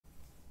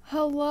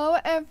Hello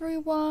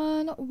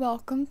everyone,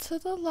 welcome to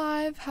the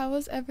live. How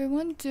is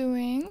everyone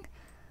doing?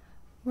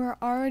 We're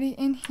already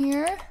in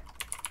here.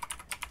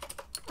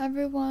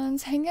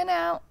 Everyone's hanging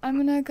out. I'm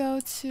gonna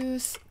go to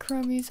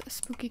Kuromi's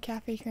Spooky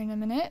Cafe here in a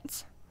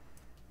minute.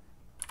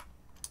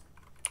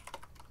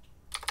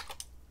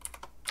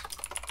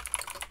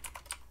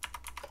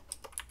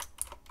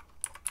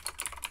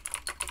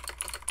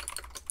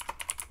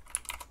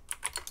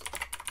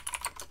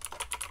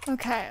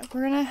 Okay,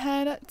 we're gonna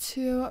head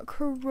to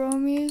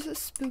Kuromi's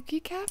Spooky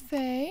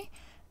Cafe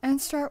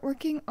and start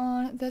working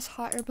on this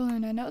hot air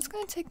balloon. I know it's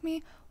gonna take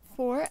me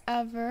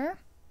forever,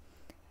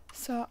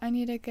 so I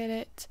need to get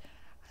it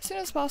as soon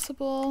as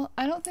possible.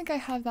 I don't think I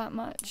have that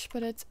much,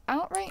 but it's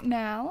out right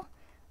now.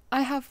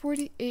 I have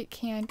 48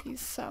 candies,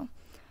 so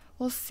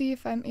we'll see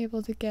if I'm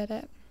able to get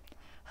it.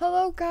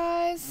 Hello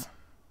guys!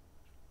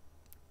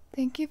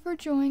 Thank you for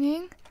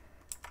joining.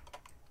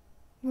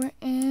 We're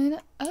in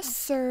a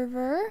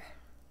server.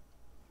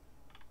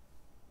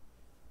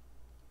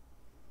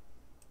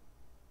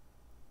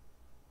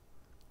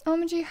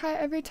 OMG, hi,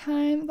 every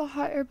time the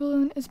hot air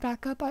balloon is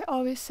back up, I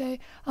always say,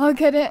 I'll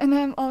get it, and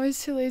I'm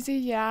always too lazy.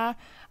 Yeah,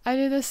 I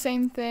do the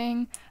same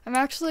thing. I'm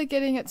actually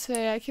getting it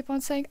today. I keep on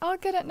saying, I'll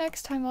get it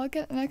next time, I'll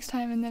get it next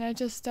time, and then I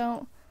just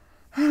don't.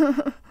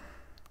 Riivv3r,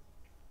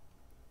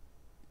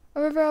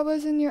 I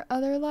was in your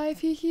other life,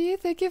 hee.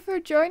 Thank you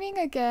for joining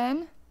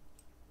again.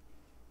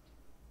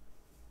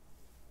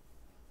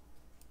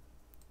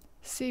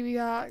 See, we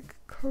got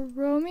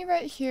Kuromi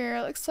right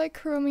here. Looks like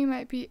Kuromi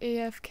might be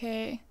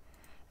AFK.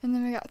 And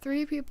then we got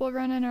 3 people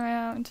running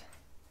around.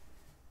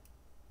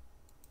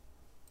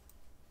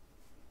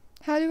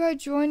 How do I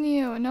join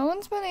you? No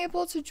one's been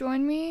able to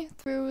join me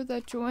through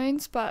the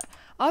joins, but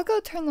I'll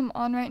go turn them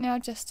on right now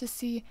just to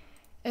see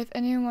if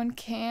anyone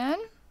can.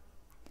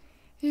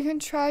 You can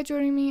try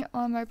joining me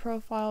on my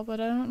profile, but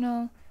I don't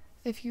know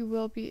if you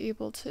will be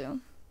able to.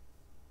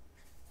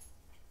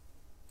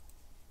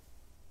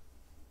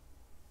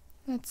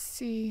 Let's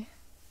see.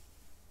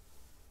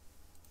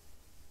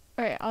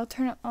 Alright, I'll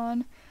turn it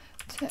on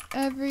to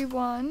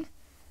everyone,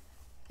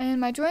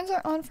 and my joins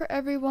are on for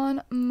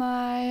everyone.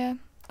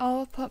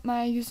 I'll put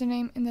my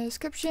username in the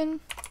description,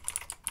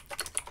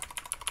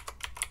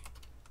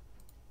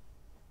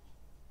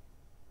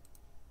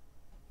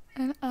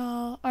 and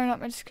or not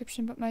my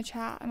description but my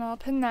chat, and I'll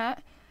pin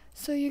that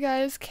so you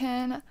guys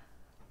can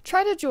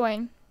try to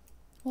join.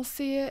 We'll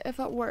see if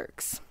it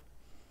works,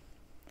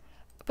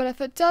 but if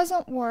it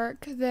doesn't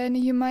work, then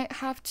you might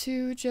have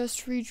to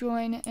just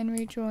rejoin and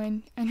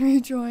rejoin and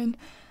rejoin.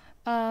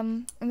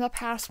 In the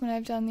past, when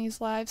I've done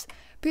these lives,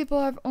 people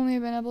have only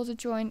been able to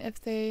join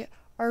if they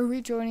are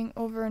rejoining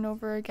over and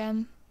over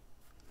again.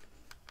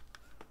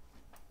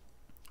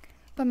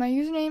 But my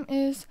username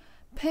is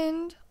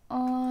pinned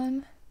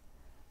on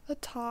the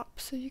top,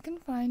 so you can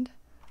find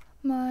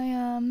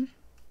my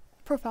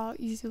profile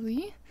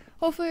easily.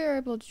 Hopefully you're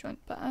able to join,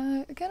 but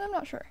again, I'm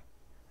not sure.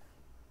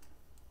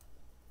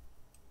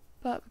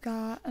 But we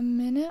got a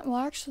minute. Well,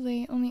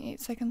 actually, only 8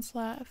 seconds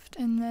left,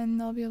 and then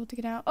they'll be able to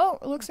get out. Oh,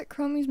 it looks like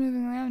Kuromi's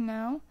moving around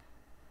now.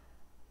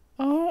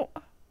 Oh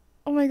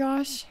my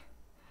gosh.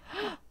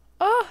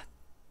 Oh,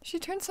 she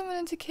turned someone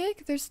into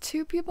cake. There's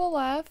 2 people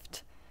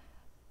left.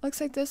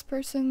 Looks like this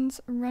person's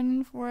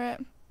running for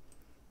it.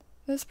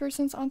 This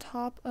person's on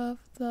top of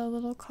the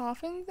little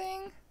coffin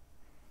thing.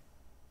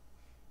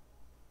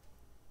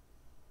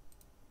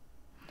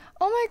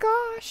 Oh my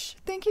gosh.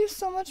 Thank you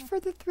so much for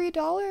the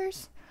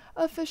 $3.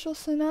 Official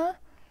Sana,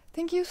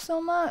 thank you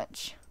so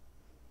much.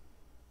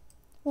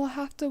 We'll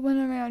have to win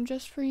around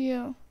just for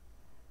you.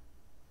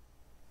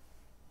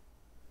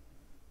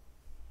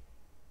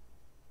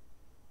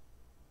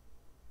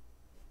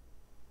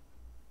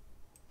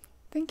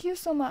 Thank you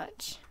so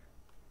much.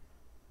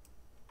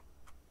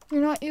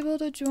 You're not able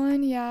to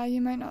join? Yeah,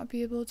 you might not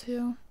be able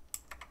to.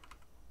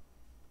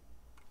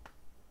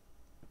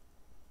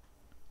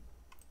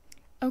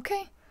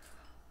 Okay,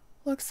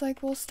 looks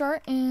like we'll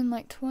start in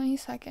like 20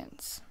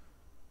 seconds.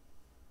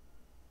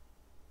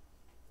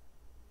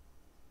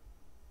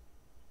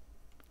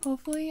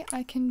 Hopefully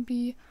I can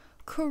be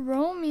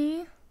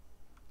Kuromi.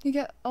 You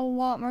get a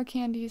lot more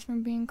candies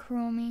from being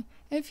Kuromi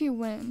if you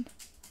win.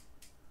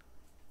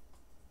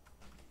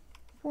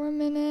 4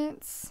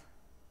 minutes.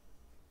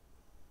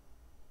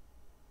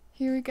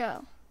 Here we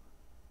go.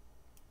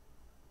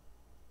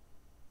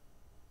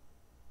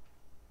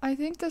 I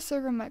think the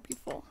server might be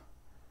full.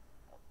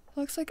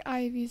 Looks like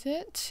Ivy's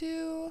it.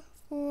 2,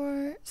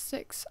 4,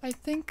 6. I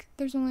think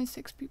there's only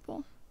 6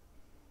 people.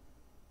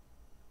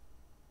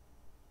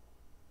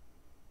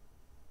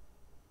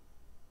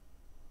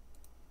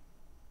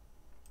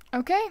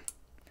 Okay,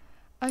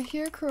 I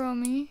hear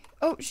Kuromi.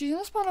 Oh, she's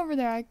gonna spawn over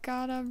there. I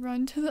gotta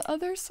run to the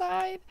other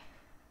side.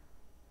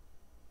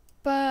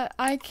 But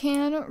I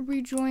can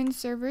rejoin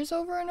servers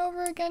over and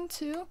over again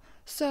too.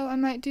 So I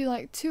might do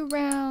like 2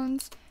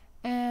 rounds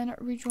and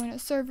rejoin a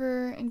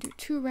server and do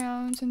 2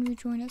 rounds and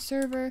rejoin a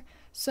server.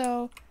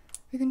 So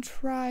we can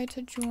try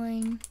to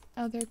join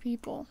other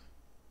people.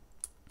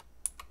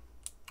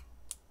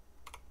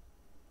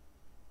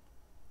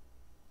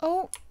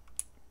 Oh.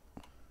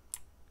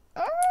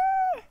 Ah!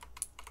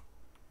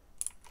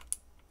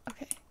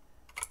 Okay.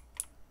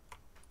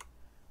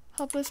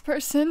 Help this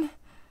person.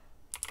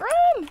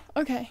 Run!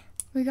 Okay.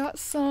 We got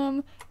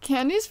some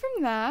candies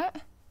from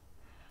that.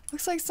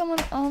 Looks like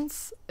someone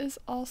else is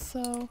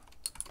also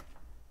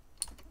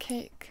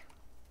cake.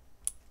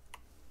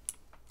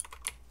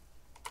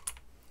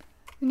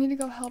 We need to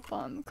go help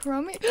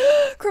Kuromi.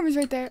 Kuromi's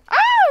right there. Ah,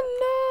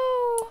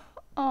 no!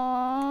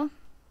 Aww.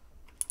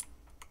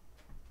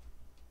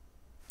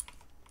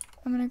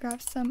 I'm gonna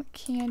grab some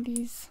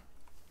candies.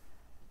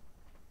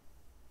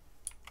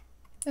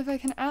 If I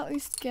can at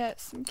least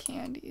get some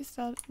candies,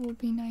 that will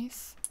be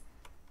nice.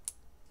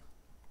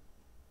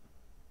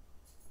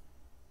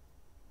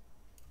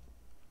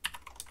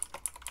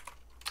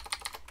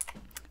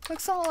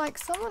 Looks like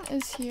someone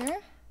is here.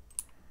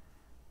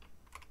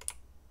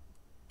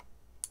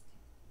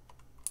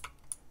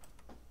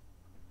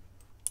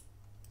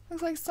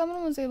 Looks like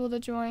someone was able to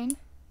join.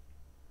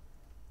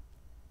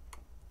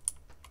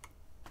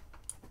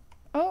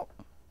 Oh,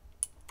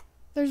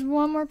 there's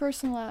one more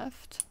person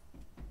left.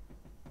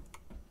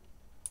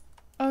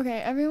 Okay,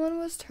 everyone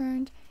was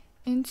turned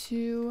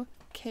into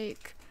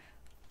cake.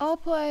 I'll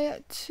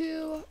play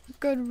 2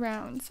 good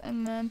rounds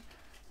and then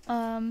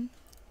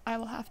I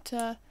will have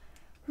to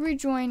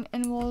rejoin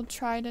and we'll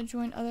try to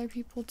join other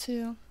people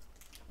too.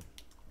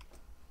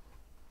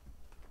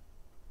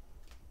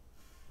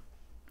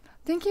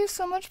 Thank you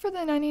so much for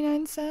the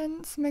 99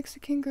 cents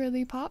Mexican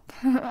girly pop.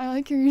 I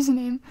like your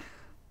username.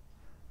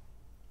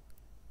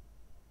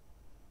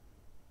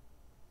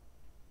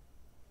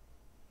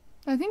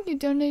 I think you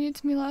donated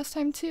to me last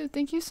time too.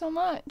 Thank you so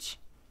much.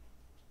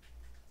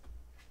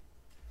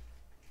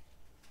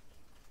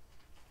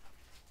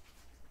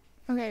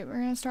 Okay, we're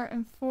gonna start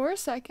in 4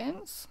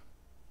 seconds.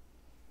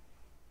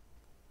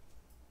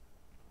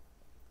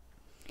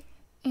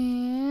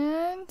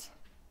 And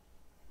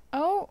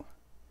oh,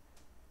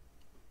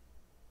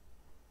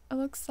 it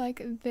looks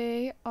like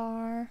they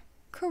are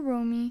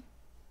Kuromi.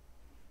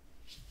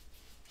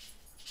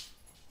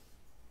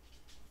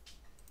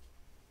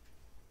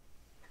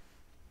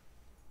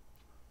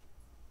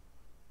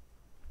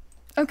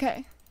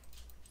 Okay.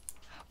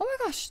 Oh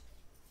my gosh,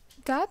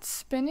 that's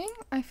spinning?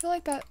 I feel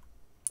like that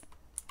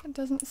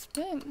doesn't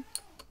spin.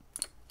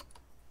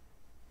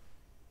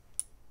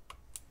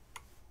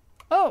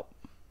 Oh,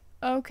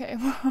 okay.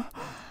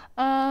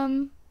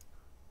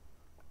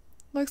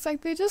 Looks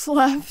like they just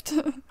left.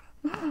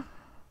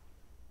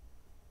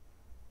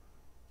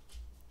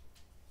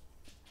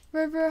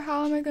 Riivv3r,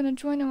 how am I going to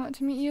join? I want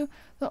to meet you.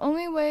 The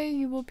only way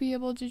you will be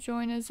able to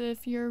join is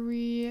if you're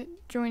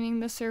rejoining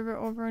the server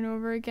over and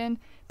over again.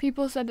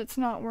 People said it's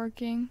not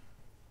working.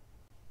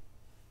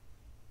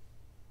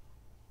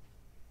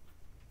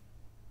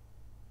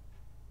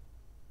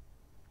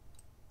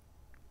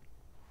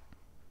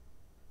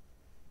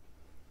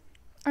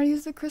 I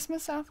use the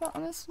Christmas outfit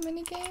on this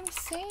minigame?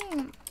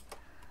 Same.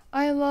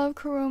 I love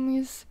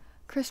Kuromi's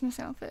Christmas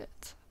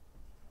outfit.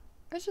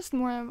 It's just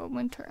more of a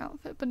winter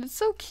outfit, but it's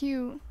so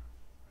cute.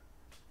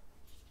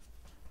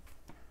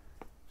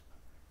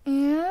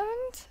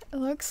 And it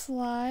looks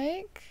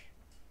like...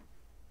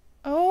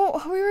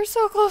 Oh, we were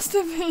so close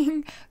to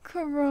being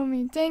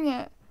Kuromi. Dang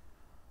it.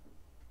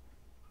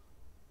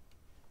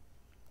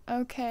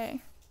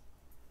 Okay.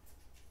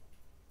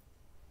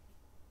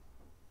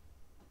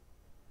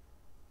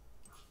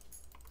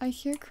 I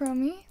hear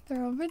Kuromi.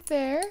 They're over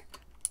there.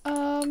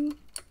 I'm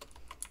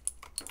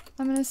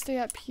gonna stay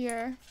up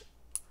here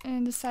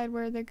and decide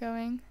where they're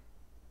going.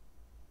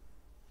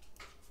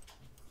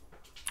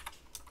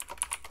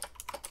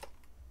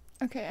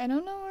 Okay, I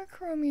don't know where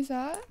Kuromi's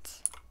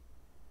at.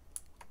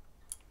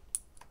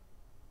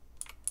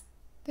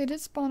 They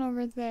did spawn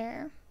over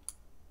there.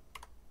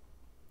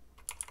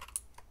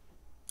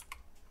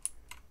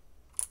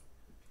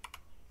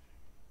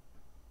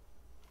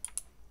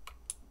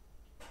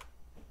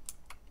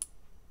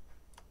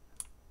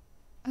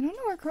 I don't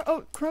know where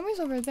oh, Kuromi's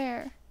over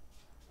there.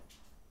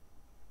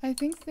 I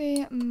think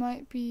they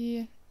might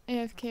be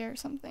AFK or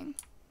something.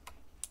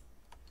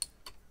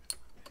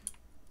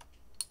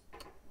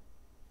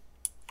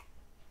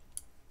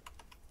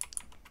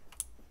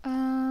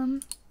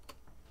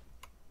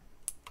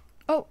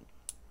 Oh,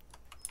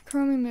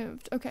 Kuromi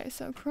moved. Okay,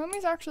 so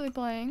Kuromi's actually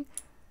playing.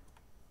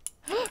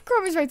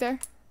 Kuromi's right there.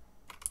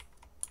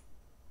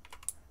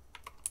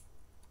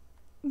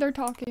 They're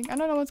talking. I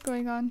don't know what's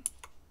going on.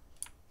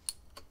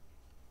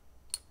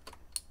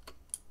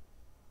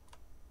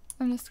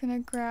 I'm just gonna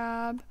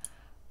grab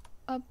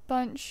a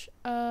bunch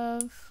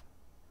of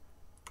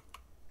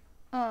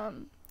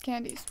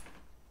candies.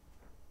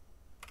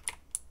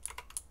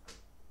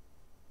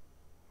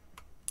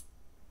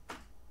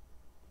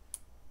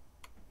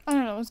 I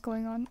don't know what's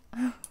going on.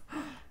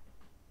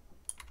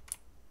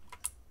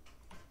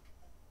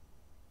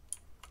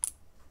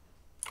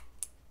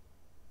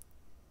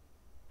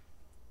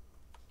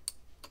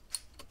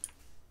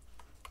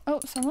 Oh,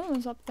 someone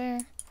was up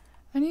there.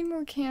 I need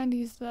more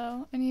candies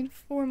though. I need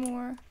 4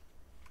 more.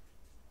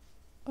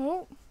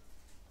 Oh.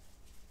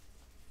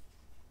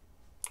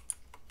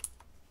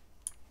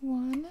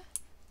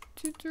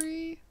 2,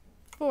 3,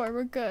 4.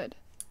 We're good.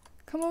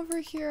 Come over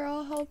here.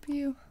 I'll help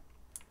you.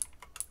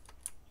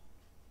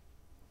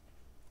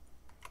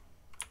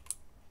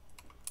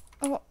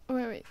 Oh,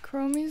 wait.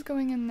 Kuromi's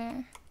going in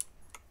there.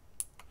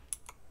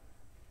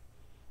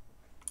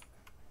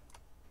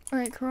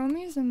 Alright,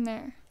 Kuromi's in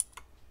there.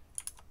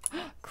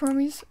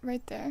 Kuromi's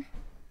right there.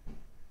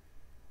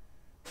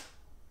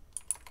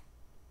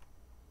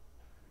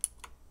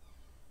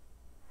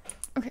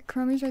 Okay,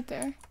 Kuromi's right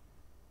there.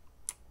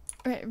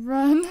 Alright,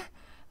 run.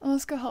 And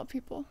let's go help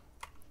people.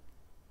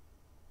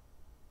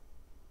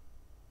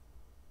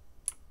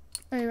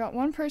 Alright, we got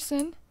one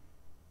person.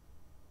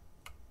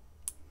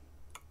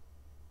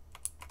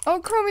 Oh,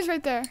 Kuromi's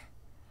right there.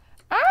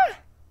 Ah!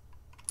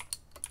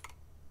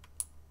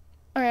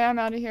 Okay, I'm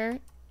out of here.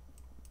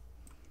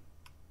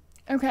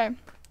 Okay.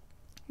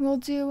 We'll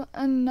do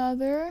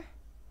another.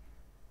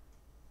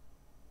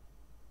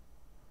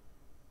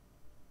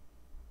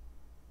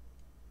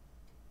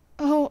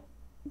 Oh,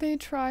 they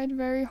tried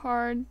very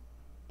hard.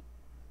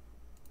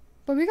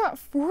 But we got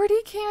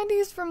 40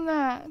 candies from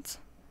that.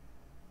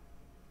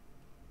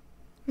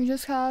 We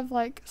just have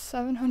like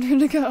 700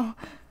 to go.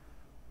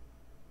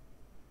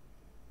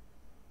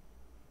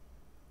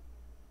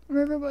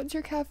 River, what's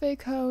your cafe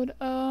code?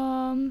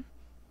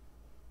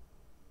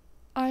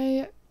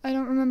 I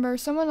don't remember.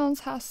 Someone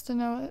else has to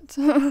know it.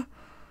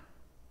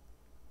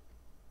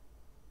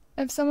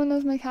 If someone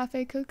knows my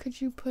cafe code,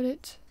 could you put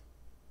it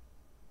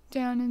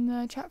down in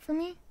the chat for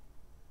me?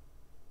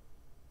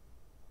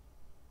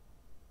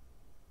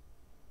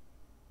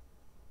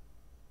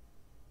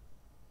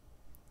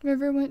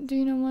 River, do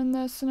you know when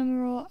the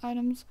cinema roll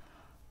items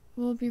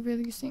will be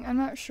releasing? I'm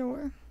not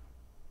sure.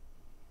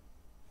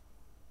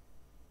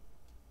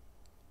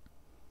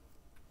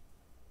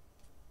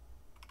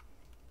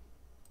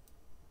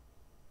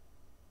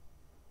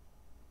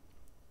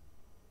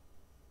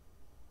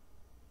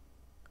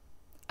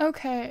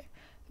 Okay,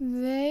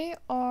 they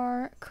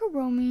are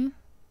Kuromi.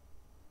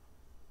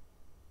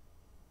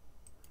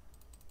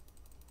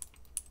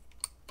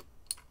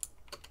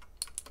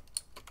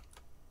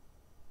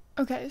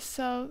 Okay,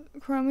 so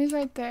Kuromi's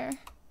right there.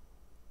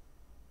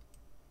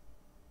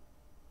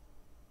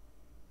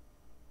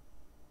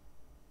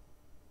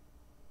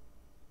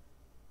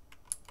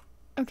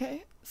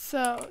 Okay,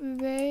 so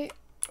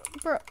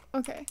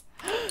okay.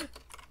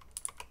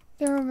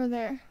 They're over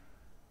there.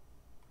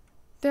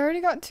 They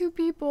already got 2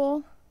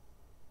 people.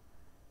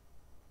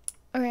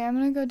 Okay, I'm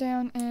gonna go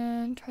down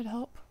and try to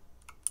help.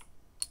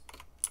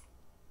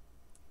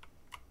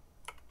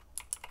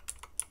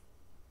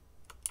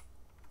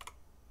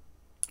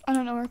 I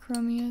don't know where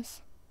Kuromi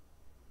is.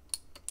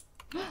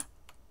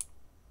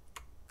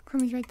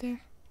 Kuromi's right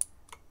there.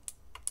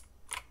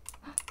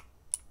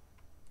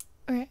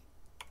 Okay.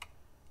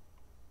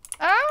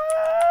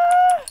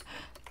 Ah!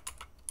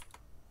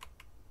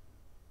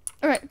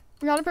 Alright,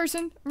 we got a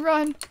person.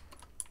 Run.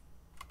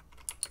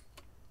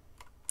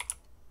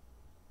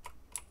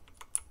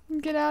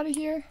 Get out of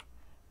here.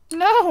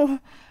 No!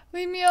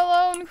 Leave me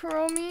alone,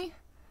 Kuromi.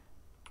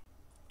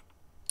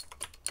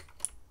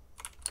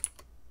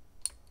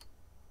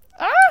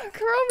 Ah!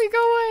 Kuromi,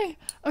 go away!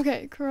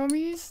 Okay,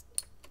 Kuromi's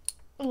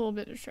a little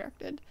bit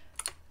distracted.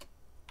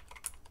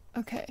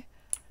 Okay.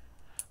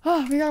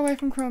 Oh, we got away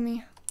from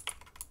Kuromi.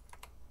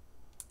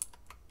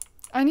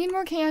 I need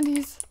more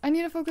candies. I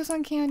need to focus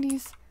on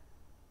candies.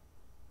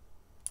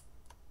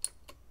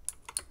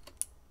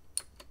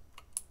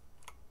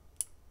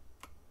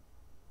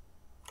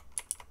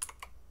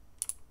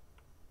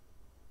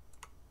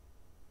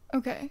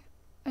 Okay,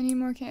 I need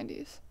more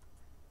candies.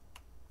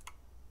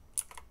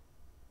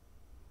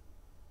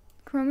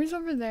 Kuromi's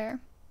over there.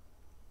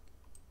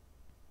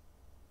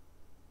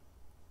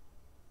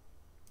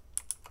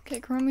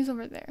 Okay, Kuromi's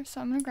over there,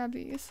 so I'm gonna grab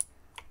these.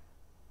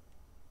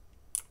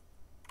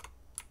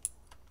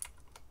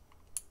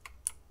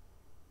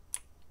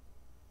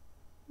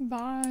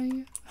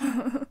 Bye.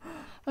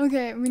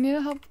 Okay, we need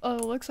to help. Oh,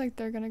 it looks like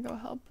they're gonna go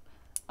help.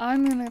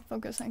 I'm gonna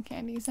focus on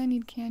candies. I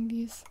need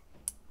candies.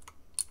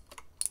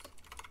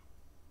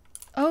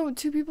 Oh,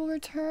 2 people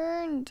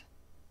returned.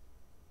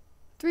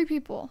 3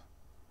 people.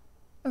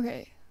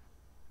 Okay.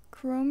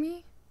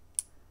 Kuromi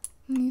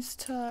needs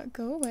to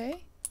go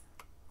away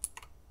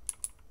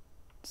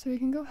so we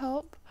can go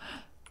help.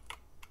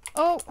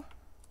 Oh!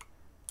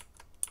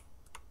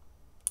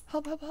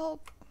 Help, help,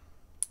 help.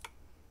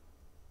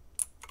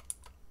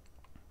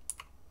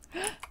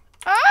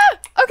 Ah!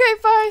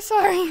 Okay, bye,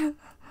 sorry.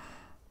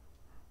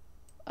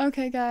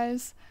 Okay,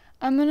 guys.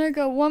 I'm gonna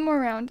go one more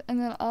round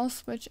and then I'll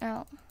switch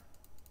out.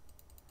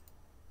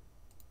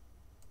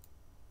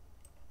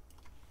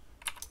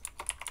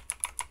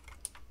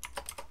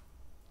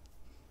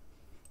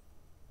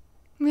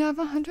 We have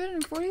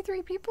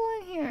 143 people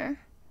in here.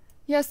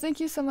 Yes, thank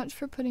you so much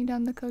for putting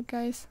down the code,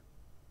 guys.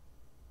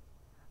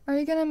 Are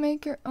you gonna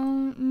make your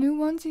own new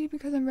onesie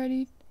because I'm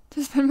ready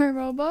to spend my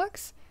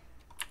Robux?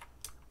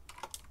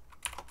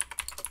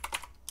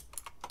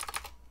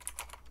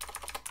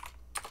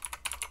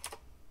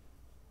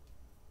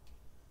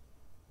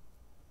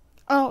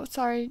 Oh,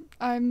 sorry,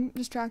 I'm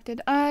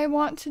distracted. I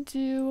want to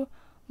do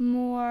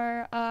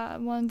more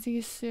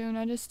onesies soon.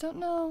 I just don't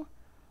know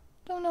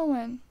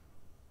when.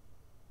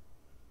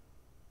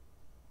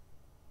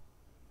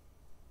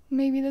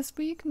 Maybe this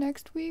week,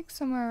 next week,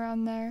 somewhere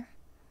around there.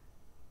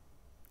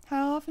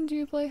 How often do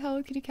you play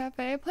Hello Kitty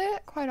Cafe? I play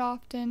it quite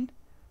often.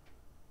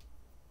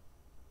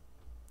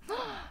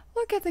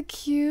 Look at the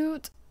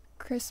cute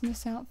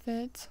Christmas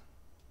outfit.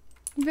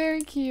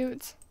 Very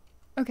cute.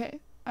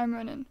 Okay, I'm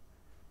running.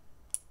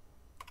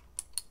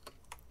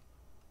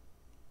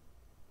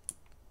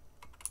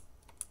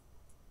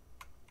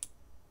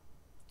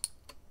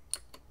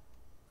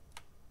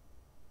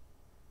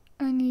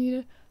 I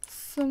need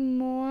some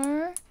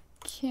more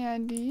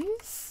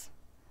candies.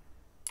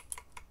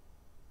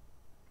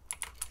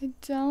 I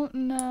don't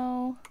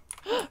know.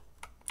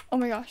 Oh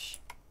my gosh.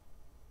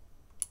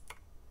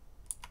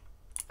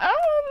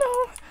 Oh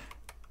no.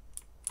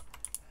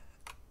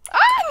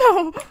 Ah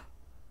no.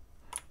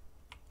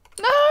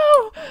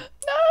 No.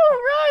 No,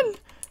 run.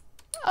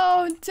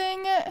 Oh,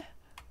 dang it.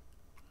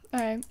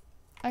 Alright,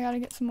 I gotta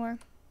get some more.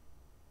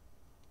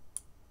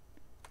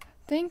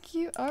 Thank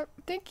you. Oh,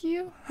 thank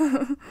you.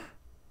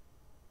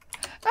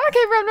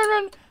 Okay,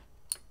 run.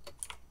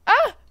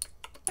 Ah!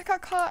 I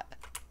got caught.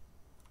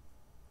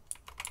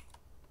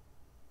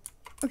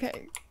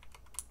 Okay.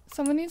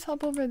 Someone needs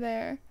help over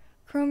there.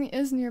 Kuromi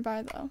is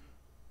nearby though.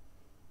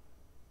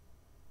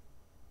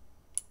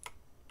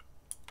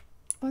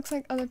 Looks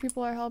like other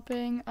people are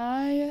helping.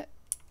 I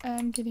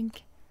am getting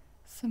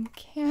some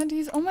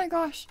candies. Oh my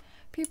gosh.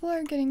 People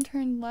are getting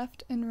turned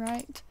left and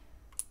right.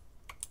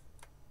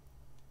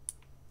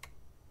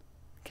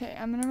 Okay,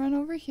 I'm gonna run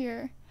over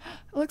here.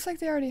 It looks like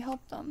they already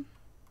helped them.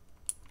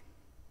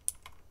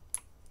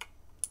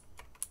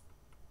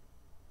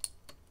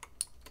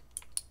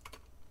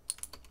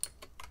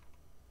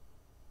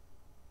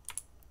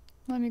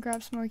 Let me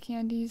grab some more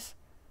candies.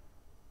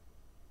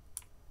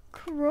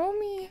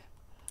 Kuromi!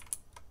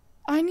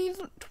 I need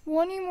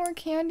 20 more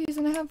candies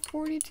and I have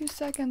 42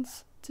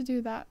 seconds to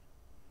do that.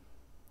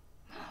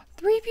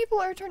 3 people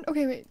are turned.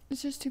 Okay, wait.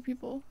 It's just 2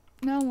 people.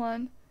 Now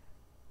 1.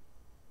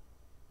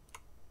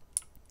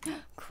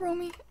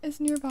 Kuromi is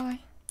nearby.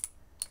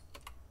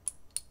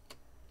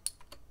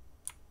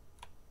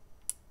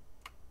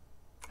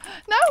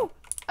 No!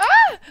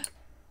 Ah!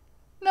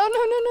 No.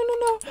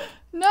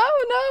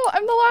 No,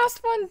 I'm the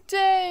last one.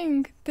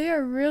 Dang. They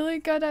are really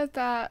good at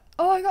that.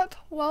 Oh, I got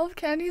 12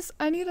 candies.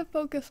 I need to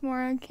focus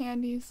more on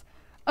candies.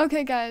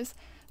 Okay, guys.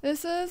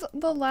 This is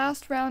the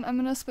last round. I'm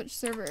gonna switch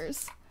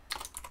servers.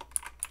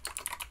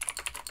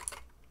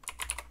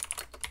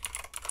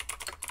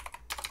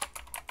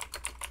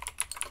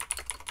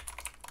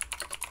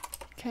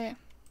 Okay.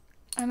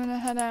 I'm gonna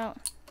head out.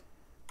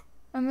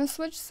 I'm gonna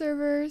switch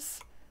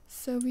servers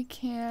so we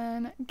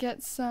can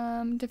get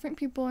some different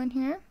people in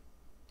here.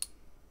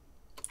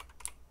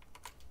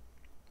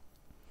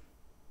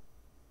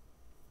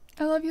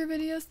 I love your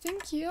videos,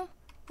 thank you.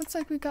 Looks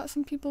like we've got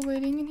some people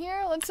waiting in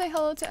here. Let's say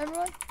hello to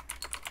everyone.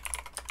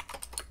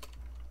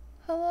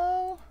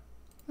 Hello.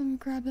 Let me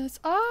grab this.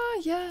 Ah,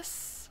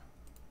 yes.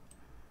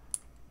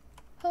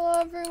 Hello,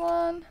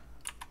 everyone.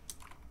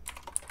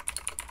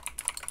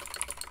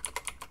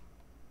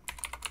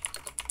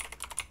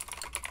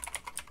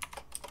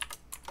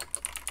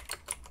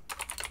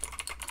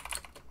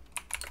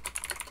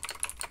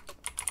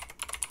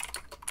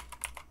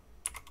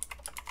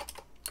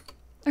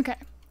 Okay,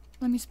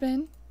 let me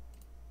spin.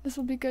 This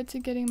will be good to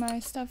getting my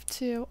stuff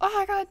too. Oh,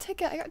 I got a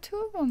ticket. I got 2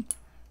 of them.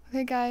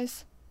 Okay,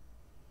 guys.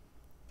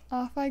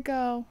 Off I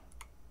go.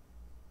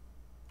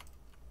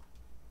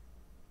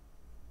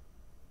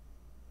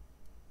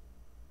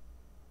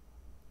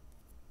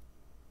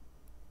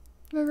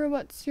 Remember,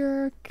 what's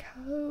your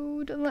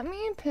code? Let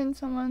me pin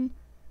someone.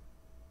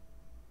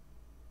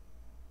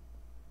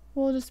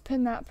 We'll just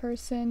pin that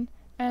person,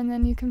 and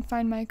then you can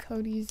find my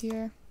code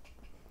easier.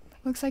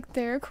 Looks like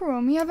they're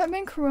Kuromi. I haven't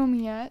been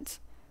Kuromi yet.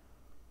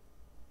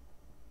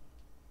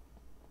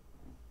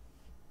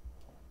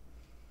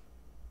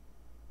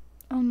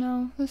 Oh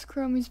no, this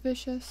Kuromi's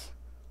vicious.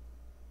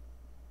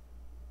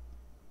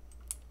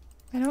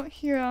 I don't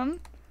hear him.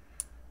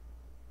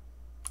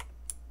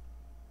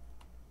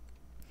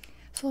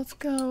 So let's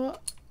go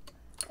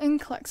and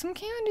collect some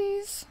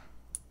candies.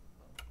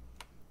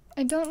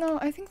 I don't know.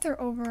 I think they're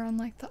over on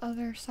like the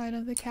other side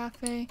of the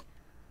cafe.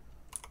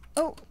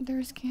 Oh,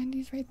 there's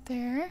candies right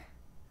there.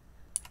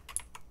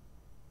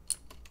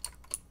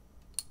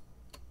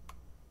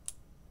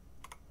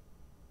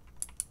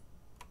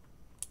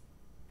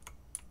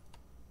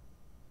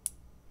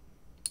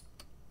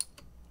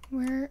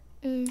 Where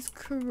is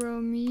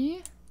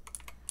Kuromi?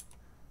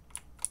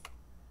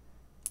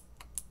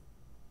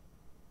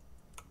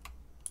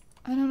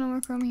 I don't know where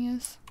Kuromi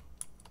is.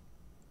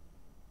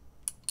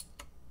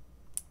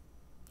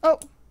 Oh!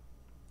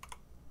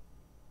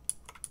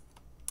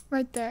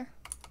 Right there.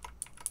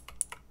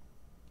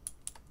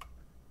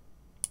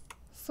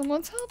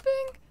 Someone's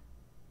helping?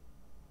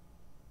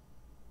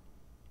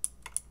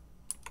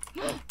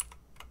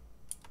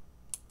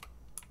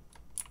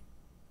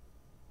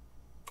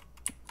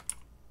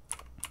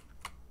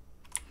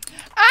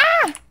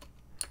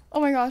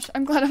 Oh my gosh,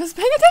 I'm glad I was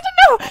paying attention.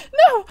 No!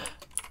 No!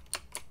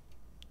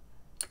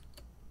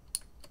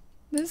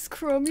 This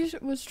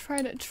Kuromi was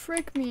trying to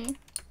trick me.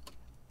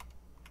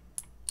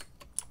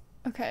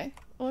 Okay,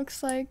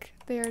 looks like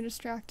they are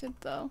distracted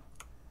though.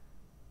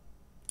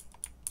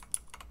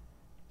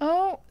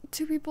 Oh,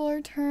 2 people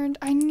are turned.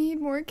 I need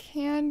more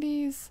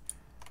candies.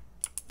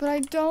 But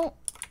I don't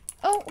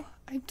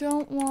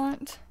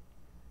want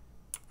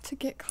to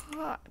get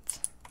caught.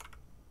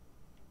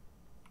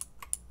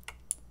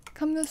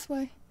 Come this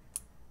way.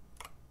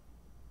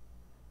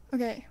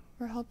 Okay,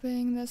 we're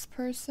helping this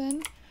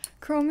person.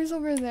 Kuromi's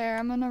over there.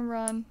 I'm gonna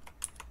run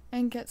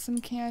and get some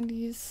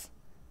candies.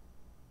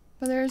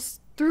 But there's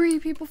 3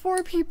 people,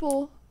 4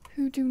 people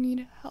who do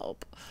need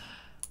help.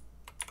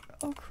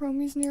 Oh,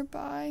 Kuromi's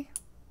nearby.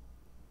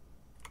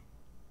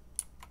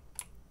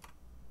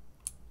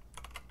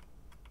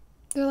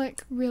 They're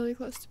like really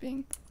close to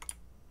being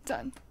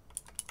done.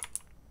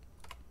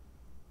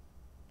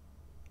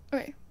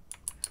 Okay,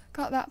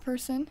 got that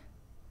person.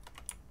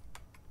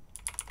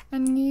 I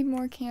need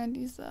more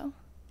candies though.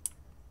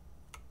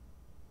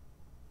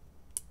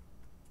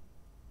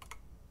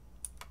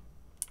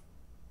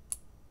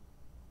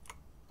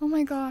 Oh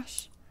my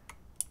gosh.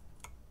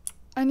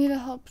 I need to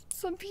help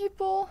some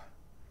people.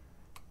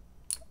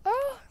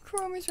 Oh,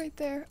 Kuromi's right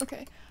there.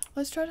 Okay,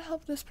 let's try to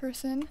help this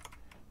person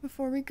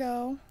before we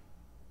go.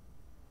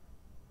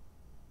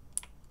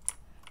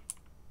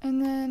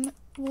 And then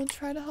we'll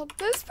try to help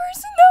this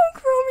person.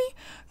 No,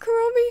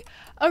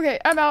 Kuromi. Okay,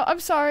 I'm out. I'm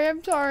sorry.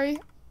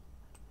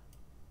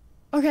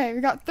 Okay,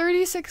 we got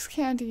 36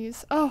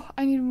 candies. Oh,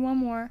 I need 1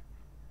 more.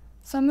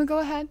 So I'm gonna go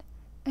ahead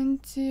and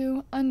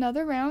do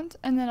another round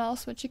and then I'll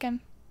switch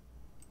again.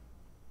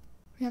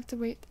 We have to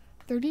wait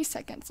 30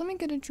 seconds. Let me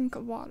get a drink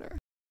of water.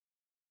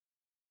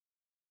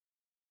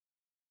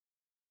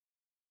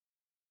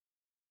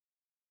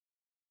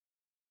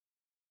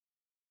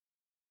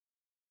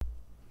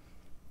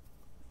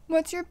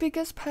 What's your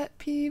biggest pet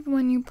peeve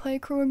when you play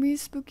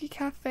Kuromi's Spooky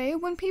Cafe?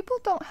 When people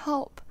don't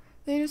help.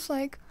 They just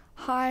like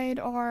hide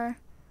or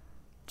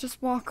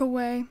just walk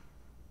away.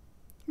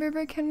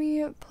 Riivr3r, can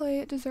we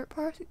play dessert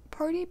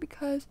party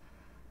because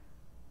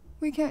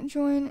we can't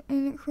join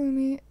in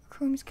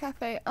Kuromi's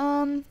Cafe?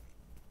 And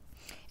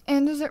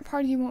dessert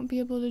party you won't be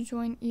able to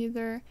join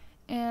either.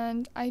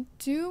 And I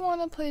do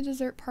want to play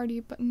dessert party,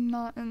 but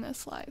not in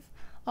this live.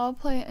 I'll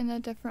play it in a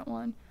different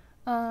one.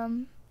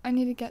 I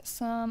need to get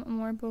some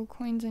more bow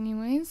coins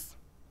anyways.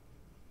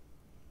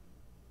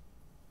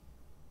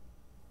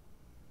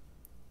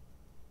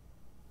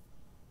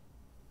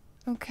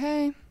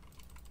 Okay.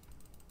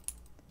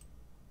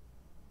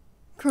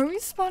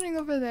 Kuromi's spawning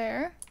over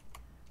there.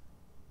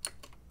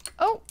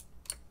 Oh!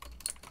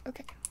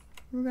 Okay.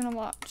 We're gonna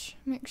watch.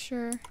 Make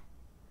sure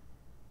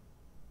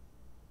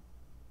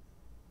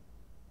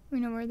we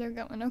know where they're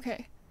going.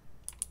 Okay.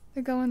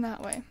 They're going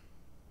that way.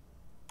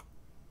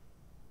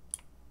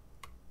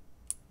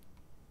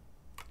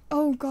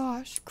 Oh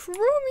gosh.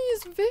 Kuromi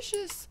is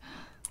vicious!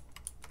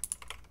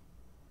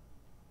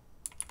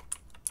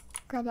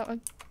 Grab that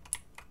one.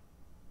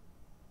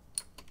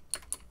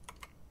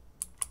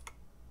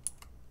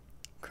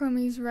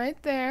 Kuromi's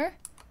right there.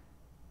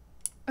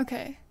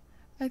 Okay,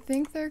 I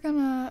think they're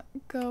gonna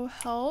go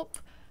help.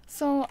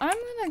 So I'm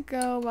gonna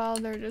go while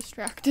they're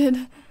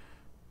distracted.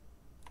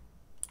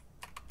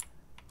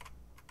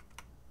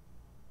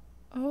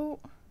 Oh.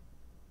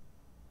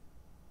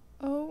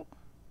 Oh.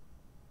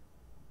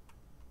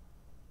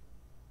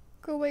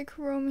 Go away,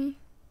 Kuromi.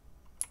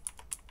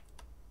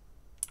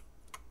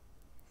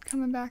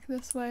 Coming back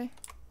this way.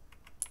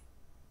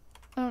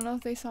 I don't know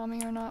if they saw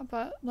me or not,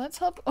 but let's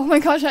help. Oh my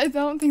gosh, I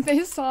don't think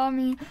they saw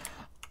me.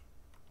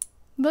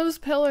 Those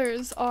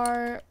pillars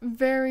are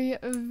very,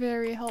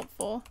 very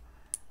helpful.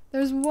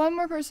 There's one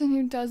more person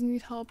who does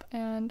need help,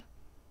 and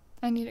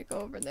I need to go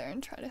over there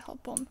and try to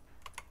help them.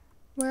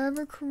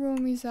 Wherever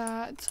Kuromi's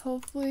at,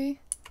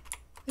 hopefully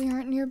they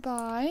aren't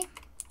nearby.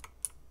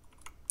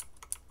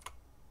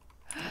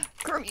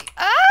 Kuromi!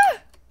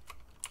 Ah!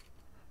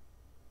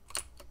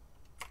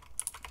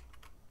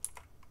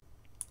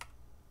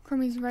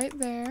 Kuromi's right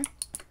there.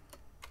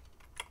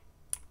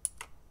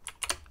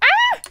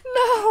 Ah!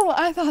 No!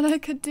 I thought I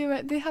could do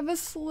it. They have a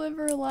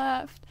sliver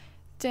left.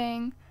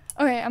 Dang.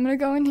 Okay, I'm gonna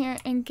go in here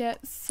and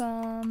get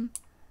some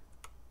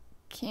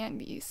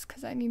candies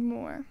because I need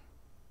more.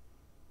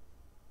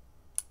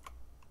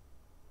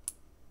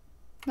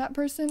 That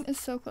person is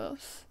so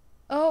close.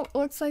 Oh,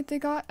 looks like they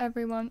got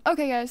everyone.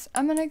 Okay, guys,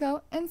 I'm gonna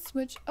go and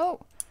switch. Oh,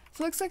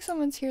 so it looks like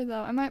someone's here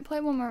though. I might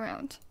play one more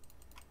round.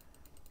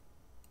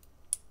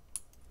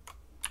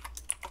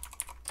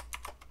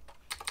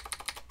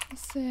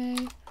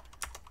 Say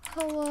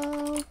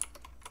hello.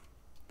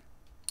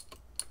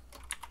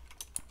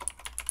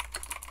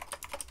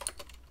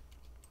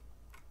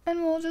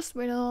 And we'll just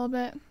wait a little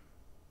bit.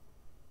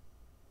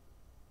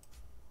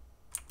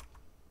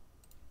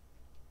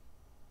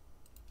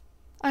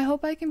 I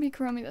hope I can beat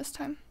Kuromi this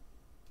time.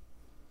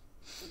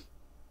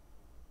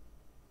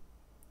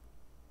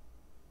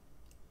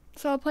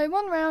 So I'll play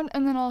one round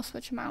and then I'll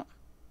switch him out.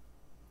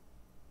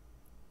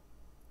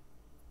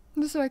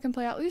 Just so I can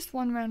play at least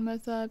one round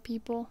with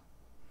people.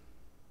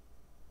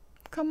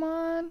 Come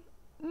on.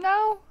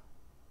 No.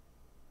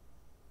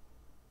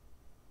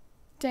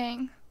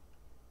 Dang.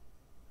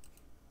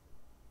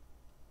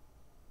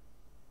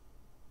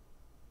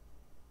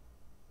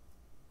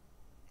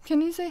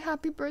 Can you say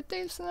happy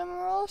birthday, Cinema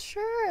Roll?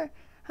 Sure.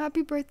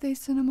 Happy birthday,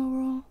 Cinema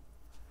Roll.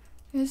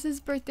 It's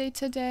his birthday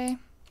today.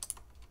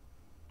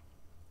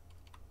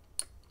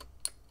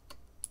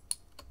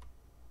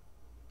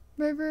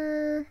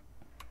 Riivv3r.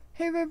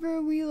 Hey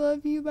Riivv3r, we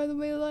love you. By the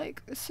way,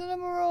 like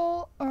Cinema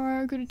Roll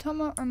or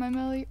Gudetama or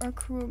Mymelly or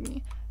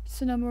Kuromi.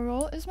 Cinema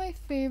Roll is my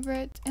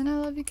favorite, and I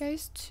love you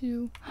guys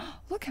too.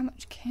 Look how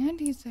much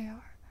candies they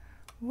are.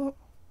 Whoa.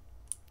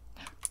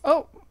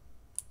 Oh.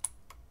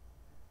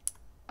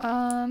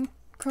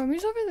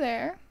 Kuromi's over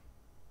there.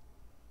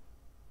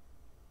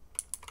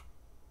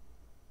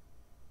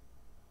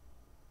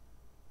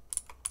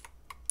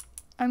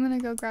 I'm gonna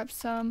go grab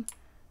some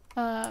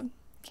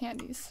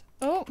candies.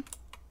 Oh.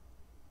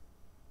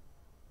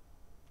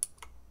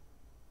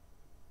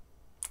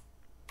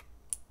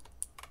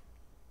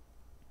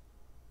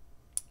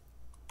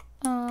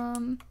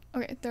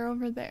 Okay, they're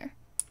over there.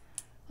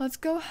 Let's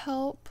go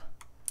help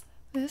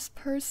this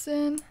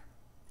person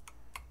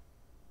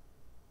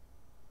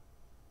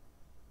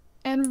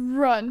and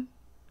run,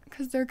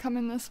 because they're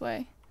coming this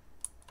way.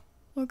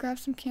 We'll grab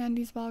some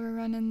candies while we're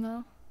running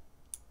though.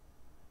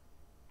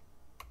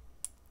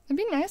 It'd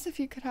be nice if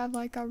you could have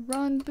like a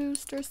run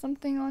boost or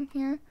something on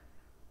here.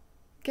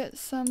 Get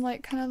some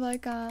like kind of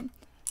like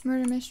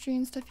murder mystery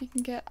and stuff you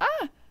can get.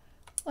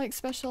 Like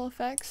special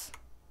effects.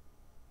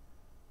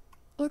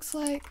 Looks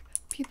like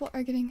people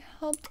are getting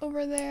helped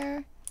over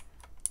there.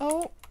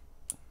 Oh.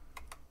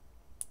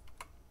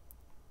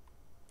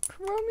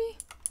 Kuromi.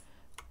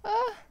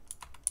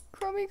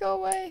 Kuromi, go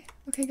away.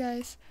 Okay,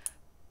 guys.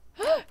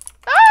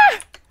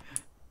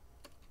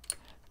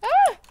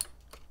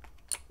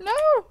 No,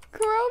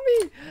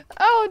 Kuromi.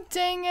 Oh,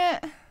 dang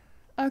it.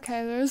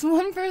 Okay, there's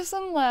one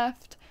person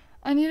left.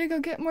 I need to go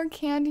get more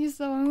candies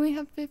though. I only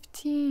have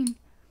 15.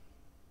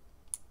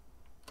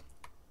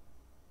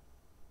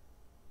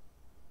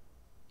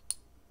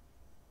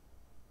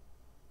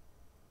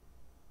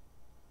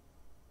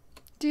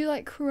 Do you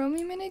like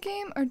Kuromi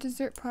minigame or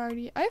dessert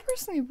party? I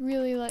personally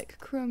really like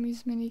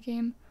Kuromi's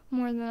minigame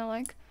more than I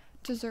like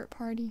dessert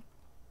party.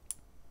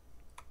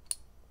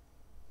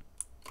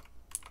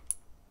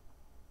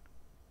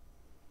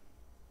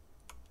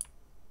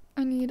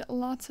 I need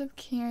lots of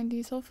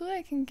candies. Hopefully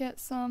I can get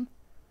some.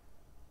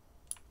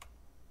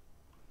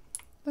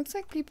 Looks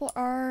like people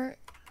are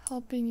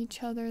helping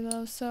each other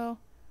though, so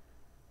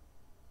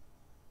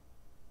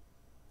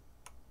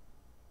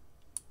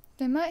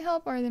they might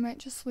help or they might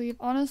just leave.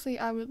 Honestly,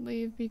 I would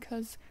leave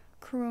because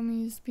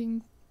Kuromi's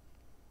being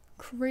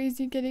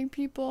crazy getting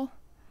people.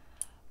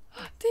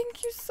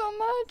 Thank you so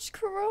much,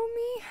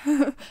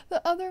 Kuromi.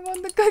 The other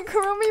one, the good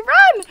Kuromi,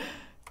 run!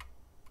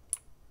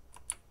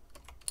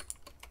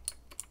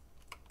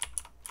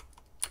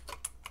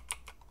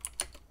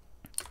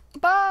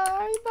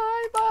 Bye,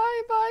 bye,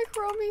 bye, bye,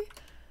 Kuromi.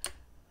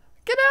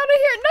 Get out of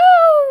here.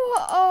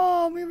 No!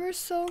 Oh, we were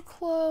so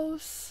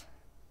close.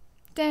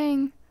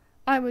 Dang.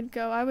 I would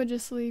go. I would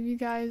just leave, you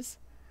guys.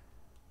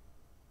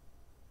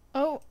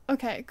 Oh,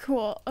 okay,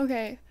 cool.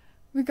 Okay,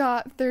 we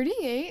got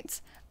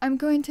 38. I'm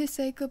going to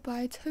say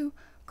goodbye to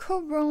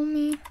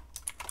Kuromi.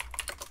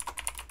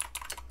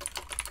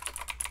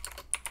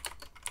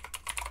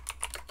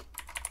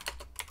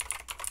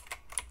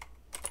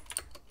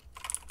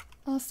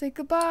 I'll say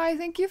goodbye.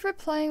 Thank you for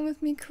playing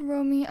with me,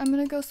 Kuromi. I'm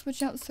gonna go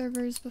switch out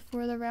servers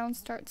before the round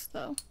starts,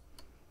 though.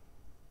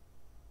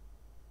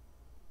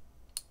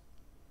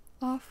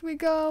 Off we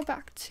go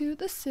back to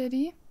the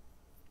city.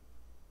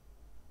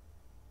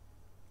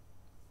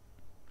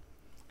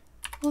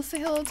 We'll say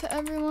hello to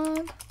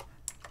everyone.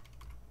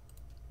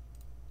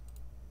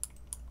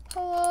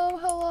 Hello,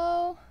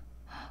 hello.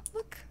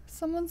 Look,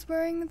 someone's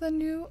wearing the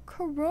new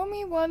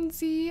Kuromi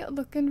onesie,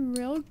 looking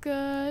real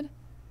good.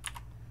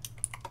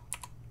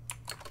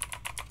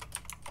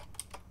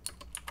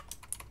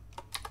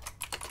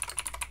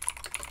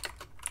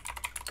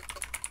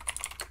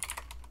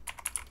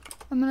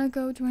 I'm gonna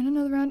go join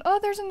another round. Oh,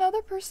 there's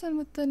another person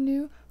with the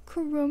new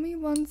Kuromi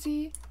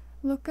onesie,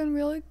 looking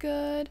really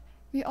good.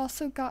 We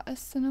also got a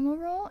cinema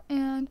roll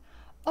and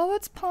oh,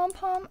 it's Pom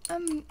Pom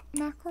and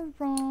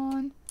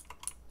macaron.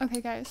 Okay,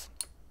 guys,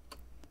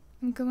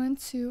 I'm going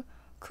to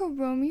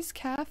Kuromi's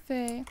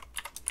cafe.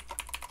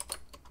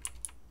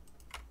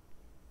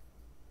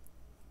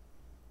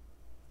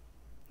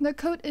 The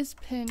code is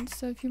pinned,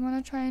 so if you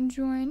want to try and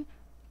join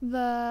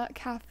the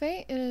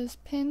cafe, it is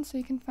pinned so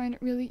you can find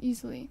it really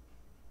easily.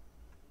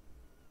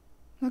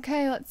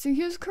 Okay, let's see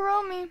who's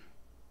Kuromi.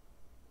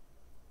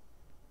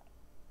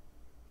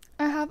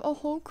 I have a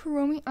whole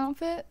Kuromi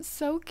outfit.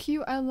 So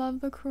cute. I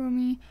love the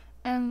Kuromi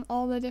and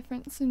all the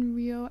different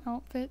Sanrio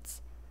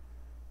outfits.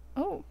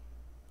 Oh,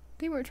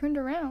 they were turned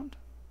around.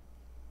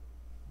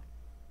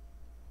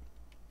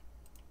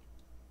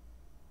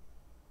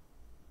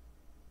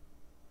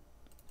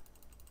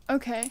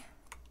 Okay.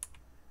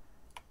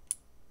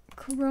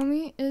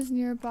 Kuromi is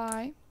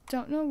nearby.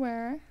 Don't know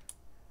where.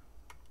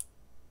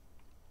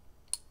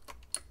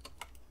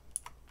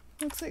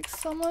 Looks like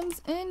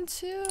someone's in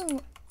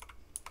too.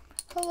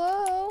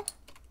 Hello?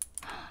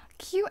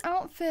 Cute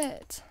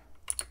outfit.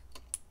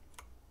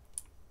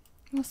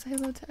 I'll say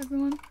hello to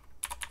everyone.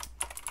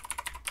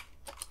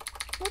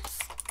 Whoops.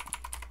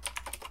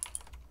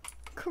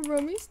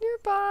 Kuromi's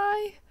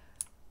nearby.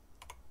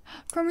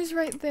 Kuromi's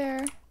right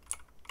there.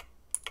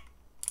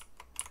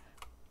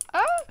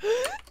 Ah!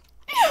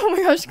 Oh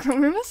my gosh,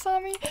 Kuromi must saw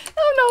me.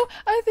 Oh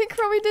no, I think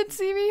Kuromi did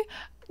see me.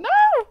 No!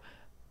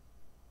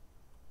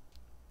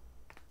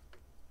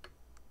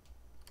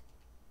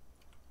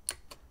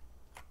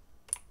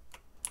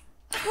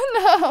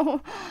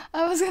 No!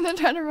 I was gonna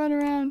try to run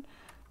around.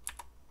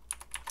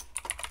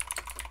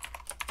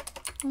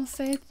 I'll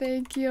say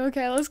thank you.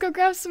 Okay, let's go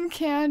grab some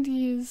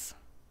candies.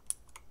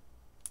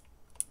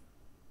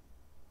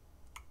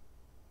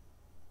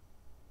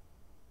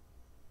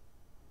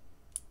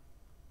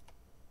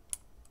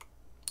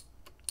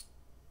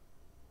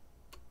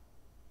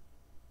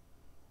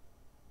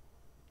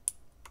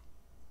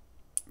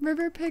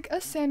 Riivv3r, pick a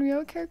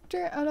Sanrio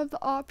character out of the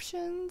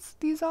options.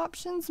 These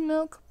options,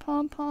 milk,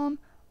 pom-pom,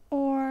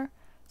 or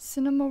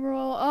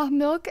Cinnamoroll. Oh,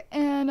 milk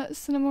and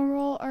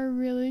Cinnamoroll are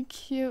really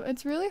cute.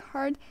 It's really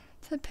hard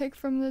to pick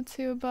from the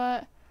two,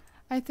 but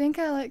I think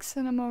I like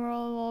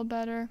Cinnamoroll a little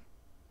better.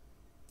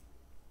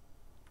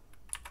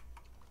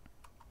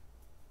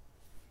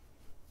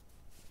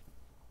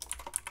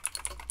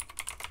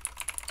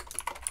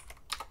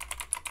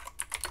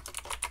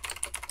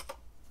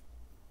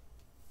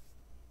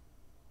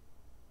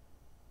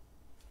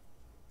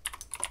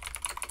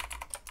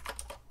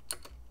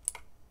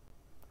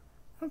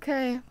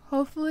 Okay,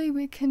 hopefully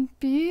we can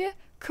be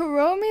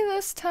Kuromi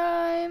this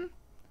time.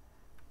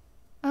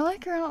 I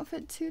like her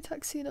outfit too,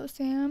 Tuxedo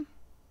Sam.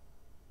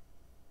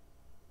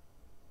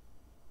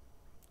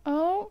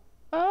 Oh,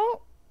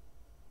 oh.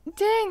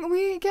 Dang,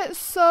 we get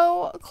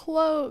so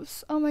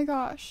close. Oh my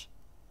gosh.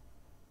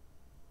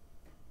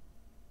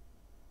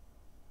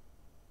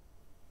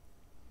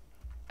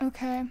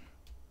 Okay.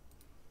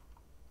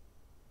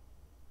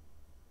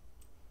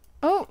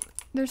 Oh,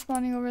 they're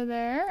spawning over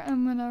there.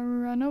 I'm gonna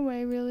run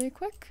away really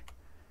quick.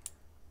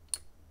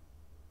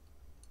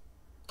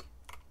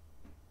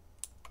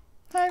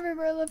 Hi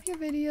Riivv3r, I love your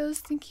videos.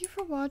 Thank you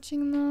for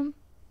watching them.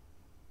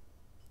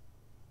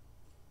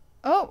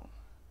 Oh,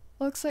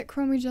 looks like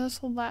Kuromi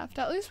just left.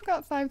 At least we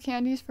got 5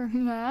 candies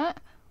from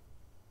that.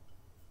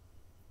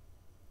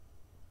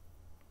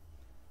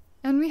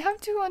 And we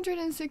have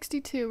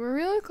 262. We're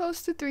really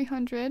close to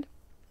 300.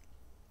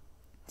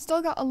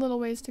 Still got a little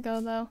ways to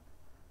go though.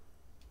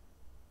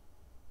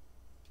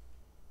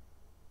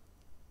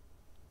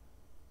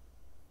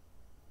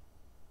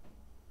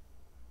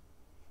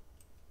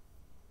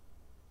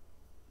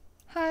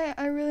 Hi,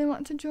 I really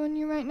want to join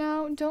you right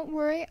now. Don't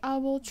worry, I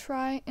will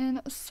try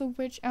and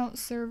switch out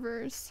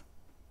servers.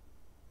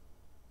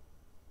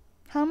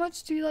 How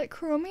much do you like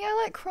Kuromi?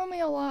 I like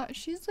Kuromi a lot.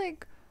 She's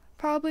like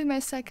probably my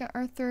second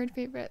or third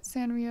favorite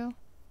Sanrio.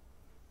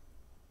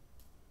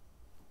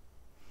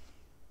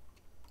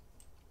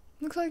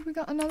 Looks like we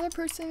got another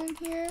person in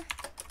here.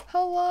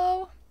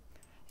 Hello.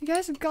 You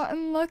guys have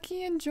gotten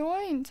lucky and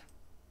joined.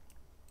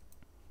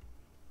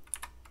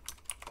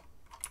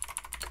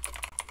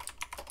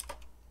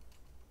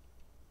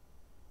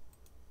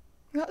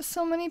 We got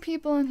so many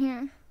people in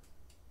here.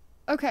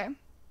 Okay.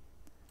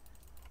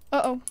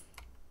 Uh-oh.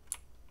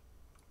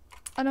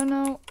 I don't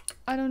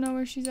know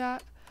where she's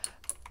at.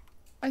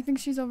 I think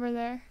she's over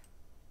there.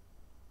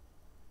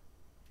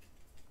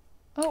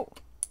 Oh.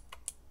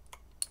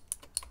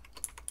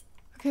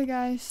 Okay,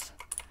 guys.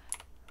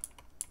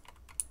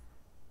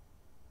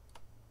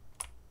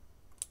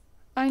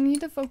 I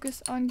need to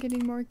focus on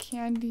getting more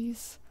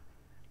candies.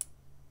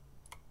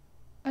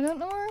 I don't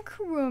know where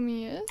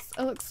Kuromi is.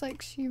 It looks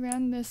like she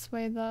ran this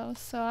way though.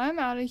 So I'm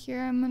out of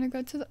here. I'm gonna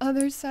go to the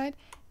other side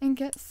and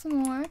get some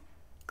more.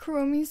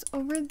 Kuromi's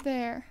over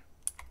there.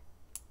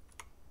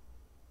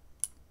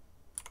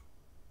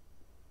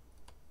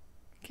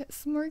 Get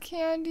some more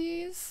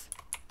candies.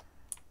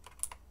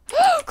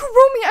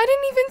 Kuromi, I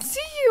didn't even see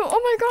you.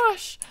 Oh my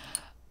gosh.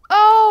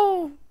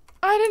 Oh,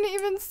 I didn't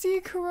even see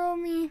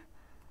Kuromi.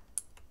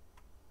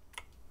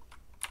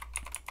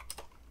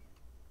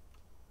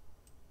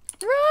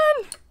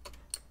 Run!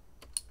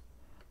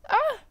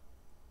 Ah!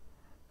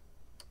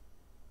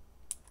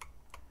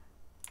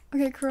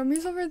 Okay,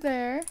 Kuromi's over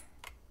there.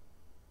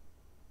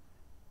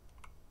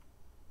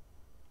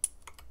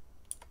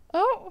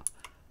 Oh!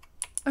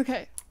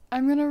 Okay,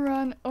 I'm gonna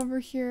run over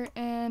here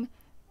and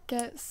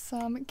get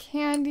some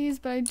candies,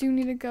 but I do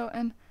need to go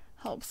and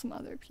help some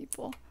other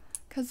people.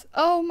 Cause,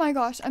 oh my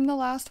gosh, I'm the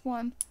last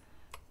one.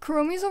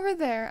 Kuromi's over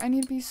there. I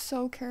need to be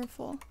so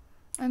careful.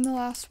 I'm the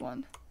last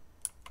one.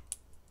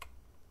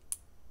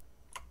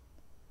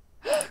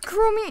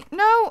 Kuromi,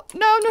 no,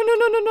 no, no, no,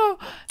 no, no, no,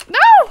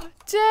 no!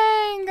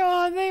 Dang,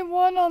 God, they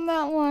won on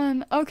that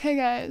one. Okay,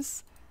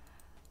 guys.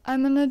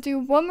 I'm gonna do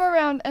one more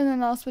round and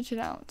then I'll switch it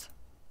out.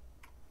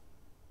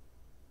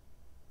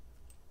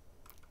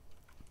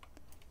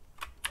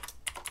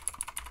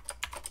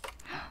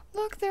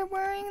 Look, they're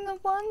wearing the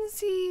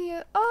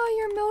onesie. Oh,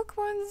 your milk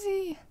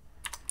onesie.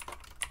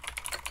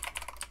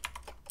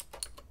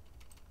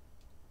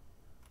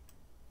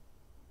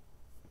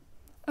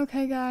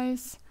 Okay,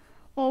 guys.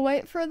 We'll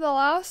wait for the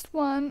last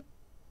one,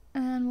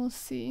 and we'll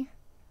see.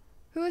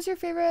 Who is your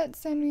favorite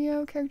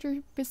Sanrio character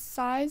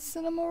besides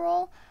Cinema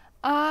Roll?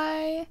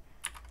 I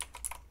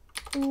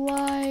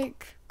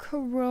like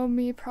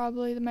Kuromi,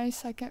 probably. My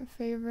second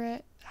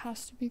favorite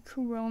has to be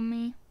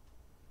Kuromi.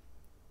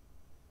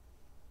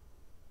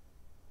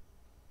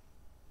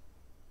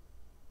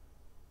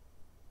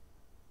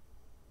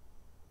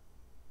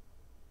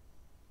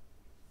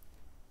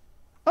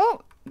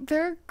 Oh,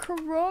 they're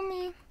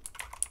Kuromi.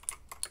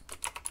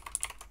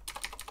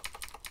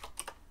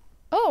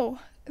 Oh,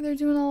 they're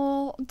doing a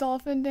little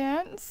dolphin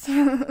dance.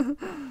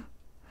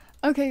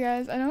 Okay,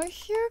 guys, I don't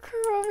hear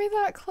Kuromi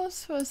that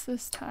close to us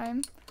this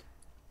time.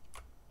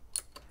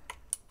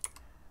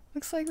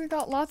 Looks like we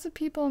got lots of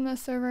people in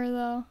this server,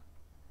 though.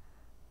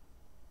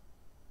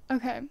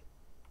 Okay,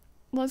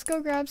 let's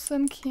go grab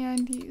some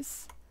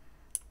candies.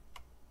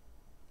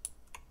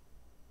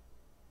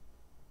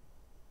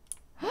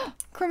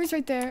 Kuromi's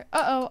right there.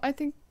 Uh-oh, I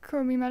think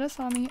Kuromi might have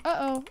saw me.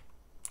 Uh-oh.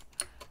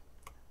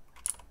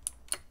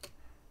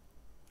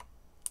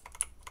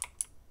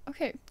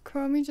 Okay,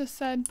 Kuromi just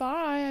said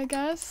bye, I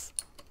guess.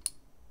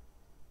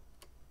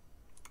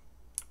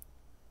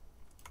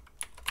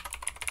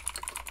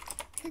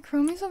 Okay,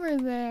 Kuromi's over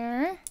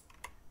there.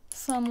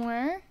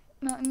 Somewhere.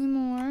 Not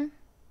anymore.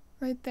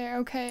 Right there.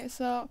 Okay,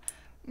 so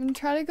I'm gonna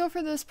try to go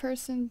for this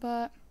person,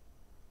 but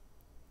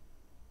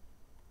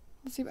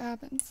let's see what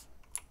happens.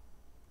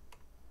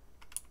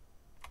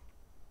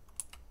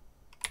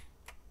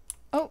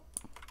 Oh.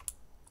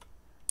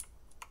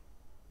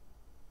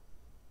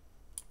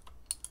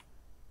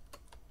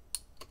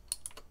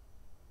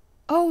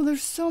 Oh,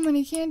 there's so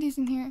many candies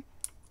in here.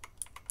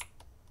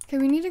 Okay,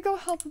 we need to go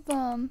help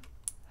them.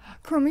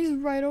 Kuromi's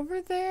right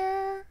over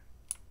there.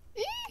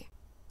 Eee!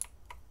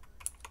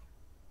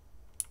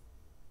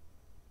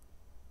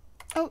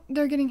 Oh,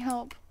 they're getting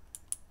help.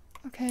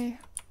 Okay.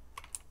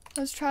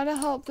 Let's try to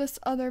help this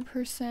other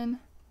person.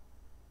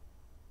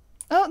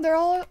 Oh, they're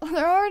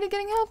already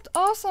getting helped.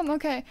 Awesome.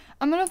 Okay,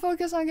 I'm gonna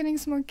focus on getting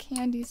some more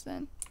candies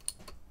then.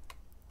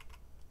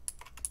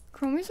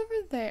 Kuromi's over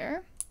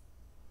there.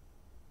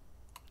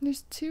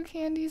 There's 2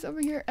 candies over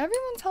here.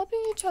 Everyone's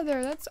helping each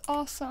other. That's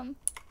awesome.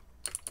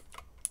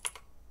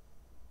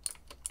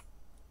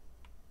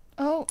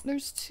 Oh,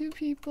 there's 2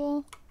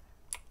 people.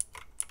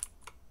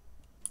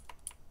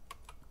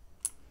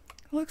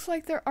 Looks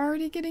like they're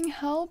already getting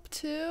help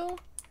too.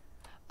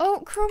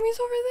 Oh, Kuromi's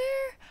over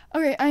there.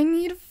 Okay, I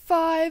need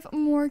 5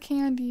 more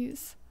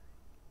candies.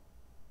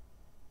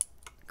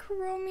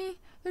 Kuromi,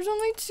 there's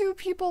only 2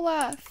 people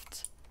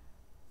left.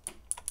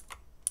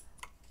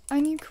 I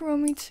need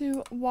Kuromi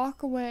to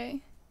walk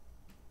away.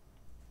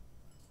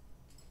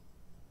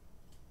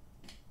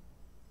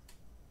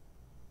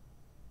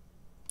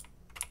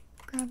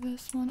 Grab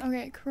this one.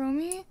 Okay,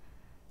 Kuromi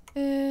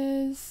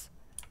is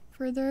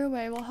further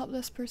away. We'll help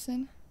this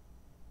person.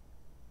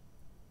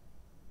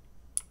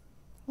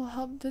 We'll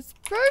help this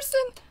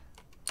person.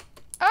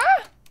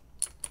 Ah!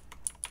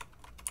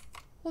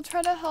 We'll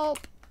try to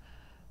help.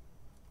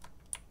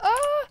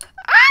 Ah!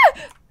 Ah!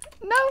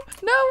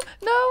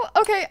 No.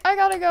 Okay, I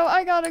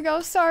gotta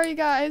go. Sorry,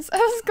 guys. I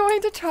was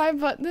going to try,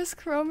 but this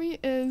Kuromi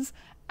is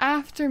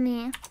after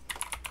me.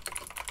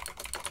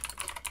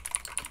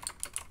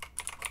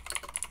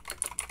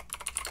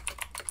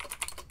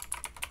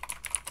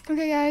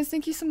 Okay, guys,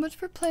 thank you so much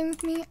for playing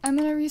with me. I'm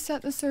gonna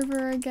reset the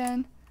server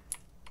again.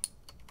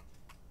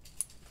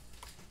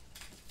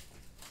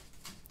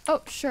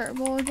 Oh, sure.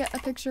 We'll get a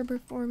picture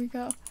before we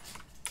go.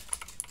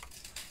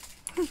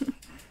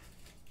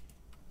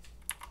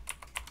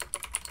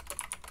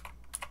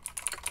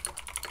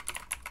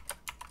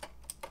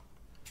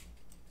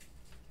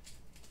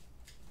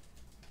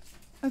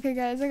 Okay,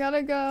 guys, I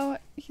gotta go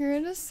here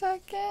in a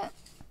second.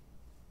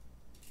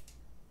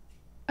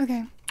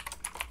 Okay.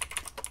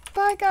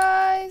 Bye,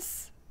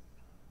 guys.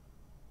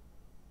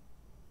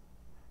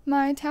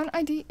 My town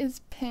ID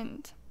is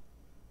pinned.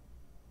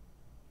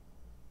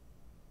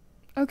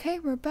 Okay,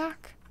 we're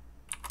back.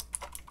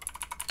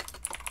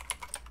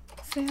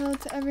 Say hello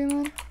to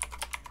everyone.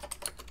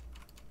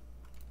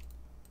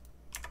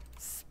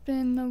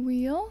 Spin the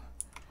wheel.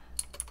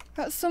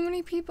 Got so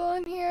many people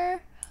in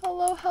here.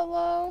 Hello,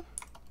 hello.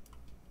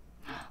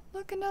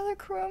 Look, another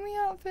Kuromi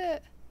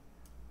outfit.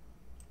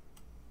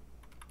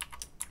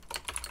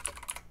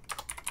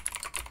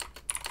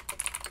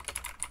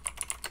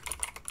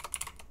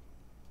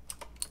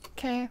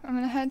 Okay, I'm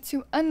gonna head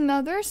to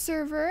another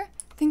server.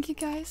 Thank you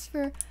guys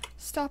for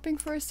stopping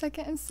for a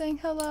second and saying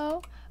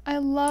hello. I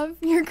love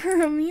your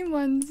Kuromi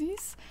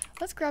onesies.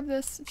 Let's grab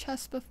this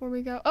chest before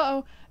we go.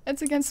 Uh-oh,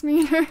 it's against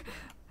me.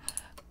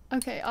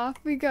 Okay, off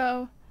we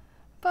go.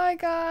 Bye,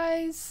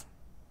 guys.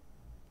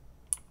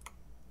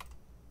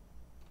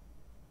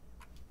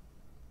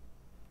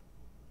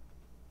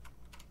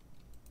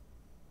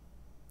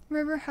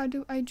 Riivv3r, how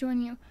do I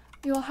join you?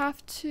 you'll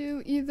have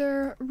to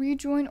either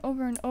rejoin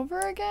over and over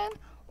again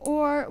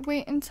or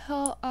wait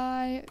until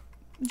I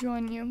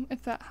join you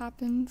if that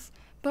happens.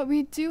 But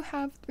we do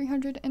have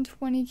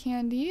 320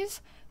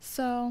 candies,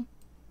 so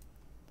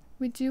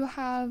we do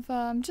have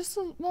just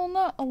well,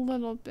 not a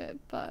little bit,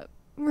 but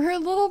we're a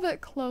little bit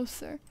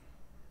closer.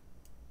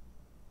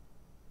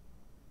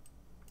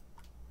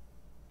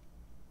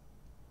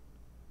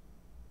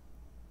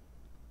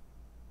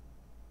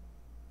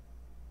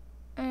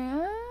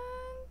 And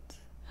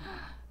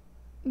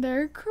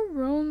there,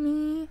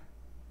 Kuromi.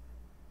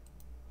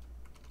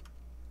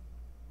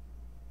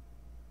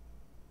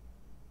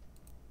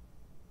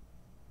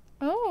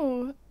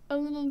 Oh, a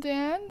little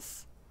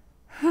dance.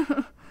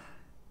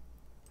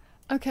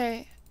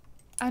 Okay,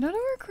 I don't know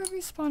where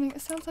Kuromi's spawning.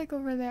 It sounds like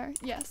over there.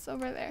 Yes,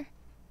 over there.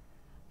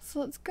 So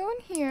let's go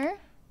in here.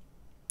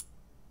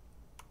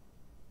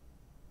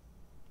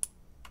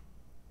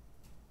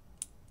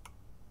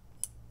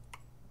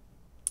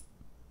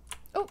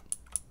 Oh,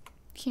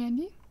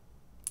 candy.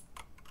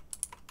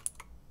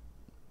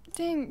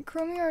 Dang,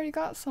 Kuromi already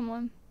got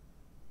someone.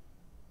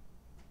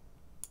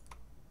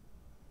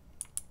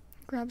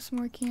 Grab some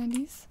more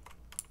candies.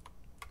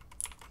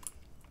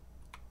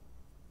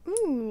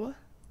 Ooh,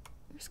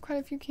 there's quite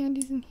a few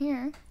candies in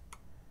here.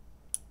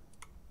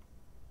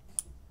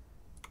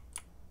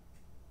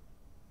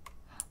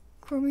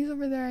 Kuromi's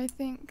over there, I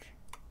think.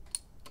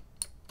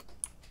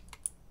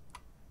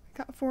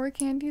 Got 4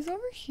 candies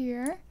over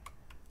here.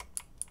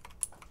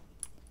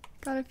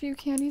 Got a few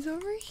candies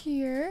over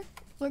here.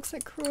 Looks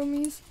like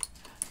Kuromi's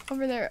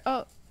over there.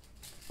 Oh,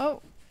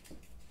 oh,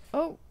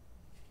 oh.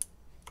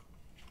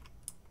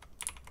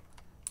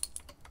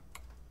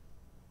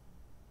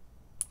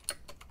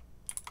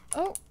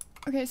 Oh,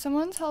 okay,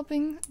 someone's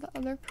helping the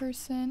other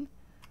person.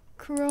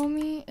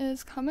 Kuromi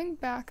is coming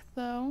back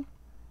though.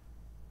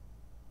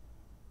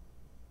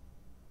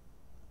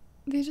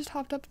 They just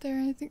hopped up there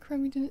and I think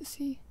Kuromi didn't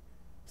see.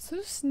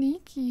 So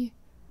sneaky.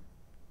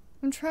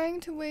 I'm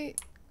trying to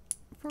wait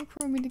for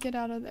Kuromi to get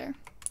out of there.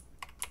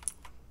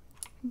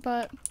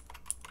 But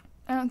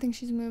I don't think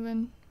she's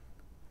moving.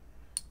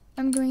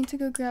 I'm going to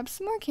go grab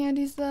some more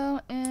candies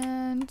though,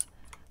 and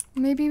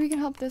maybe we can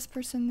help this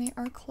person. They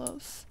are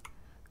close.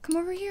 Come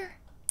over here.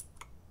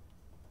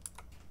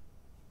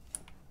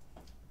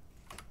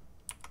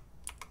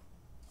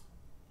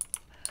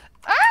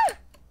 Ah!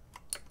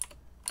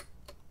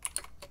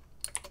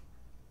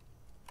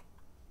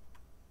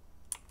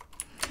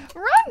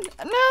 Run!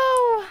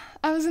 No!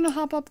 I was gonna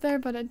hop up there,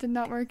 but it did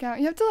not work out.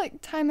 You have to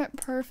like time it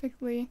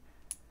perfectly.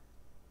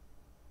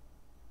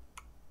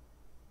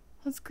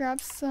 Let's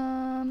grab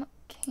some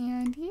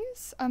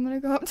candies. I'm gonna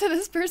go up to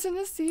this person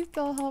to see if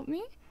they'll help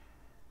me.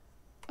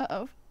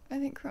 Uh-oh. I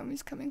think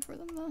Kuromi's coming for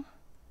them though.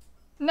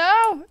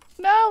 No!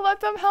 No!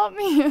 Let them help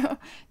me!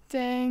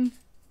 Dang.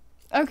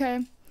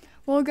 Okay.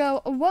 We'll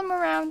go one more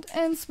round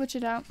and switch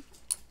it out.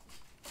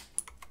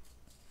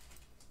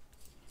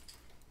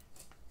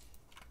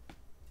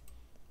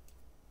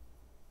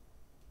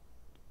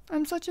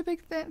 I'm such a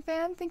big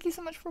fan. Thank you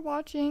so much for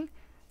watching.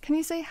 Can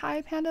you say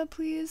hi, Panda,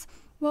 please?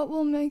 That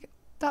will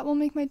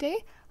make my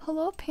day.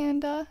 Hello,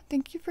 Panda.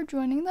 Thank you for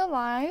joining the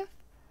live.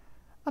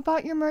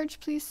 About your merch,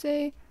 please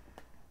say,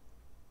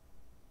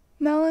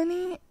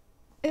 Melanie,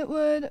 it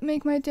would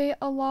make my day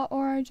a lot,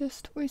 or I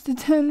just wasted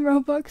 10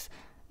 Robux.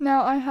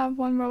 Now I have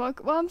 1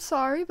 Robux. Well, I'm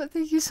sorry, but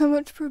thank you so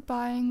much for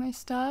buying my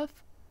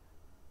stuff.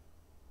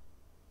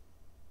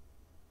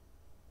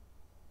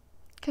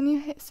 Can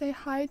you say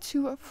hi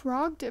to a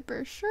Frog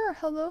Dipper? Sure,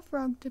 hello,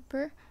 Frog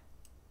Dipper.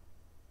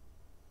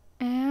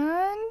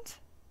 And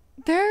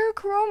there,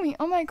 Kuromi.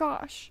 Oh my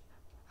gosh.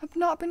 I've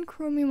not been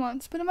Kuromi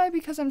once, but it might be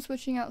because I'm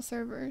switching out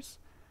servers.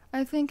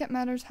 I think it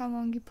matters how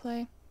long you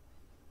play.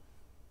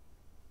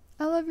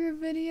 I love your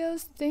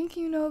videos. Thank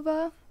you,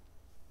 Nova.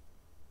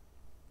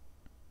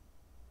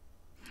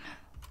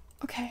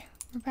 Okay,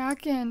 we're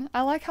back in.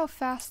 I like how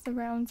fast the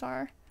rounds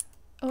are.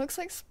 It looks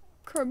like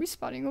Kuromi's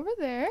spotting over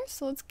there,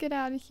 so let's get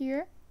out of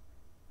here.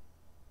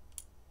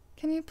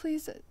 Can you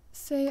please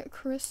say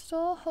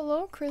Crystal?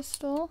 Hello,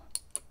 Crystal.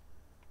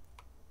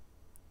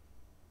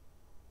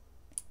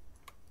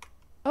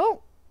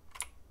 Oh!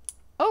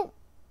 Oh!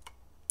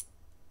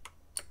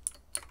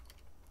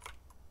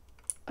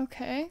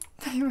 Okay,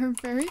 they were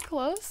very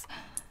close.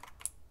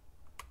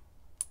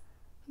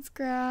 Let's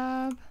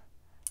grab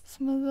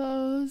some of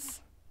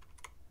those.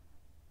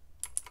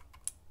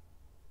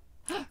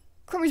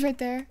 Kuromi's right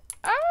there.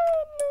 Ah,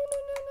 no, no,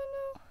 no,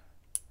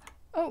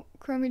 no, no. Oh,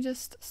 Kuromi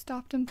just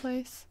stopped in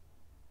place.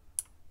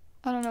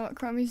 I don't know what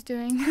Kuromi's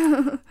doing.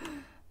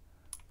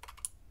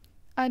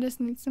 I just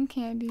need some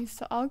candies,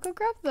 so I'll go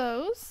grab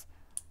those.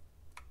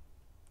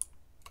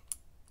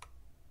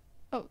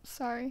 Oh,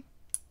 sorry.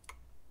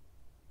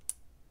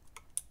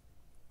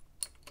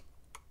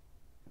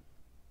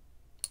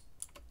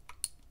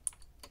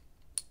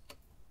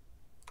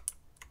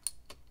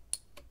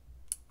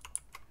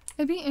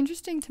 It'd be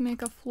interesting to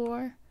make a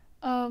floor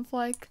of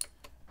like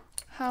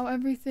how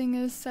everything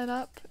is set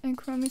up in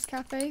Kuromi's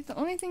cafe. The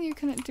only thing you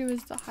couldn't do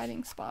is the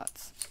hiding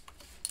spots.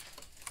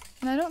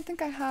 And I don't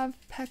think I have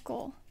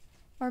Peckle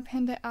or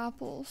Panda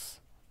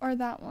Apples or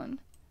that one.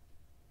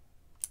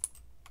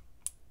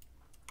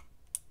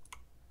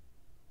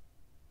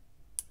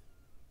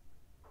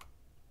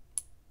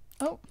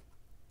 Oh.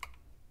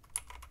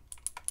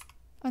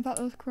 I thought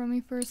it was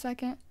Kuromi for a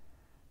second.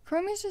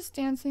 Kuromi's just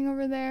dancing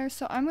over there,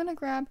 so I'm gonna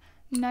grab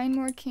 9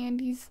 more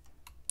candies,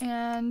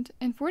 and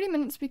in 40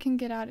 minutes we can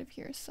get out of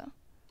here, so.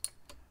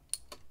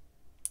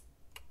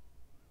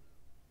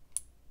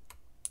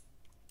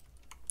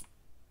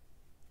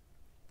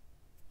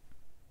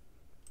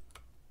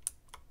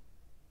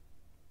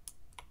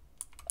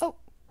 Oh.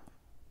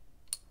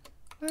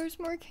 Where's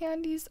more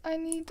candies? I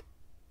need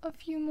a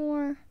few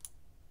more.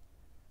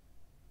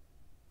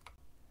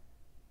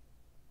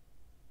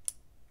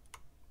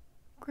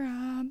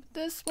 Grab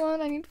this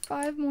one. I need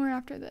 5 more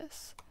after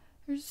this.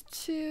 There's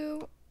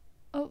 2.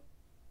 Oh.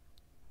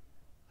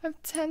 I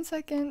have 10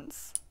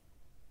 seconds.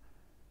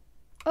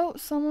 Oh,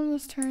 someone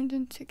was turned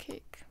into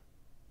cake.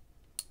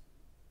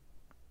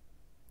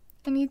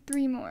 I need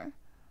 3 more.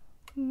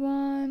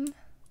 1,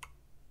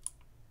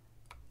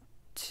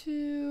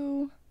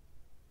 2,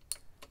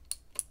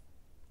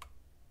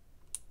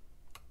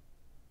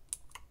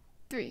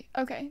 3.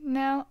 Okay,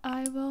 now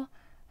I will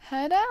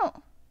head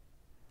out.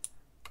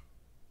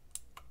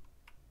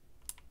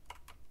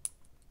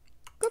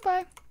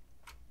 Goodbye.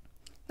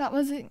 That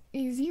was an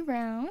easy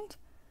round.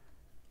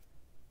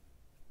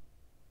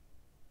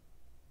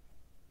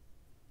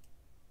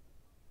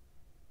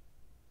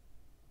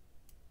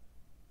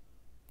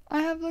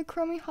 I have the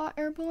Kuromi hot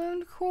air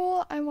balloon.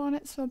 Cool. I want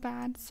it so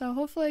bad. So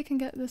hopefully I can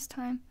get it this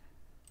time.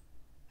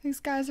 These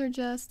guys are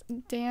just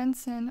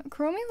dancing.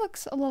 Kuromi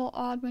looks a little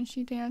odd when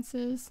she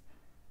dances.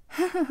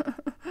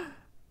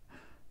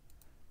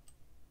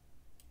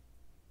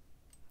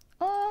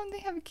 Oh, they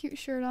have a cute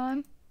shirt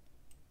on.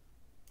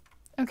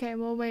 Okay,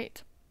 we'll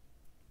wait.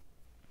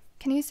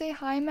 Can you say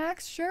hi,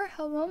 Max? Sure.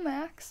 Hello,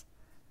 Max.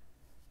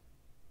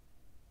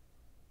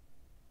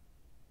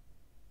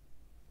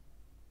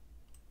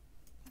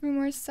 Three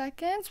more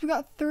seconds. We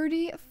got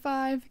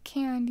 35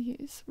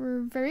 candies. We're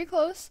very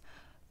close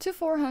to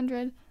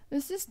 400.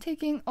 This is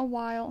taking a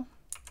while.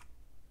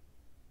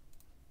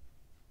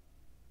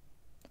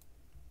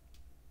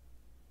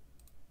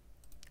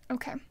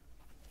 Okay.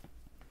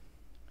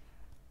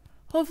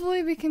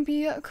 Hopefully we can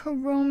be at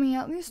Kuromi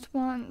at least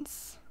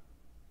once.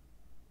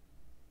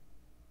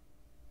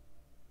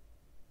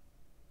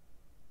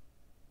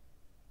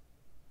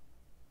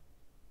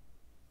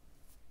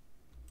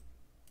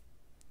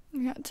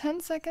 We got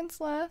 10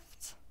 seconds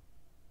left.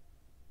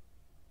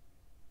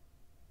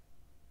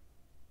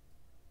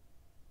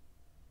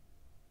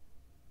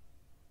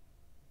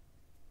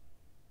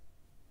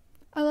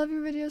 I love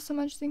your video so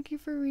much. Thank you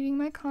for reading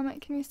my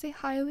comment. Can you say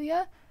hi,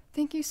 Leah?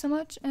 Thank you so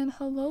much. And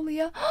hello,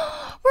 Leah.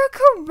 We're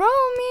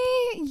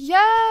Kuromi!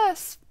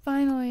 Yes!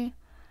 Finally.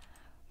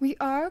 We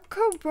are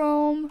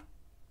Kuromi.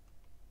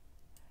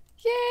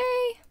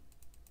 Yay!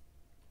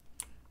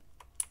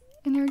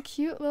 In her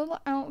cute little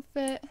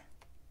outfit.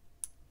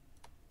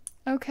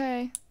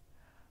 Okay.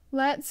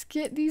 Let's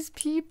get these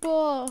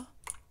people.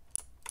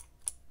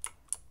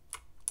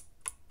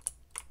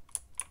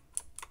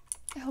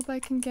 I hope I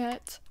can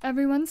get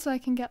everyone so I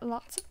can get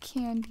lots of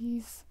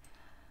candies.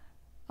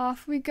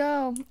 Off we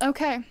go.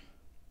 Okay.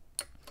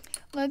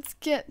 Let's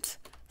get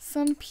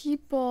some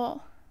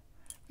people.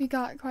 We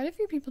got quite a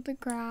few people to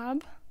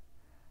grab.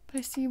 But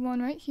I see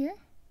one right here.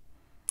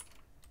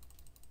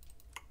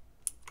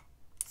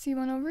 See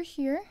one over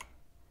here.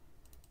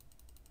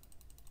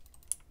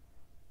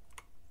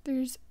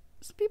 There's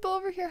some people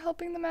over here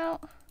helping them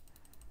out.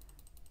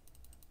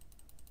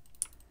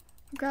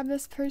 Grab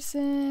this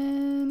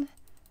person.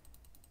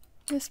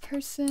 This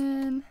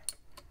person.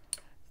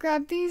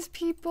 Grab these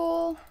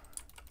people.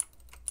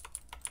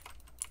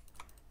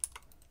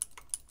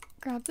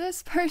 Grab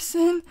this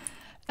person.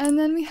 And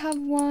then we have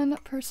one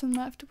person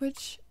left,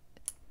 which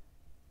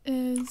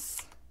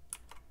is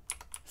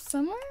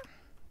somewhere?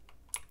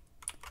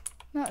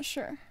 Not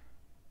sure.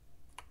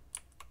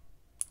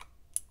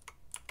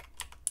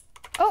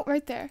 Oh,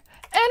 right there.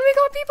 And we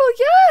got people,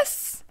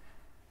 yes!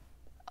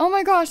 Oh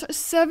my gosh,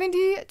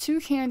 72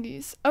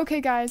 candies.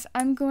 Okay guys,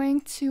 I'm going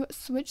to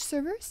switch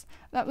servers.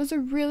 That was a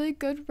really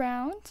good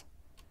round.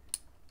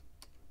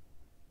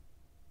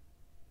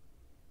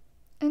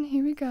 And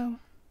here we go.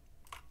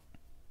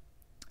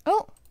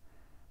 Oh,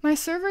 my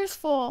server's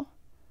full.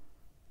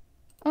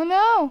 Oh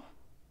no.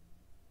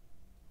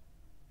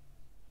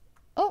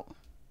 Oh.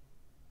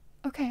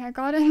 Okay, I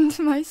got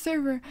into my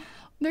server.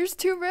 There's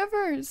 2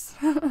 rivers.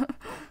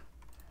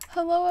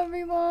 Hello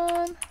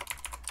everyone.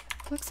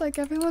 Looks like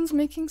everyone's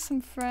making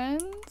some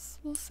friends.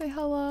 We'll say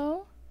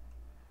hello.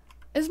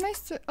 Is my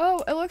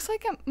oh, it looks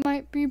like it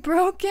might be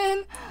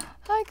broken.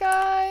 Hi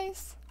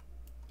guys.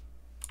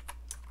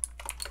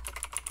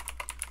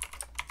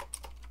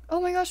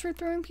 Oh my gosh, we're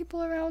throwing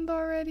people around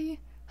already.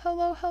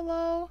 Hello,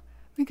 hello.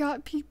 We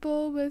got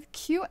people with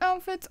cute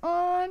outfits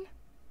on.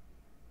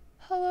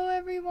 Hello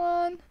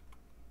everyone.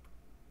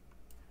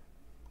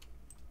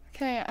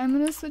 Okay, I'm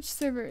gonna switch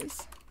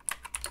servers.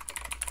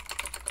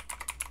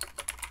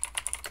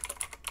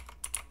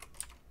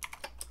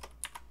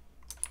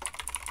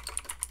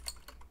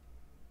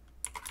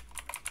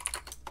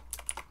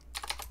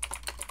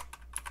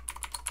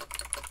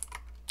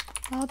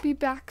 I'll be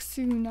back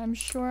soon. I'm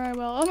sure I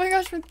will. Oh my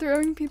gosh, we're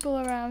throwing people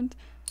around.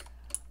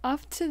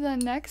 Off to the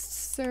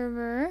next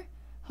server.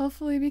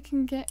 Hopefully we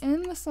can get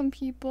in with some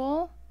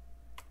people.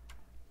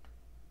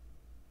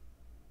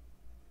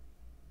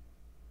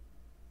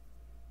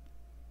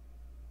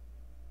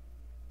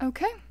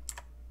 Okay.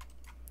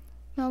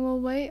 Now we'll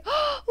wait.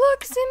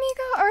 Look,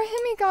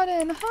 Himi got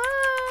in.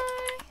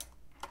 Hi.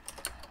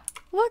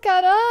 Look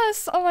at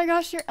us. Oh my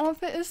gosh, your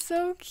outfit is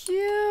so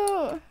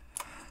cute.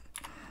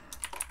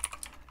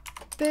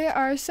 They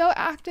are so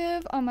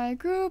active on my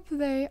group.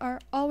 They are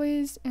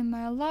always in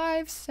my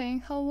live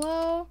saying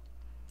hello.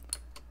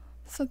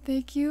 So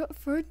thank you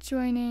for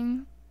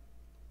joining.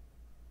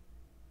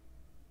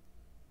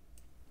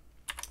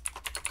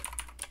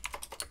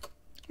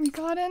 We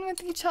got in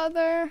with each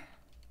other.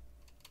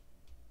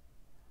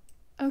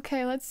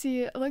 Okay, let's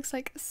see. It looks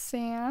like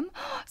Sam.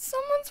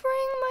 Someone's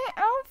wearing my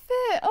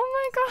outfit. Oh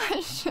my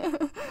gosh.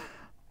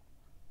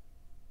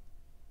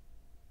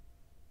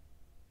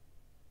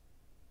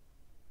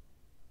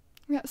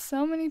 We got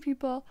so many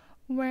people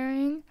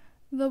wearing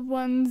the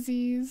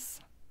onesies.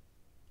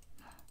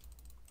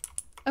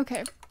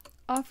 Okay,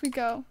 off we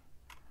go.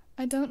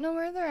 I don't know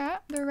where they're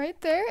at. They're right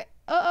there.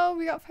 Uh-oh,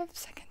 we got 5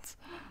 seconds.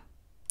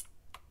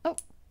 Oh,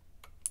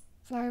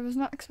 sorry, I was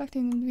not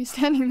expecting them to be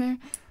standing there.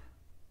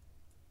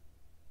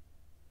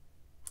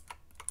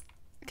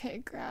 Okay,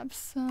 grab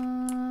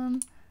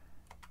some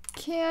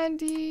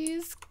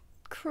candies.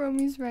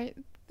 Kuromi's right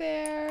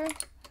there.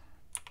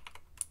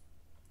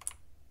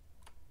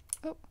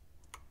 Oh.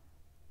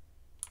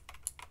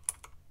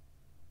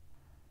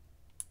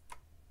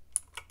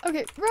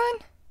 Okay, run!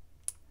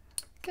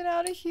 Get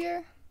out of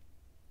here.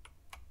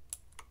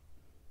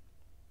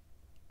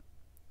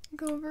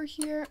 Go over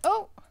here.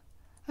 Oh!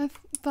 I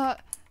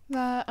thought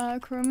that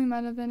Kuromi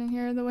might have been in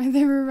here the way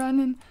they were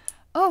running.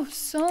 Oh,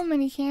 so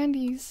many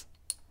candies.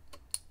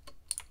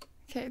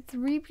 Okay,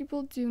 3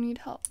 people do need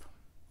help.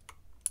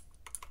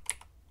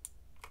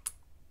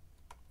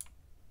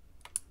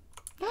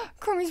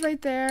 Kuromi's right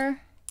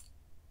there.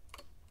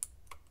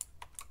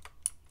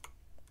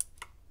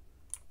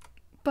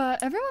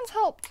 But everyone's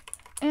helped.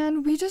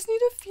 And we just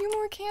need a few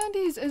more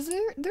candies.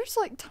 There's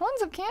like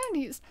tons of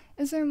candies.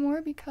 Is there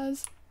more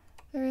because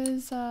there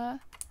is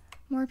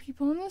more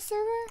people in this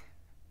server?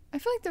 I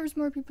feel like there was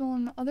more people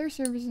on the other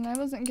servers and I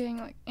wasn't getting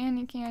like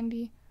any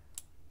candy.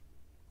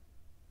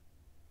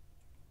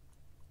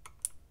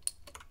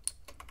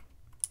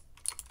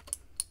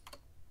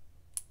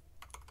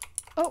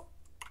 Oh,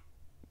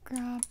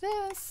 grab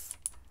this.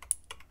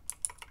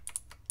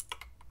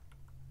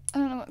 I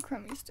don't know what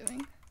Kuromi's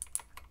doing.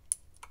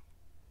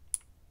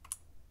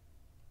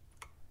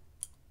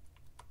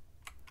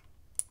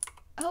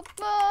 Help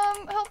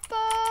them! Help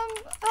them!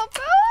 Help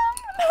them!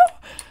 No!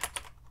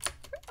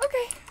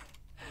 Okay.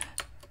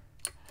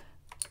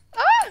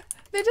 Ah!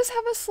 They just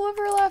have a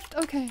sliver left.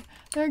 Okay,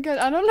 they're good.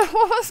 I don't know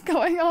what was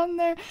going on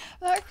there.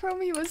 That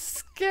Kuromi was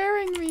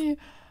scaring me.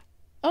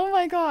 Oh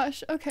my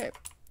gosh. Okay.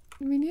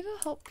 We need to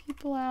help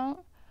people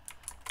out.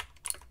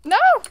 No!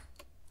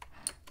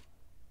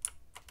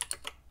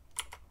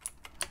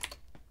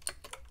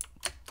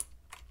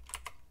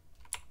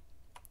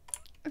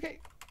 Okay.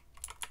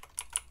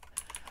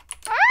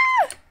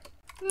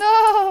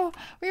 No!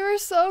 We were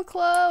so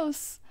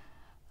close.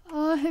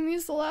 Oh,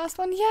 Himi's the last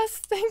one. Yes,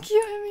 thank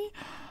you, Himi.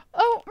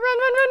 Oh, run,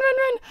 run, run, run,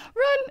 run,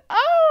 run.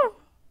 Oh!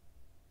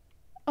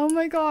 Oh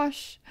my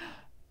gosh.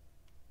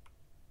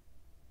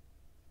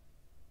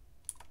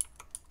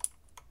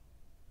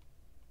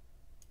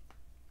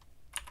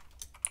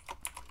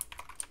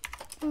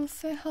 I'll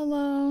say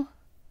hello.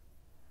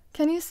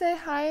 Can you say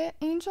hi,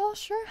 Angel?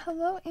 Sure.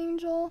 Hello,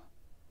 Angel.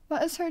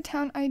 What is her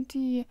town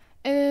ID?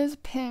 It is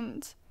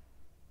pinned.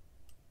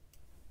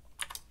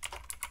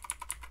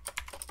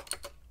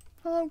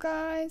 Hello,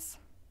 guys.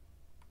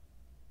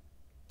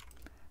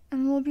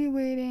 And we'll be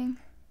waiting.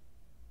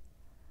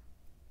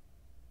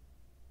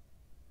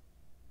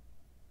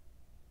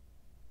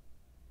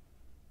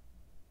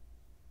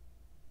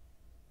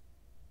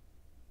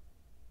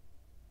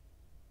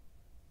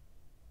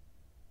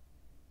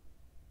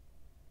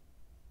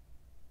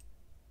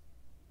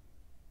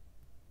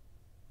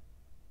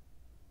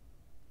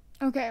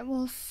 Okay,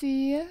 we'll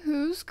see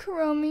who's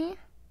Kuromi.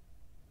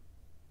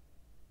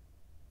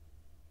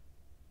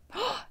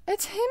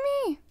 It's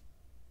Himi!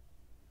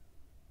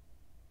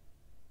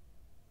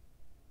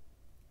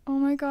 Oh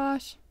my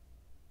gosh.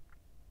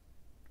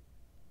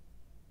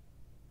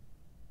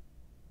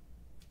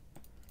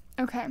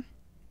 Okay.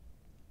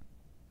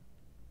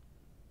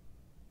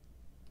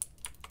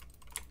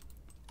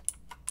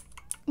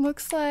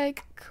 Looks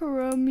like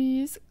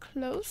Kuromi's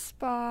close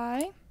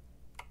by.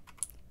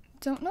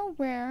 Don't know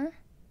where.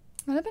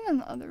 Might have been in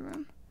the other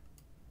room.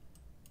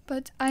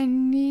 But I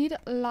need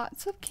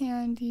lots of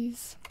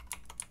candies.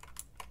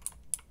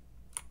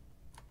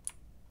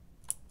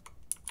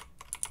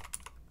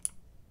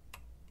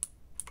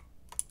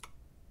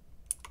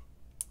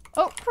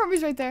 Oh,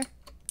 Kuromi's right there.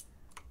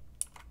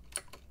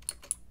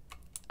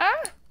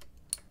 Ah!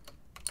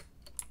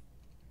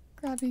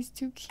 Grab these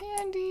 2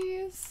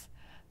 candies.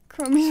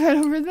 Kuromi's right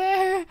over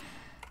there.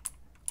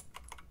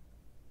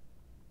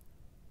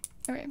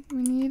 Okay, we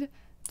need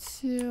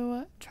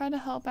to try to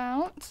help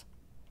out.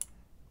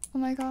 Oh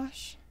my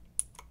gosh.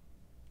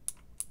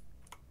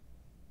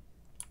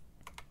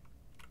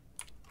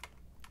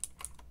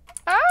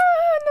 Ah!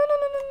 No, no,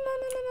 no, no, no,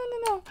 no, no, no,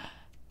 no.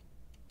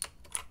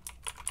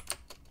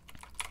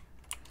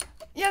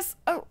 Yes.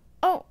 Oh,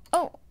 oh,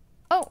 oh,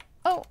 oh,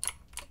 oh.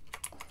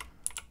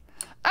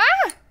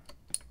 Ah!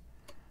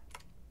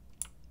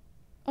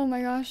 Oh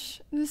my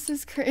gosh. This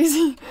is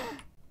crazy.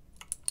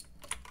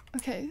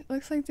 Okay,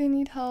 looks like they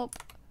need help.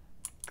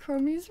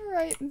 Kuromi's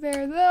right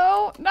there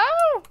though. No!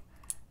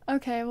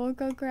 Okay, we'll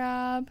go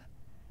grab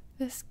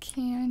this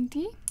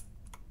candy.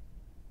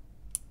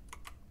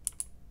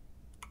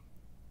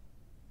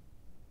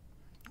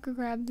 Go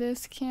grab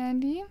this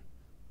candy.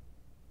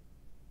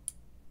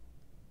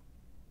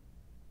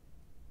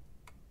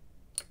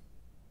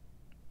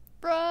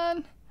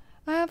 Run!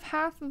 I have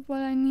half of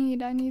what I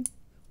need. I need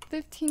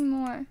 15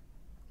 more.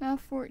 Now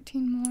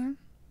 14 more.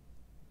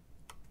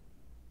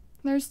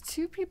 There's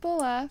 2 people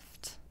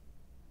left.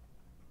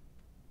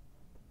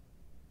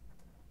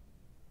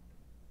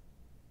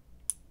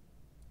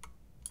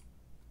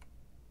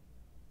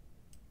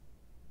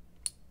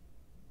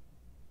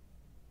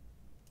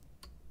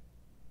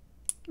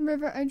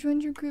 Riivv3r, I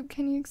joined your group.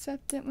 Can you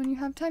accept it when you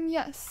have time?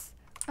 Yes.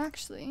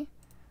 Actually,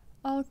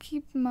 I'll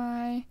keep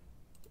my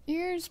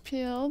ears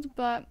peeled,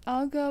 but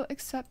I'll go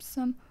accept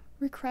some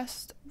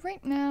requests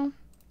right now.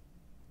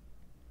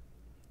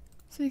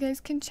 So you guys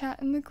can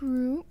chat in the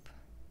group.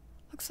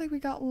 Looks like we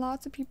got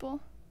lots of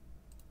people.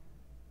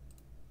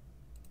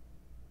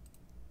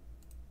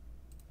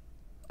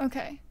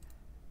 Okay.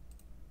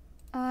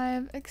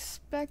 I've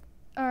accepted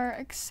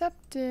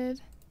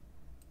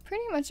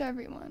pretty much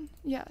everyone.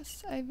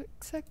 Yes, I've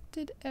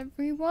accepted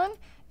everyone.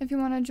 If you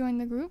want to join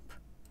the group,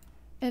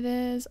 it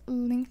is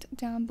linked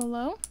down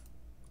below.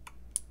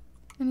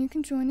 And you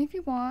can join if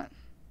you want.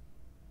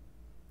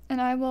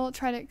 And I will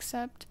try to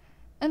accept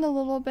in a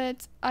little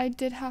bit. I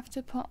did have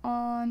to put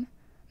on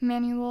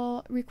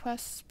manual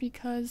requests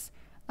because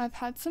I've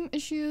had some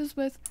issues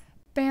with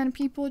banned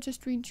people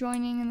just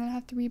rejoining and then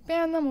have to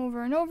reban them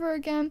over and over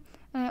again.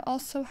 And I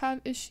also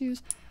have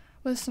issues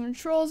with some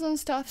trolls and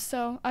stuff,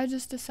 so I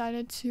just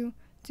decided to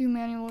do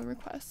manual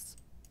requests.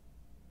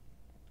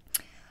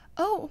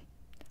 Oh,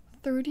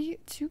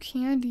 32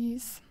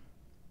 candies.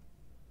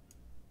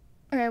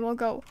 Okay, we'll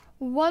go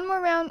one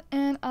more round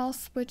and I'll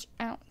switch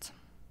out.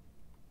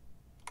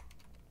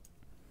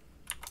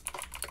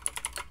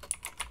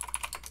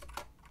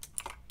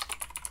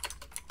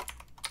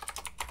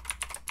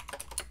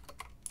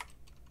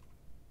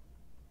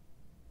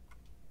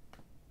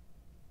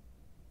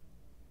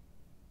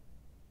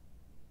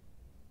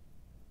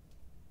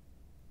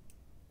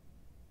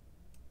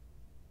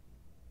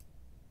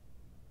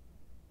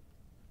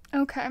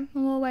 Okay,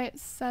 we'll wait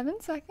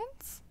 7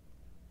 seconds.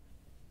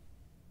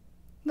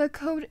 The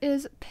code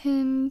is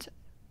pinned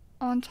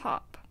on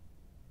top.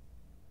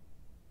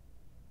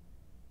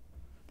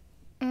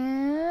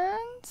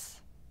 And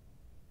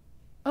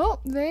oh,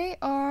 they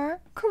are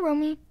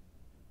Kuromi.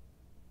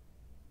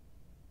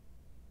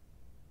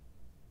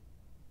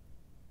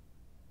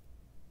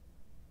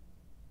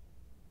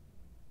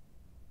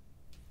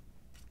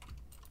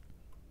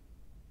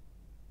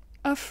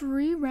 A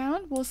free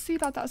round? We'll see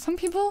about that. Some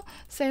people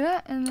say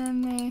that and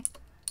then they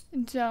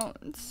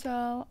don't.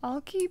 So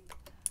I'll keep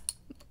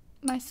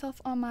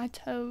myself on my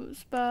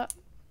toes, but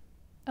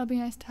it'll be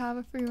nice to have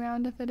a free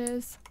round if it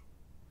is.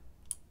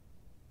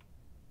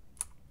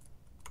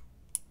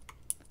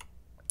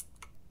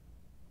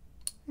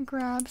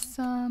 Grab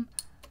some.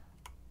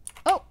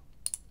 Oh!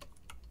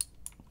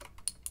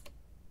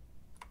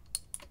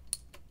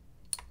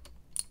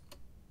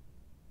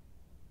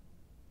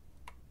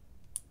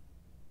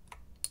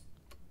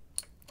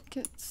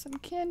 Get some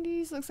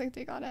candies. Looks like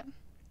they got it.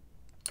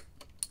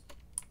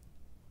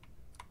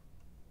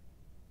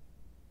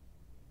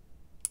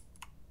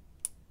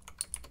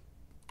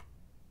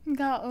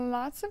 Got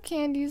lots of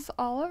candies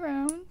all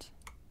around.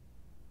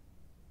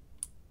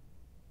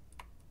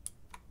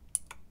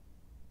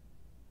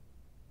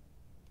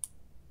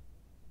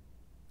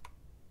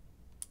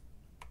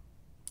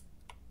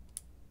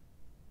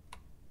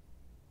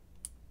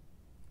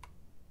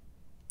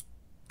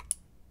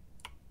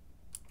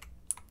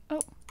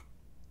 Oh.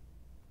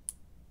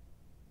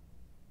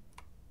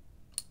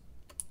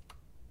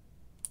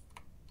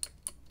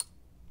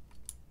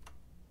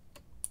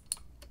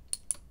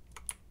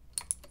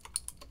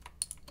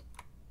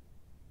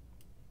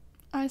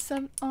 I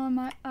subbed on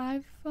my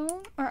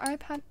iPhone or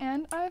iPad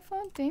and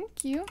iPhone.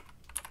 Thank you.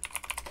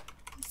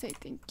 I'll say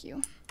thank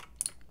you.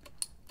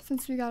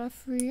 Since we got a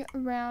free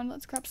round,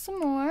 let's grab some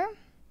more.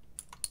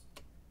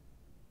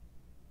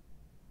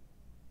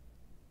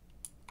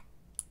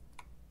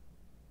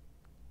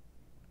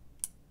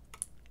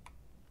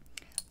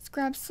 Let's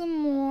grab some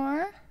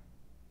more.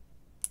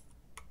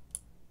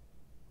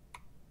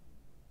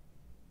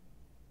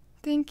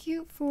 Thank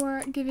you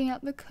for giving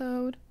out the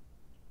code.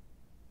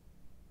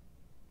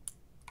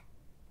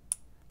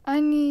 I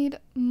need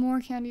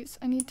more candies.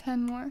 I need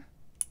 10 more.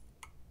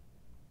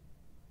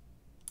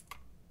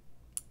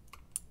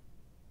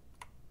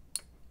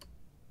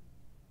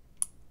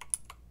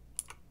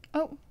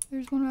 Oh,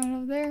 there's one right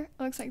over there. It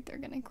looks like they're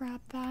gonna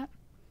grab that.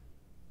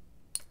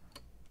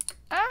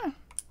 Ah!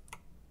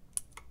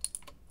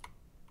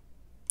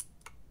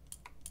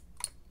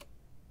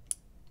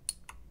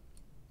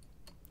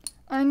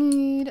 I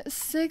need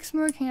 6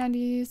 more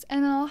candies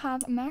and I'll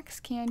have max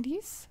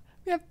candies.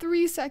 We have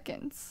 3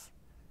 seconds.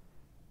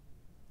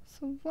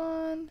 So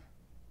 1.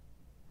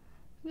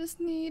 I just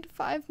need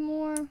 5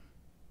 more.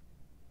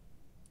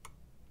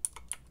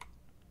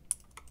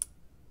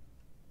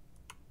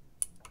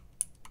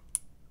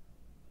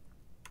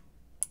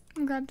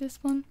 I'll grab this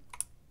one.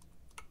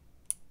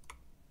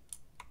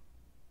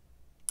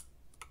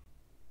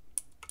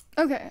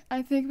 Okay,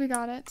 I think we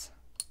got it.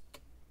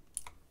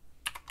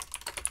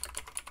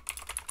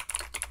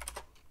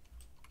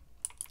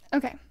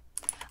 Okay,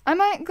 I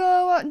might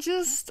go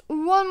just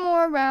one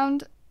more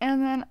round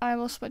and then I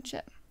will switch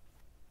it.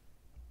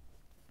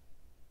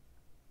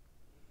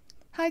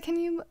 Hi, can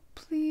you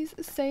please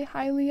say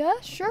hi, Leah?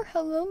 Sure,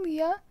 hello,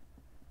 Leah.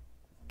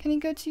 Can you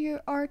go to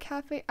our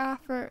cafe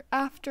after?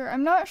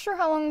 I'm not sure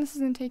how long this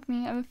is gonna take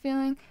me. I have a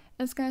feeling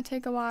it's gonna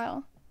take a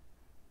while.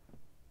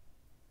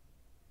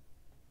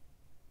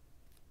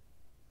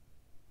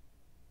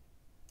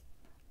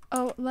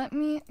 Oh, let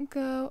me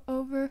go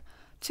over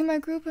to my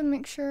group and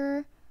make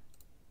sure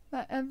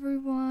that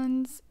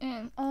everyone's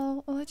in.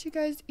 I'll let you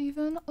guys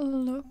even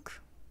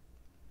look.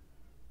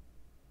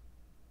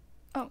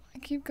 Oh, I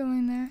keep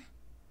going there.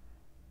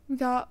 We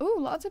got, ooh,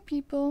 lots of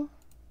people.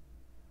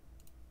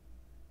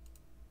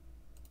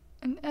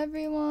 And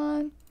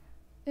everyone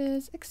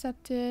is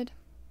accepted.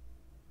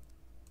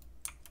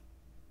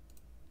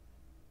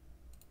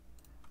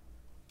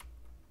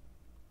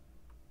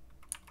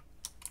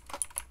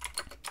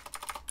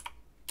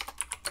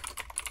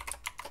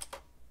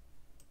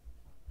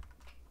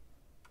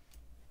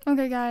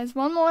 Okay guys,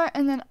 one more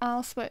and then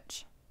I'll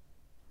switch.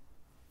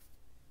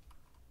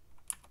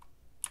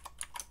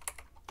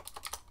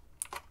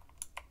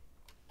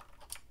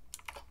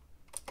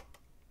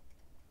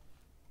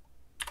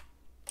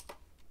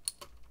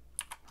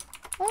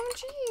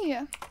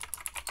 OMG!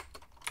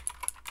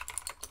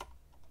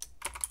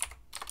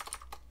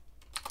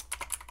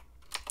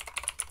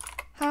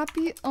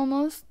 Happy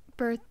almost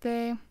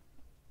birthday.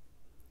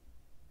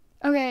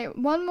 Okay,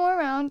 one more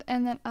round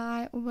and then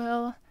I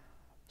will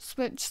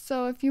switch.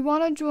 So if you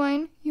want to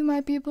join, you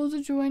might be able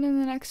to join in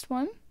the next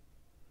one.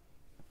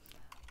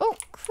 Oh,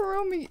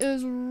 Kuromi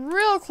is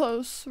real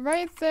close,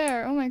 right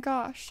there. Oh my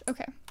gosh.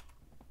 Okay,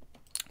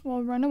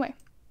 we'll run away.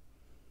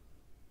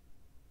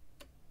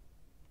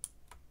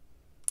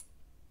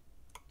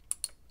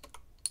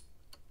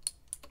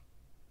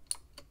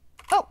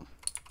 Oh,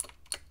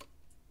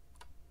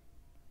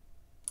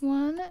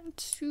 1,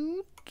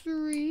 2,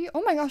 3.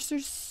 Oh my gosh,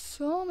 there's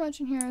so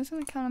much in here. I was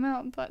gonna count them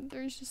out, but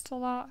there's just a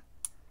lot.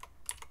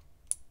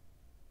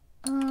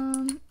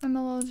 I'm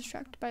a little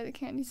distracted by the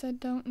candies. I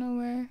don't know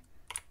where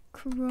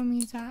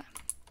Kuromi's at.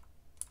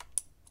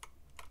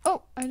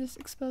 Oh, I just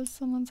exposed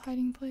someone's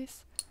hiding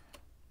place.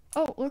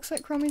 Oh, looks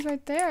like Kuromi's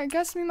right there. I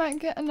guess we might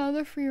get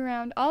another free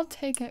round. I'll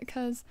take it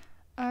because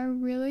I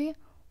really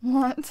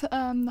want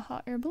the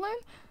hot air balloon.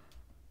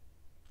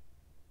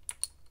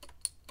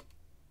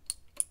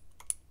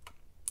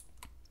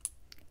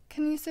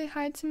 Can you say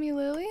hi to me,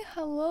 Lily?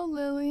 Hello,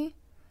 Lily.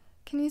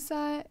 Can you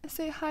say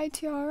hi,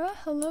 Tiara?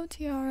 Hello,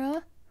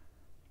 Tiara.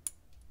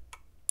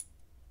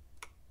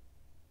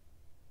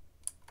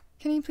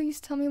 Can you please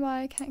tell me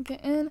why I can't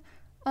get in?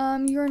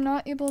 You're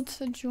not able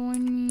to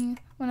join me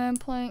when I'm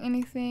playing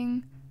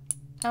anything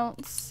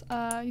else.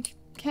 You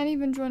can't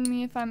even join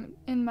me if I'm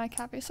in my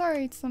cafe.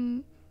 Sorry,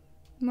 some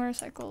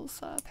motorcycles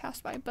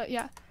passed by, but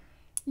yeah.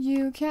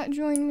 You can't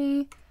join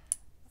me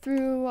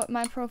through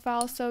my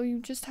profile, so you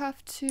just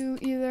have to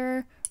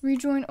either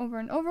rejoin over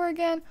and over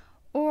again,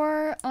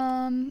 or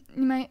you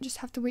might just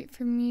have to wait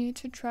for me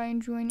to try and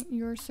join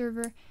your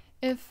server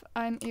if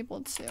I'm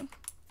able to.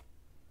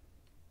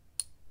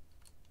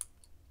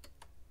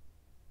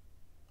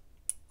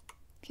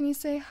 Can you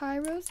say hi,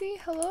 Rosie?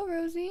 Hello,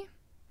 Rosie.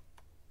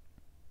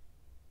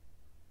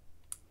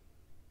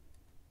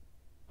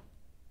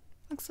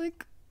 Looks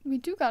like we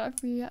do got a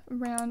free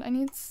round. I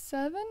need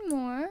 7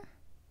 more.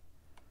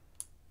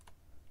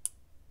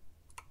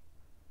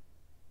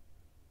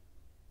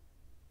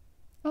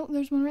 Oh,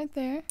 there's one right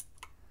there.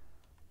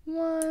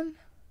 1,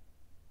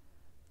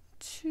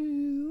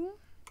 2.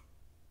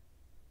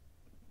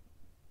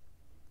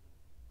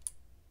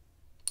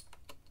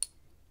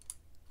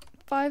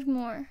 Five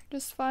more,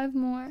 just 5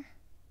 more.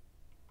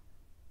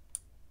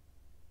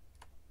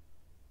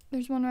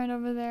 There's one right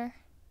over there.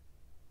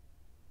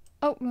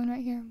 Oh, one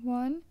right here.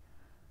 1,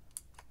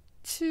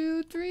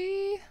 2,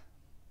 3.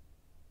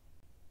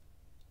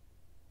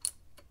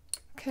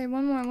 Okay,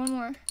 one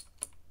more.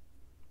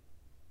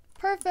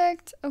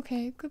 Perfect.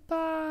 Okay,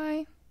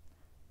 goodbye.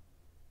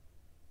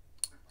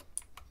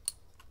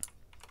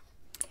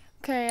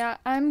 Okay,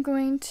 I'm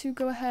going to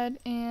go ahead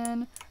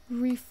and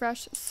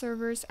refresh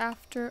servers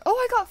after. Oh,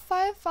 I got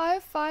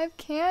 555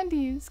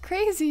 candies.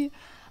 Crazy.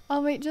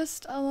 I'll wait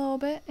just a little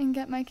bit and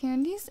get my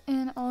candies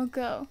and I'll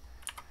go.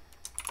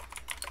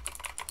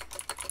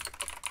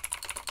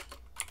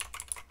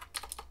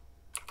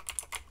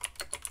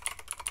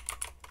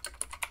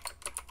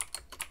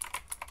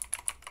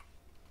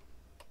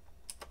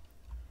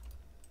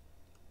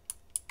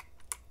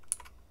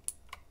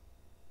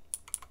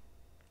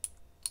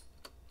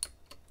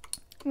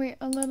 Wait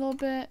a little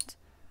bit.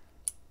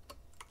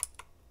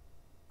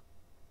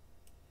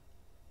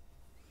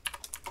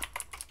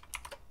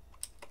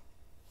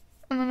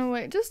 I'm gonna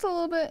wait just a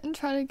little bit and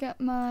try to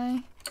get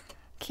my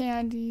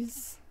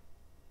candies.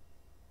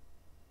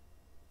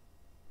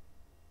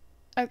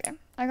 Okay,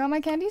 I got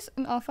my candies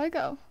and off I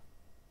go.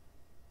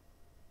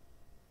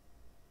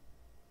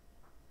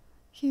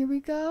 Here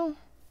we go.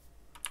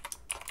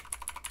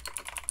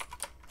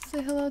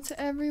 Say hello to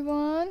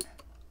everyone.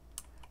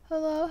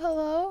 Hello,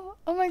 hello.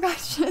 Oh my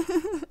gosh.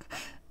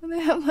 They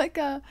have like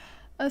a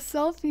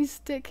selfie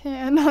stick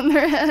hand on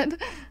their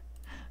head.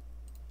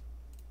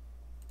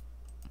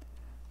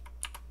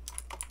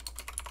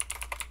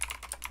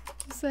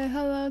 Say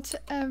hello to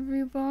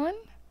everyone.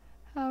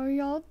 How are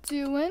y'all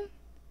doing?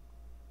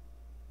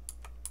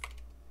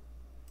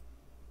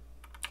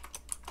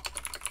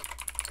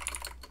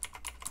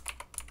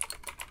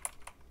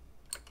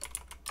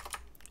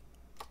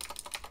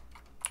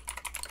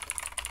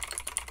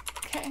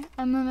 Okay,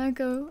 I'm gonna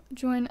go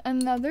join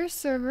another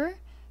server.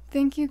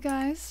 Thank you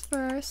guys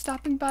for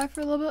stopping by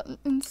for a little bit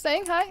and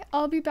saying hi.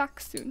 I'll be back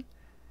soon.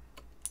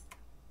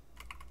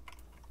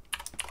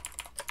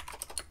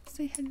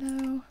 Say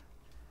hello.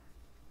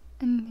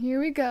 And here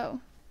we go.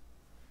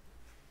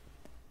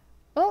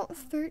 Oh,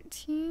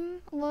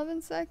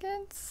 11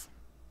 seconds.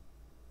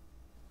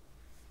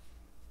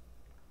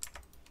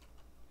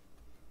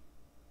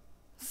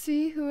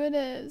 See who it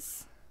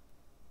is.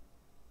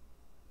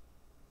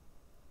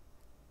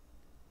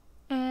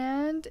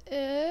 And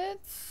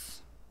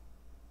it's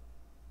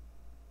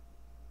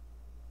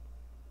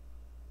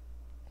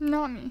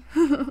not me.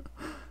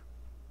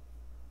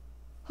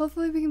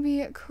 Hopefully we can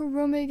be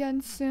Kuromi again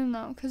soon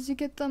though, because you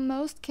get the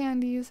most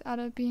candies out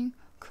of being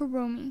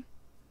Kuromi.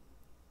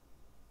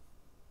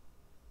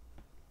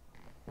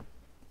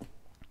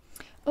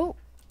 Oh,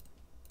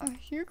 I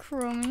hear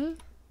Kuromi.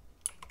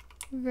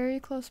 Very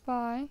close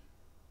by.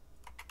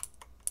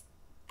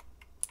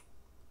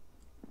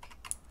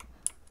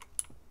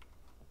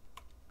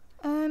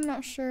 I'm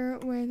not sure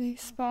where they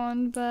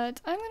spawn, but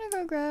I'm gonna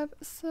go grab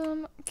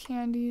some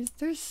candies.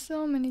 There's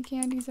so many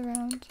candies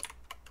around.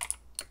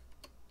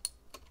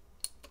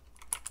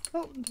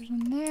 Oh, there's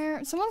one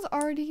there. Someone's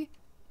already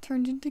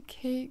turned into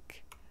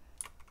cake.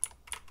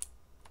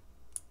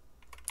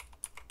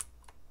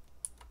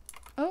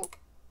 Oh.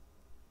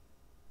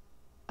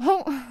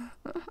 Oh.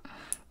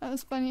 That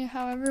was funny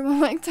how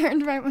everyone like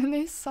turned right when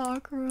they saw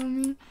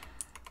Kuromi.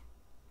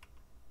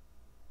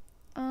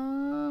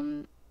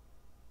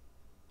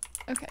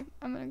 Okay,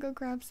 I'm gonna go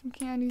grab some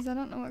candies. I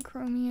don't know what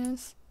Kuromi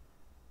is.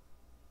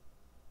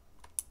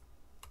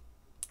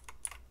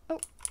 Oh,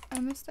 I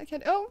missed that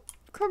kid. Oh,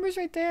 Kuromi's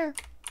right there.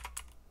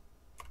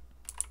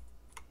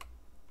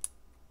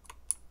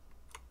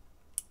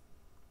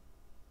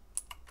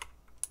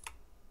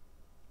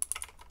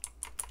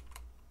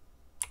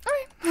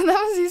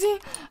 That was easy.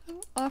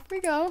 Off we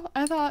go.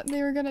 I thought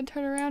they were gonna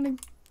turn around and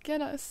get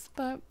us,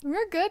 but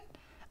we're good.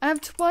 I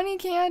have 20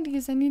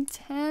 candies. I need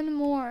 10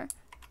 more.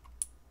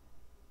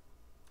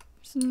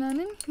 There's none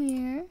in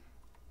here.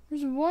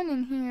 There's one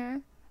in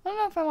here. I don't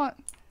know if I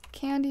want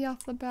candy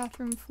off the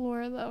bathroom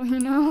floor though, you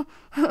know?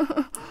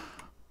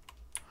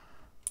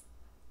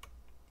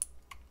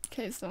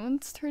 Okay,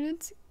 someone's turned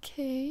into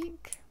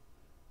cake.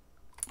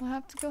 I'll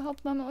have to go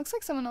help them. It looks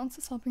like someone else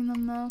is helping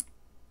them though.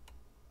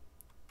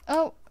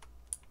 Oh!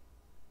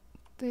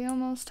 They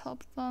almost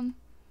helped them.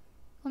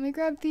 Let me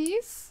grab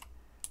these.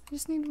 I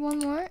just need one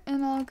more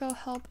and I'll go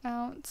help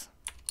out.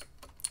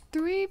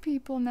 3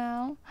 people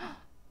now.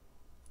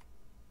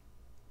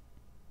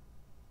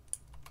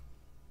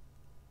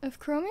 If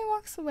Kuromi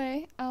walks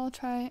away, I'll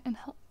try and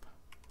help.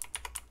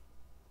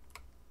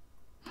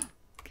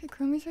 Okay,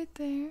 Kuromi's right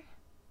there.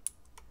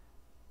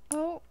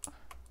 Oh.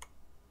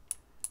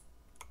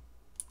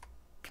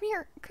 Come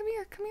here, come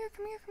here, come here,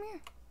 come here, come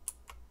here.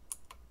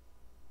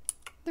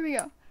 There we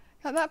go.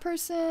 Got that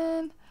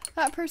person.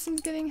 That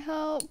person's getting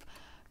help.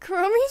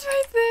 Kuromi's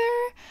right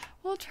there.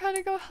 We'll try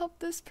to go help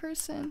this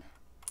person.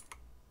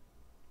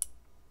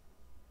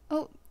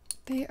 Oh,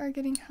 they are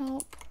getting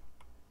help.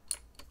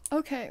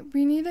 Okay,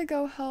 we need to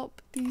go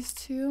help these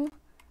 2.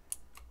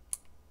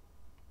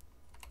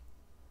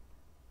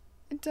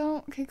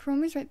 Okay,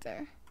 Kuromi's right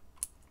there.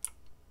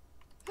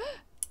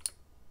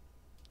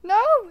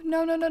 No!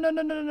 No, no, no, no,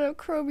 no, no, no,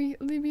 Kuromi,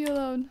 leave me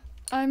alone.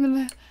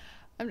 I'm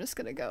just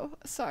gonna go.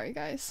 Sorry,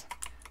 guys.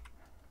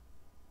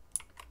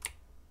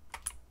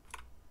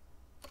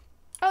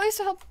 At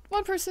least I helped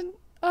one person.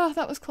 Oh,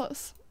 that was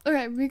close.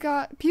 Okay, we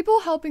got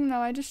people helping though.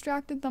 I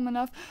distracted them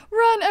enough.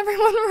 Run,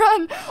 everyone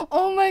run!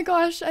 Oh my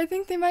gosh, I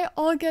think they might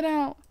all get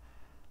out.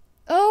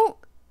 Oh,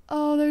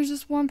 oh, there's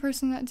just one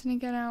person that didn't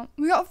get out.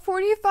 We got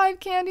 45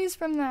 candies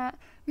from that.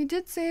 We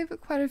did save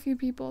quite a few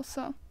people,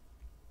 so.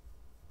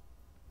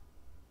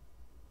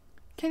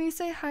 Can you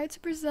say hi to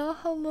Brazil?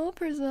 Hello,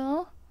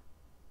 Brazil.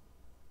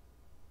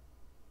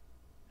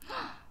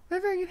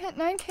 Riivv3r, you hit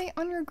 9K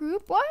on your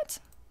group? What?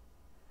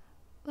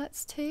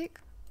 Let's take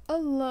a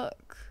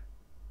look.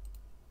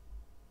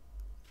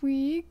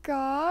 We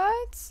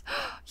got...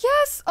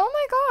 Yes! Oh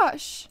my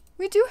gosh!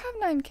 We do have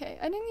 9K.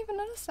 I didn't even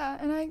notice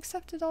that, and I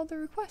accepted all the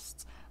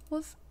requests.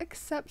 Let's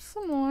accept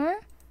some more.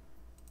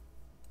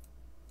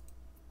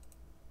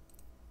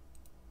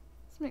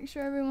 Let's make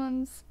sure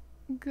everyone's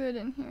good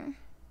in here.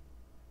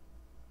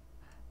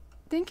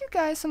 Thank you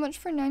guys so much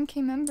for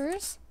 9K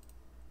members.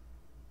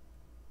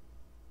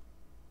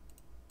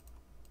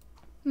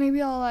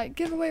 Maybe I'll like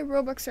give away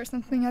Robux or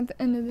something at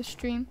the end of the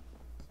stream.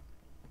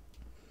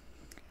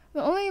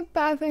 The only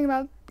bad thing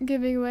about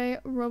giving away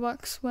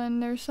Robux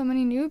when there's so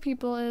many new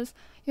people is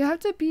you have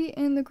to be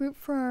in the group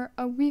for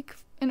a week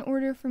in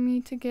order for me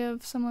to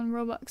give someone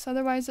Robux.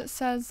 Otherwise it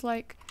says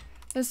like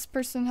this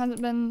person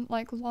hasn't been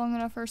like long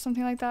enough or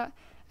something like that.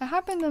 It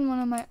happened in one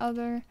of my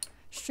other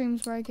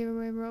streams where I gave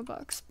away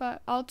Robux,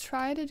 but I'll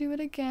try to do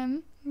it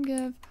again and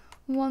give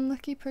one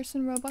lucky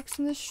person Robux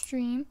in the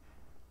stream.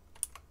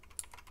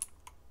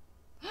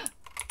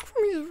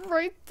 He's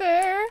right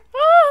there.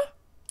 Ah!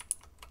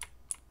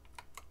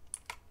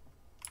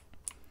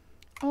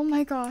 Oh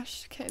my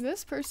gosh. Okay,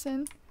 this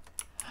person.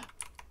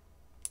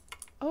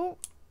 Oh,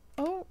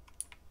 oh,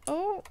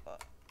 oh,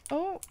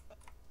 oh,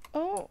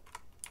 oh,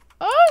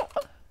 oh.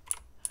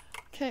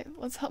 Okay,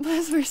 let's help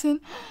this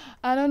person.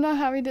 I don't know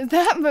how we did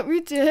that, but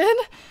we did.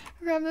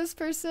 Grab this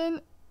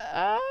person.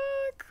 Ah,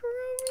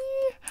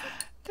 Kuromi.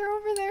 They're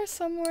over there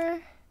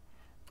somewhere.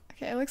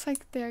 Okay, it looks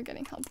like they're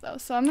getting help though.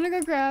 So I'm gonna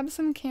go grab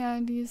some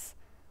candies.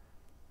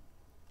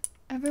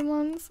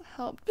 Everyone's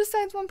helped.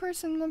 Besides one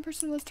person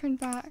was turned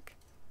back.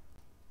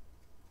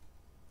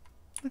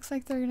 Looks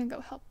like they're gonna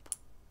go help.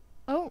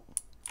 Oh.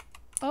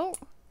 Oh.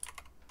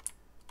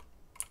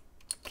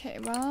 Okay,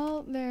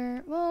 well,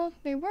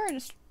 they were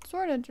just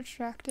sort of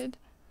distracted.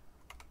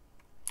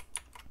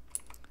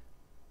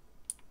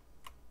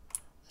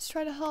 Let's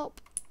try to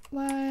help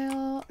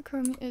while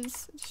Kuromi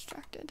is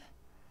distracted.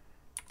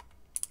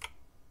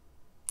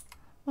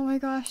 Oh my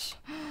gosh.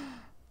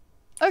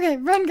 Okay,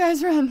 run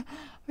guys, run.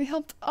 We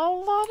helped a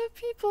lot of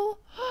people.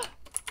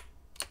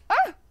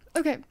 Ah!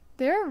 Okay,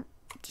 they're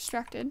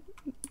distracted.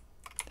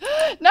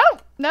 No,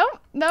 no,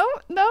 no,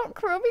 no.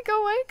 Kuromi,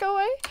 go away, go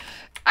away.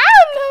 Ah,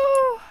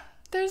 no!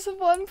 There's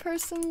one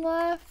person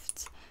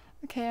left.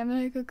 Okay, I'm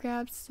gonna go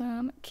grab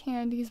some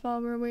candies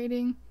while we're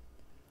waiting.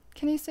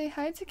 Can you say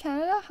hi to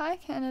Canada? Hi,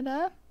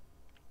 Canada.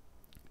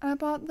 I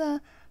bought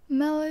the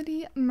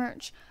Melody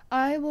merch.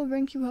 I will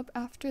rank you up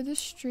after the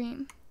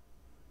stream.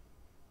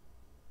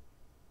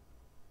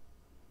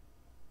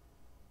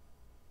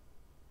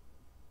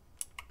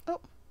 Oh.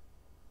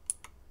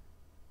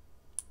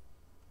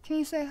 Can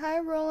you say hi,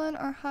 Roland,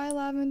 or hi,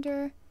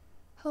 Lavender?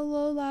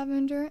 Hello,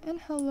 Lavender,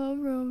 and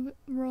hello,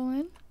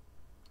 Roland.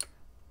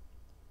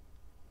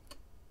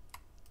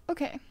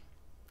 Okay,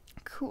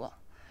 cool.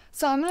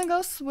 So I'm gonna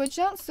go switch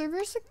out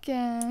servers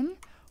again.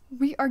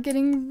 We are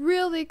getting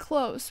really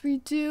close. We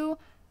do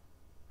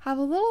have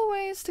a little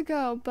ways to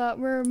go, but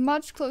we're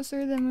much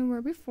closer than we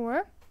were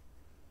before.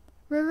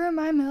 Riivv3r,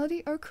 My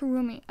Melody, or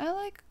Kuromi? I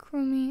like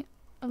Kuromi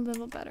a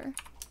little better.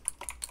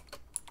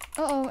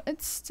 Uh-oh,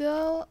 it's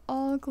still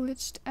all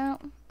glitched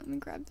out. Let me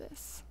grab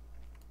this.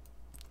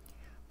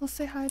 We'll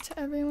say hi to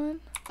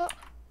everyone. Oh,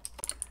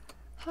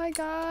 hi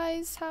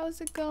guys, how's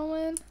it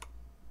going?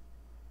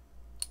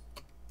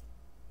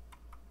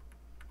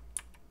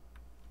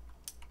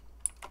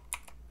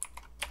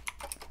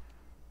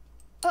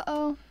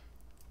 Uh-oh.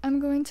 I'm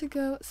going to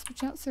go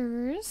switch out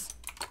servers.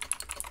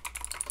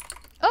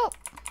 Oh!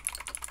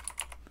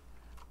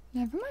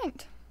 Never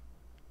mind.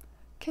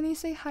 Can you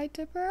say hi,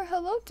 Dipper?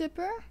 Hello,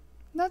 Dipper.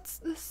 That's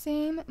the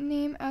same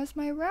name as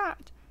my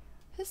rat.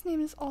 His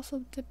name is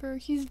also Dipper.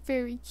 He's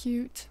very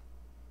cute.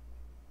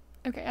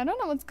 Okay, I don't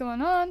know what's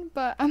going on,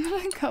 but I'm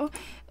gonna go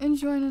and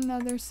join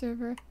another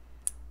server.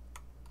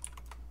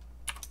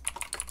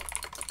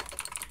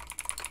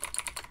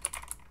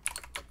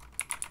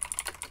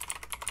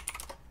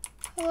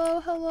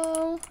 Hello,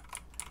 hello.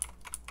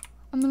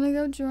 I'm gonna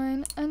go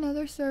join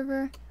another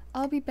server.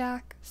 I'll be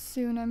back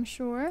soon, I'm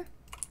sure.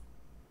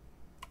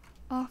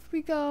 Off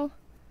we go.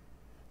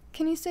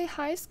 Can you say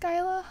hi,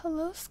 Skyla?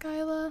 Hello,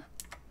 Skyla.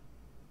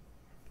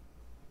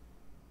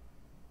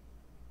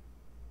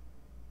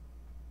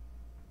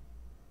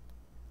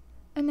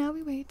 And now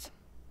we wait.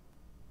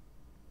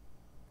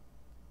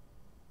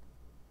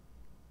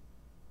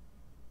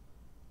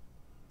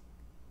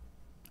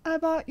 I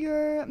bought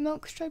your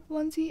milk stripe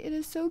onesie. It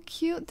is so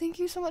cute. Thank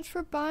you so much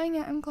for buying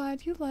it. I'm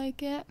glad you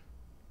like it.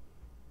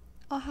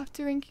 I'll have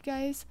to rank you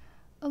guys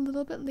a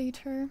little bit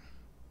later.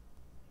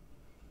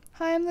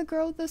 Hi, I'm the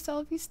girl with the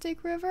selfie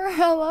stick, Riivv3r.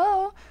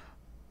 Hello.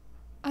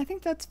 I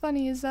think that's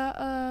funny. Is that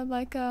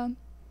like a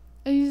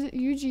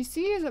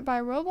UGC? Is it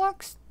by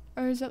Roblox?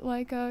 Or is it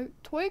like a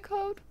toy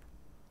code?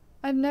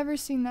 I've never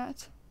seen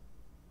that.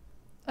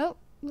 Oh,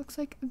 looks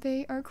like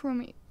they are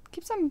Kuromi.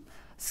 Keeps on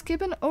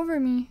skipping over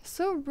me.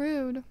 So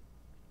rude.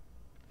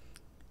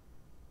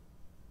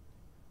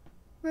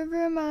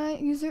 Riivv3r, my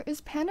user is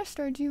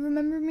PandaStar. Do you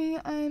remember me?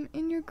 I'm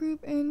in your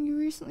group and you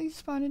recently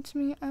responded to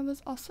me. I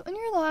was also in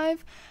your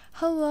live.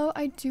 Hello,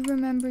 I do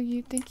remember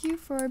you. Thank you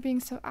for being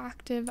so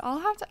active. I'll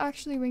have to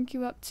actually rank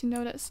you up to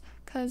notice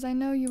because I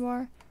know you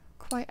are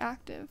quite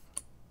active.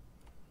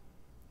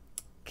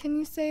 Can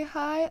you say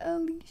hi,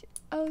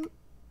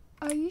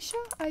 Aisha?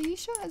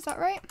 Aisha, is that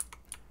right?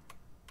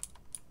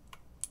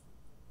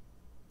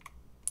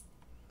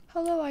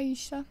 Hello,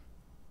 Aisha.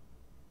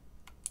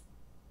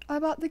 I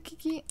bought the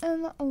Kiki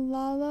and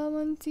Lala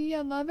onesie.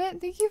 I love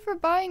it. Thank you for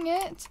buying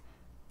it.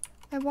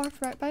 I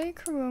walked right by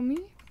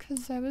Kuromi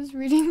because I was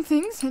reading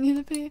things. I need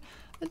to pay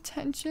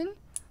attention.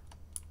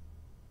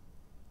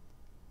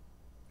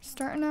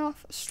 Starting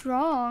off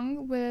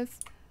strong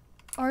with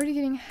already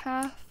getting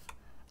half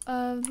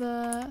of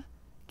the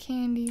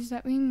candies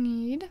that we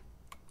need.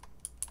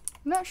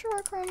 I'm not sure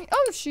where Kuromi...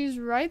 Oh, she's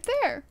right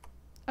there.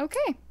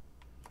 Okay.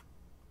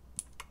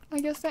 I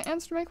guess that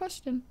answered my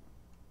question.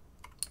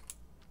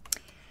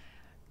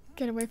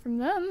 Get away from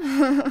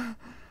them.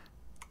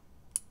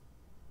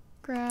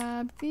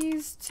 Grab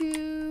these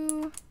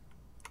two.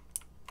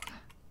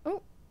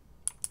 Oh.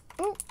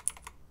 Oh.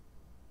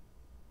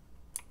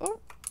 Oh.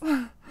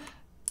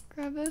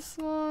 Grab this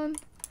one.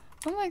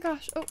 Oh my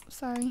gosh. Oh,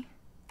 sorry.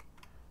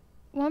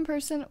 One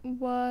person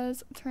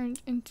was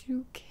turned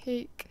into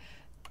cake.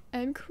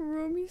 And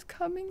Kuromi's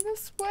coming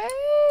this way.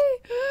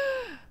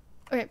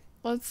 Okay,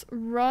 let's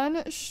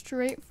run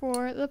straight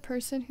for the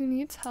person who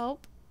needs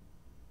help.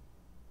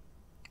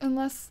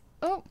 Unless,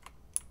 oh.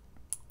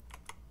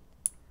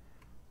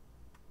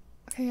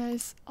 Okay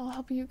guys, I'll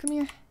help you. Come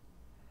here.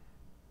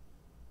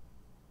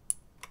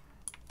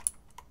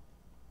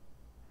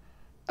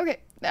 Okay,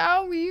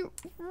 now we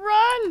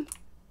run.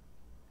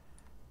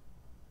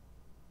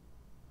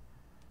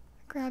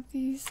 Grab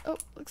these. Oh,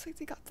 looks like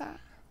they got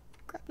that.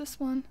 Grab this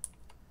one.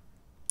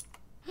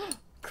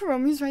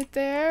 Kuromi's right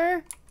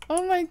there.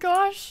 Oh my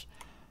gosh.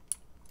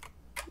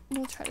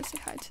 We'll try to say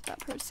hi to that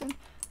person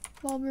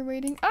while we're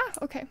waiting. Ah,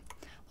 okay.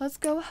 Let's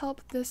go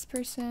help this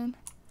person.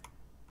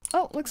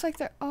 Oh, looks like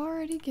they're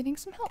already getting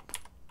some help.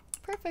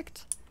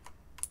 Perfect.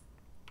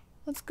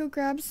 Let's go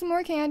grab some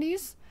more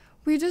candies.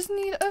 We just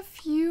need a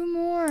few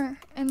more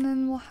and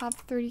then we'll have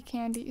 30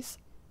 candies.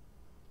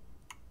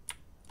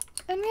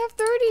 And we have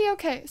 30.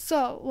 Okay,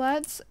 so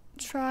let's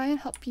try and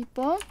help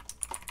people.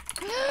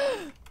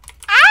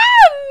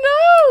 Ah,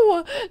 no!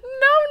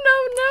 No,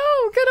 no,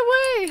 no! Get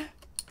away!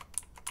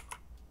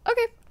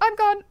 Okay, I'm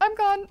gone. I'm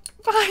gone.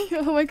 Bye.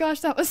 Oh my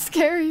gosh, that was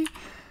scary.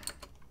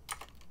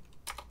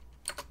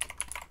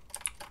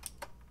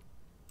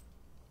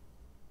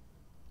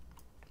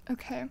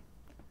 Okay.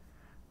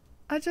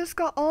 I just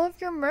got all of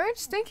your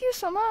merch. Thank you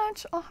so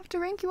much. I'll have to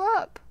rank you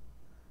up.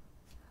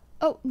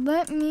 Oh,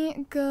 let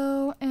me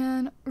go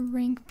and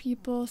rank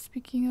people.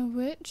 Speaking of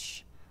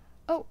which.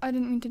 Oh, I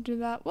didn't mean to do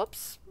that.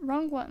 Whoops.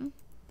 Wrong one.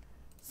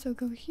 So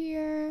go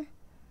here.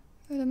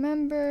 Go to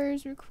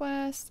members,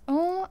 requests.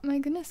 Oh my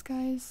goodness,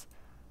 guys.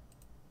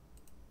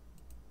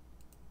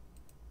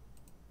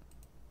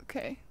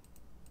 Okay.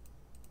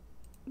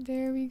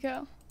 There we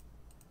go.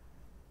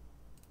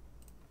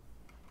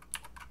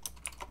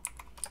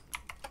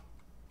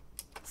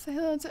 Say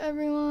hello to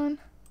everyone.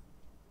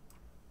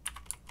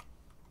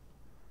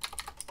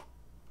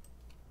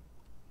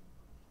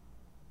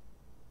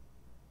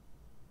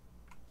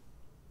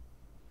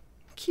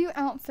 Cute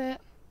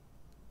outfit.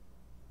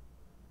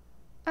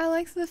 I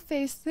like the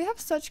face. They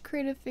have such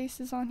creative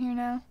faces on here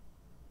now.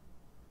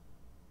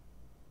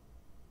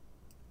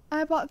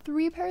 I bought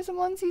 3 pairs of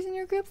onesies in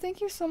your group. Thank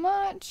you so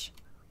much.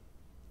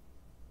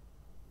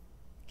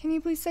 Can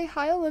you please say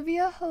hi,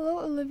 Olivia? Hello,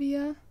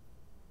 Olivia.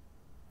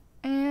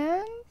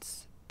 And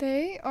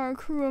they are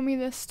Kuromi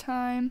this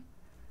time.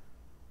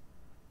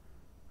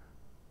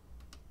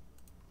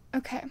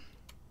 Okay.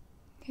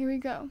 Here we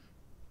go.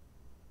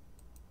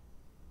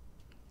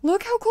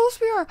 Look how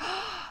close we are.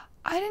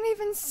 I didn't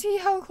even see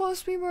how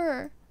close we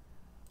were.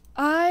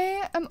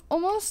 I am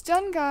almost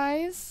done,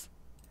 guys.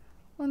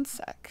 One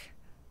sec.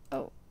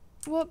 Oh,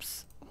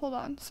 whoops. Hold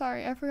on.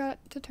 Sorry, I forgot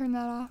to turn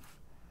that off.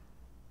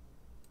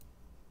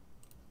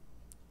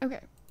 Okay,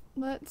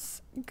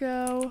 let's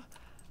go.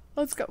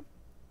 Let's go.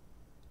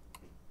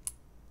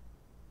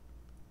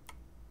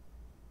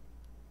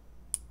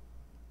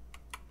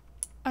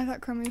 I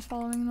thought Kuromi was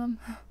following them.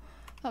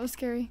 That was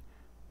scary.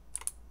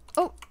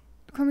 Oh,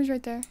 Kuromi's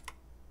right there.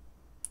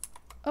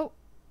 Oh,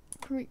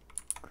 Kuromi.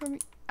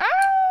 Ah!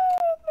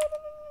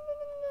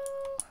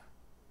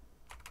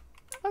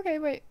 No. Okay,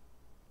 wait.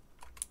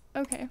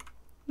 Okay,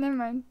 never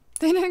mind.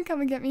 They didn't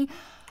come and get me.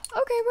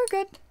 Okay, we're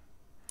good.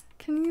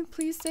 Can you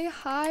please say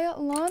hi,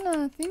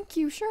 Lana? Thank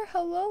you. Sure.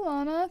 Hello,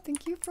 Lana.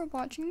 Thank you for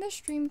watching the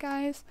stream,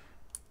 guys.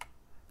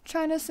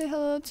 Trying to say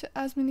hello to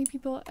as many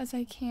people as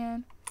I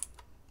can.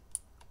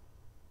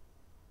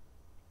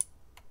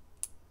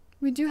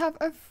 We do have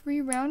a free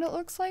round, it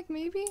looks like,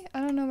 maybe? I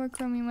don't know where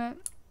Kuromi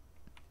went.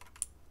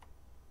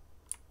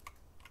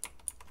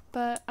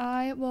 But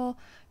I will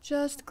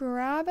just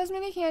grab as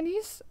many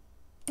candies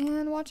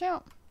and watch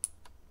out.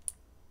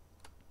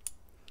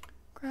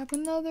 Grab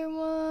another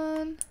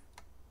one.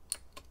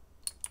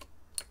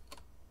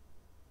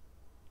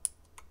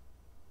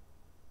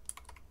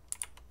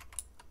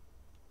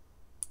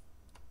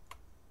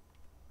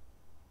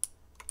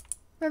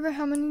 Remember,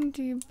 how many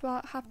do you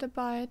have to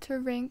buy to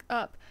rank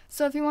up?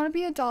 So if you want to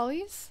be a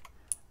Dollies,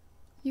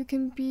 you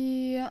can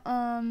be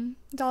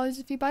Dollies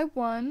if you buy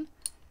one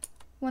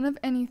of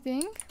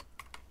anything.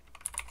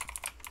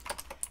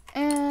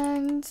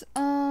 And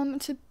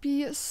to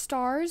be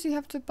stars, you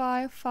have to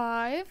buy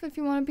 5. If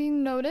you want to be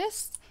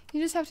noticed,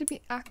 you just have to be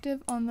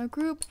active on the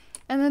group.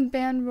 And then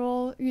band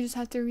roll, you just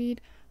have to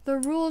read the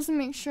rules and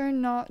make sure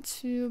not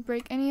to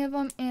break any of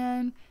them,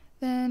 and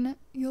then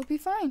you'll be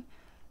fine.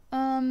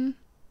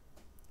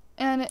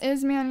 And it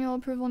is manual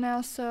approval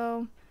now,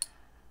 so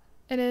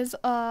it is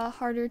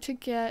harder to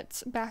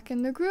get back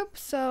in the group.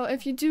 So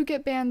if you do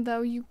get banned,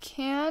 though, you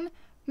can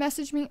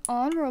message me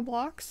on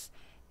Roblox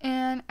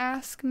and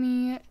ask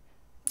me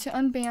to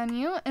unban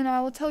you, and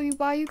I will tell you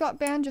why you got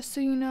banned, just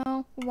so you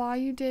know why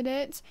you did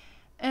it,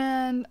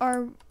 and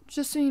or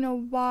just so you know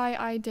why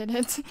I did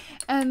it,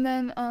 and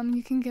then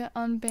you can get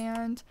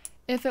unbanned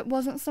if it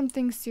wasn't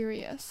something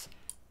serious.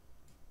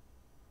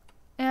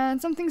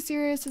 And something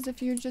serious is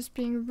if you're just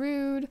being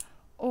rude,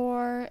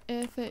 or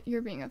if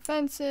you're being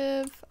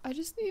offensive. I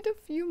just need a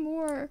few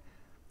more.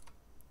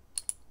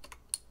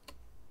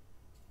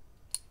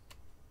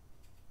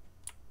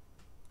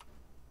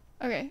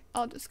 Okay,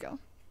 I'll just go.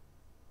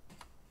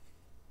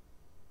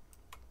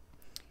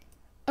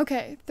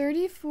 Okay,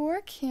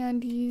 34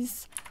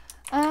 candies.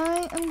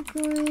 I am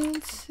going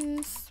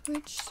to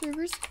switch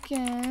servers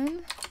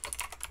again.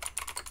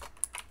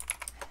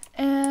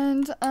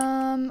 And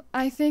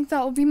I think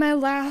that will be my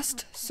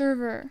last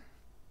server.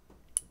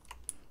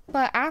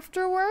 But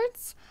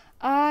afterwards,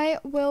 I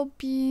will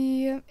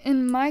be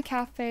in my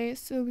cafe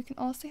so we can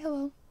all say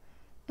hello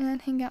and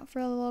hang out for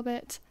a little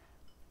bit.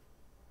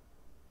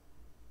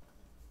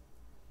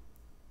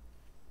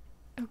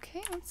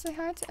 Okay, let's say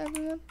hi to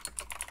everyone.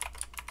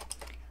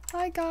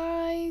 Hi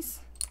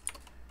guys.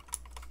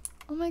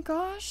 Oh my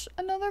gosh,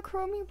 another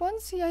Kuromi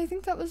onesie. I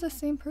think that was the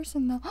same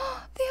person though.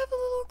 They have a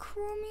little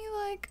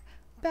Kuromi like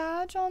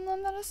badge on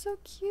them. That is so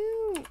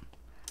cute.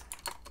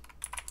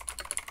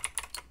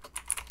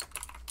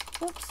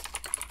 Oops.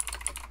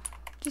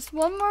 Just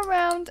one more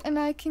round and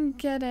I can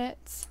get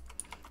it.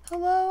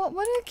 Hello,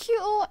 what a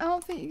cute little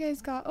outfit you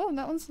guys got. Oh,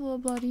 that one's a little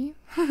bloody.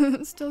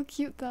 Still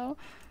cute though.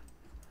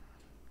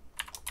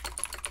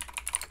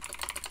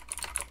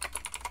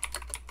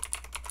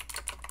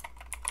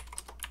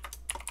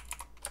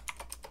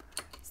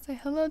 Say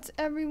hello to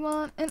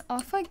everyone and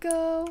off I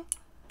go.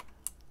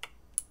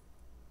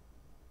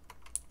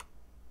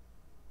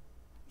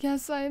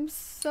 Yes, I am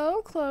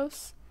so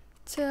close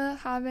to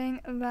having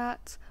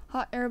that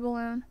hot air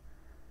balloon.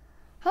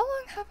 How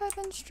long have I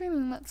been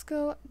streaming? Let's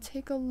go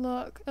take a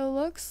look. It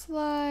looks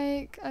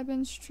like I've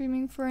been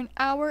streaming for 1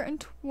 hour and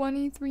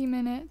 23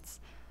 minutes.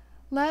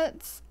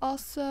 Let's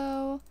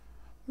also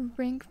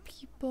rank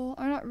people,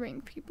 or not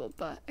rank people,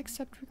 but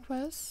accept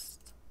requests.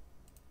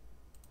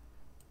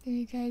 There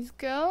you guys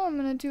go. I'm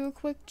gonna do a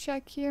quick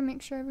check here,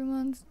 make sure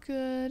everyone's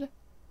good.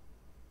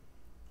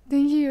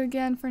 Thank you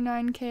again for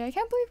 9K. I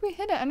can't believe we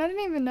hit it and I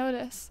didn't even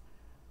notice.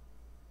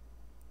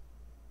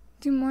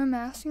 Do more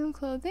masculine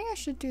clothing? I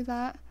should do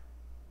that.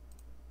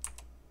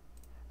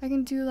 I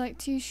can do like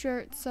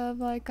t-shirts of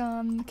like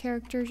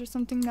characters or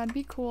something. That'd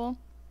be cool.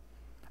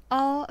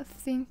 I'll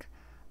think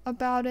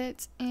about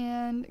it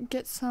and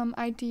get some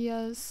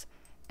ideas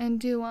and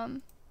do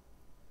them.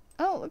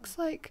 Oh, it looks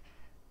like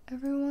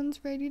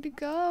everyone's ready to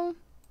go.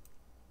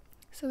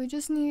 So we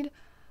just need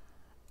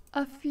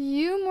a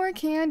few more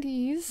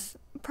candies,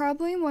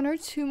 probably 1 or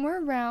 2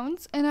 more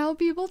rounds, and I'll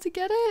be able to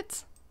get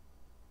it.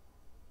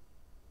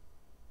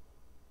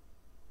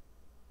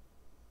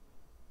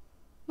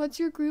 What's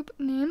your group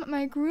name?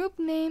 My group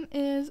name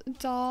is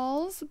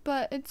Dolls,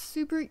 but it's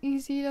super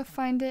easy to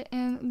find it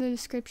in the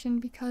description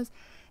because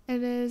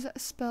it is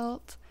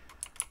spelt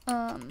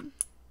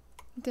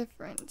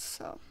different.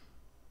 So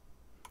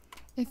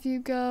if you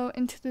go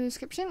into the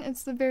description,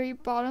 it's the very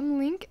bottom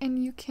link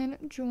and you can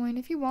join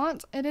if you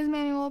want. It is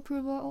manual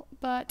approval,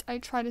 but I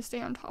try to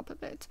stay on top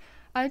of it.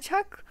 I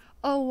check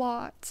a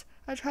lot.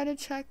 I try to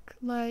check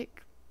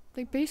like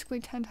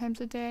basically 10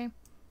 times a day.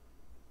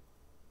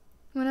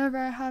 Whenever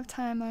I have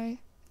time,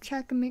 I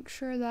check and make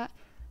sure that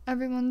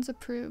everyone's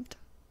approved.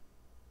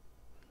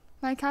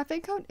 My cafe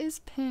code is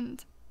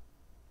pinned.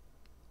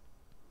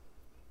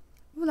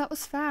 Ooh, that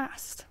was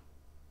fast.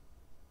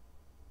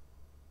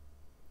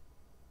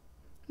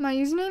 My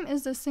username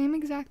is the same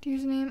exact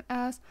username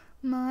as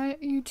my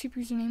YouTube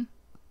username.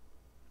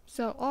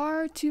 So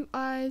R, 2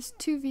 I's,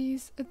 2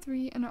 V's, a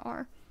 3, and an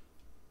R.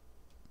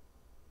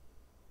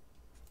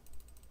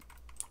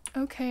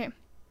 Okay.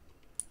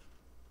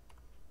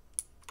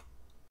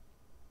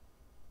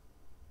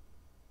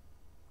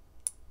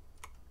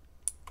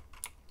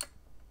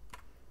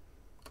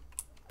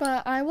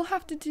 I will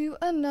have to do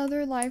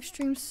another live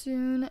stream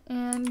soon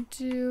and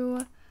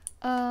do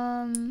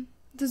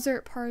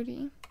dessert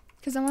party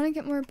because I want to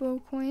get more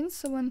bow coins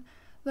so when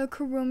the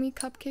Kuromi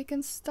cupcake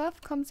and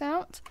stuff comes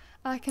out,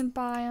 I can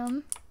buy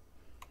them.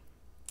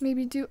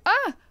 Maybe do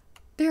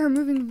they are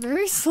moving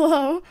very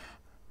slow.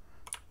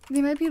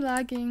 They might be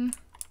lagging.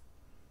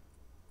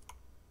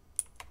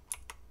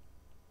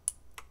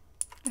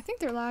 I think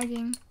they're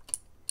lagging.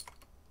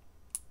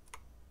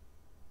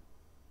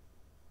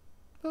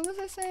 What was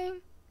I saying?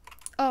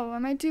 Oh, I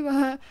might do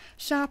a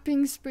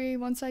shopping spree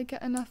once I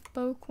get enough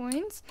bow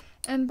coins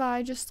and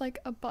buy just like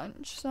a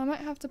bunch. So I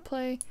might have to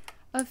play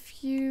a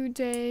few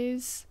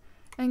days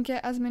and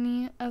get as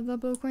many of the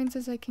bow coins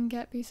as I can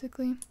get,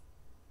 basically.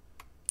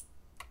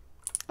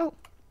 Oh.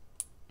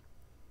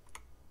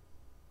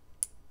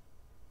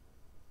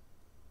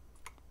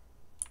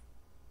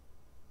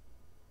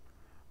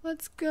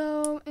 Let's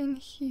go in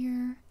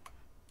here.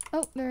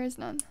 Oh, there is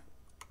none.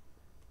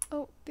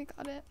 Oh, they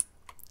got it.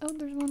 Oh,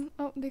 there's one.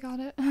 Oh, they got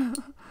it.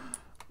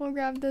 We'll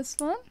grab this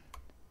one.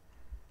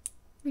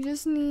 We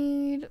just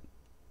need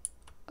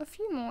a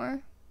few more.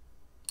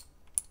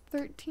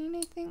 13,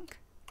 I think.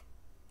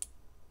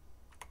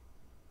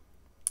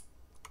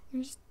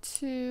 There's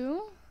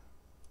 2.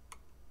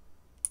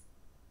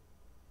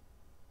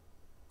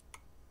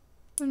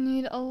 We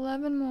need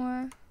 11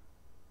 more.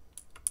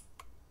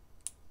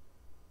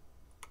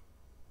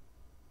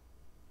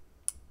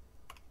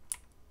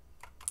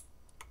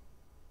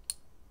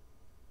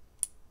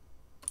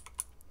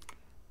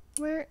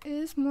 Where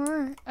is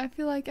more? I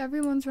feel like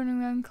everyone's running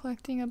around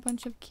collecting a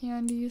bunch of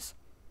candies.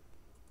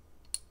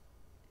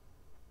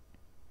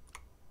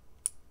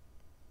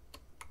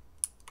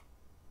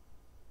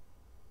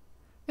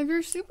 If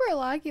you're super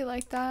laggy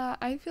like that,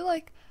 I feel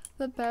like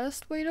the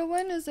best way to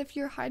win is if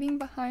you're hiding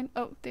behind—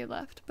 oh, they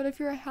left. But if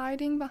you're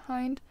hiding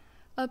behind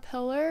a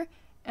pillar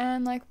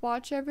and like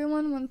watch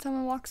everyone, when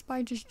someone walks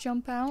by, just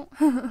jump out.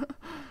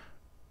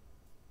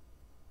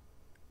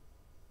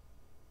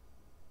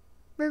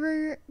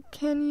 Riivv3r,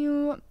 can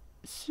you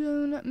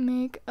soon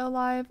make a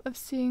live of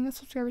seeing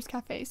subscribers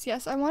cafes?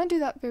 Yes, I want to do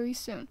that very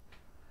soon.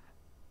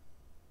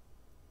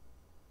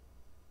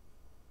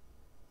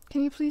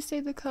 Can you please say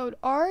the code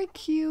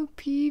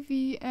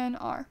RQPVNR?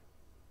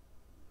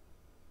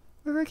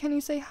 Riivv3r, can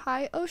you say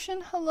hi,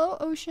 Ocean? Hello,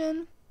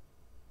 Ocean.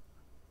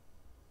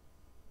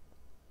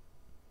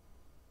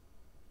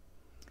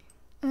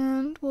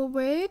 And we'll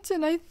wait,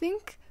 and I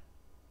think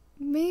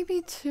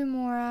maybe 2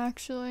 more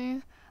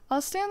actually.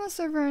 I'll stay on the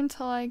server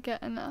until I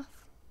get enough.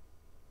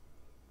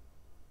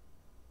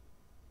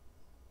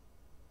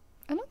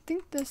 I don't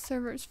think this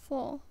server is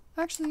full.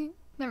 Actually,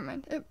 never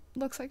mind. It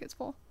looks like it's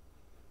full.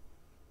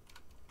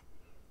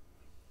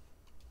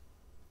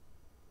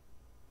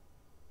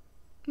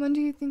 When do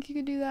you think you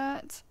could do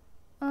that?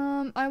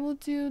 I will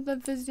do the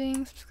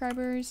visiting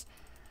subscribers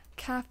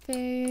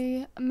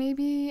cafe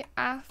maybe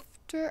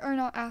after, or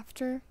not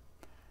after,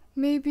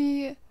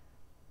 maybe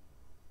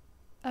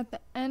at the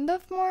end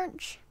of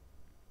March.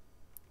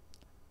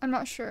 I'm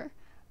not sure.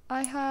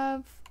 I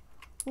have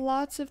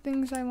lots of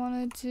things I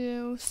want to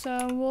do,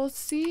 so we'll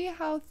see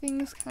how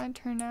things kind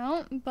of turn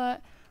out,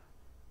 but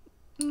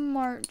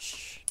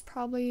March,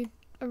 probably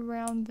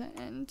around the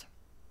end.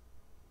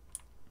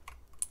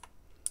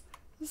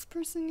 This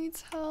person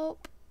needs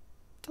help.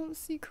 Don't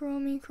see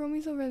Kuromi.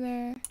 Kuromi's over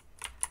there.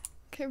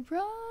 Okay,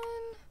 run.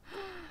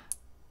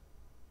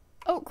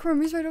 Oh,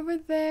 Kuromi's right over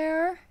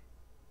there.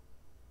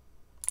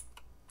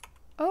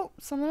 Oh,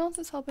 someone else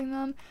is helping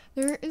them.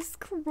 There is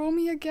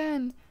Kuromi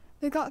again.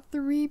 They got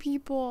 3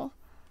 people.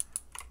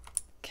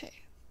 Okay,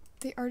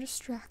 they are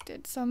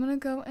distracted, so I'm gonna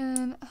go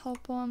and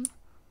help them.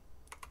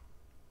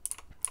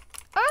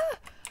 Ah!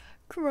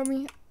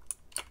 Kuromi.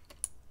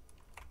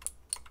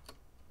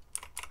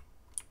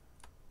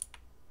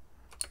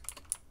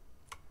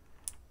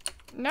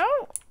 No!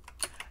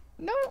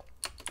 No!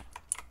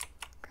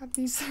 Grab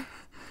these.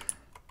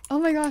 Oh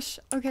my gosh.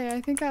 Okay,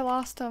 I think I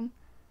lost him.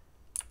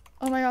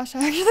 Oh my gosh,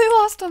 I actually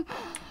lost him.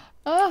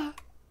 Ah.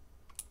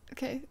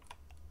 Okay,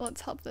 let's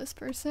help this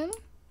person.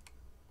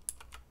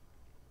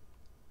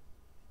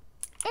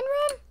 And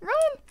run!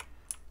 Run!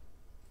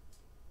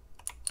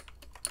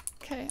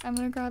 Okay, I'm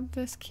gonna grab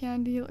this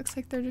candy. It looks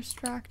like they're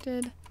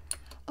distracted.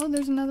 Oh,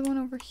 there's another one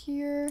over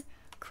here.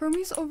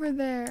 Kuromi's over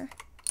there.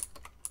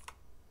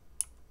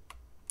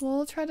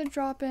 We'll try to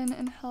drop in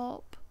and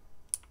help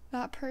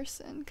that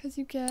person, because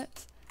you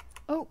get—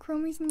 oh,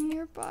 Kuromi's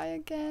nearby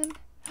again.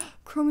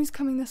 Kuromi's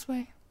coming this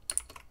way.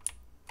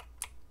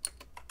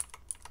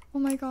 Oh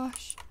my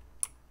gosh.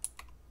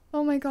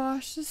 Oh my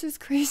gosh, this is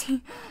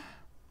crazy.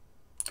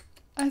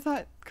 I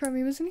thought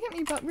Kuromi was gonna get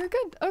me, but we're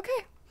good.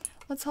 Okay,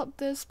 let's help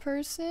this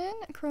person.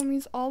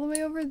 Kuromi's all the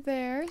way over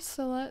there,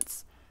 so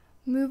let's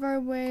move our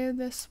way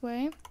this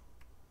way.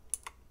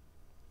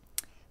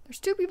 There's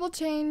 2 people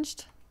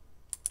changed.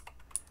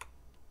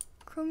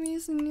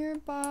 Kuromi's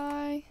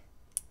nearby.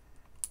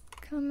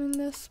 Coming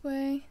this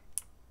way.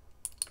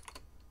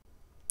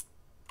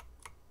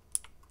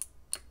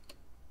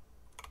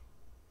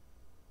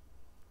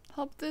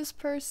 Help this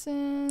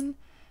person.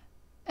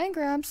 and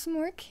grab some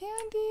more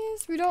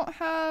candies. We don't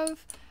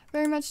have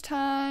very much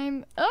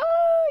time.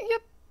 Oh,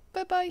 yep.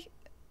 Bye-bye.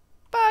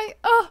 Bye.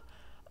 Oh,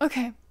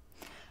 okay.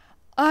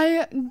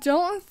 I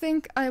don't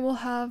think I will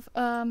have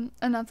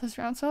enough this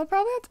round, so I'll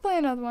probably have to play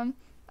another one.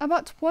 I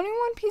bought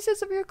 21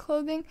 pieces of your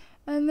clothing,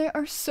 and they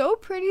are so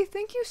pretty.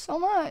 Thank you so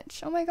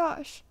much. Oh my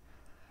gosh.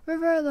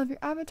 Riivv3r, I love your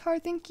avatar.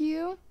 Thank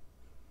you.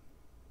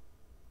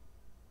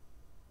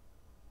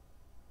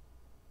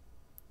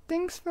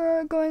 Thanks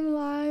for going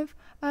live.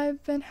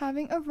 I've been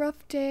having a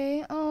rough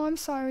day. Oh, I'm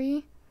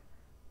sorry.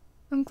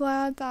 I'm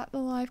glad that the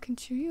live can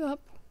cheer you up.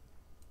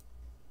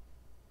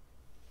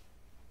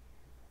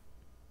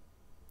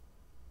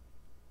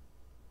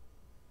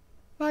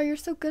 Wow, you're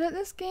so good at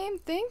this game.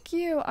 Thank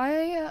you.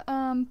 I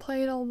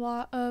played a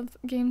lot of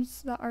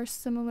games that are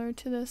similar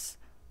to this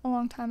a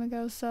long time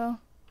ago, so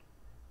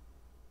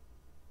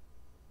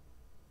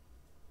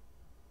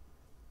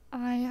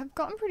I have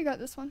gotten pretty good at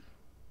this one.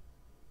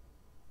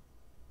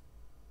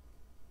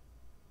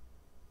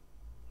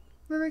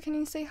 Riivv3r, can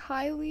you say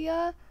hi,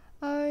 Leah?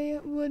 I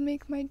would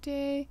make my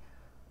day.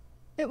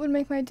 It would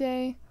make my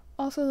day.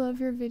 Also love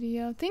your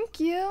video. Thank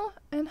you.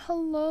 And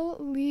hello,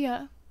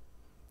 Leah.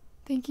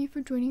 Thank you for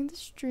joining the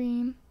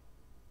stream.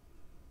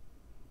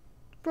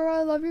 Bro,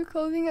 I love your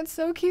clothing. It's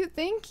so cute.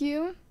 Thank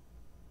you.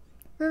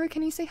 Riivv3r,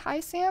 can you say hi,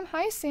 Sam?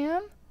 Hi,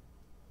 Sam.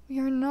 We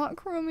are not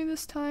Kuromi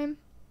this time.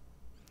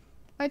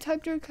 I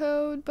typed your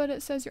code, but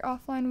it says you're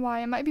offline.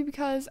 Why? It might be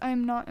because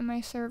I'm not in my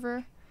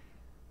server.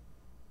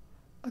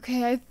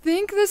 Okay, I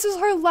think this is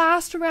our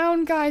last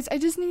round, guys. I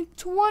just need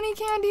 20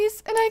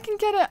 candies and I can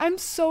get it. I'm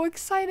so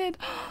excited.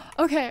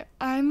 Okay,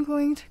 I'm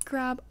going to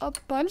grab a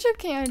bunch of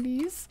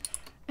candies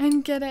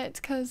and get it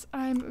because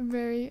I'm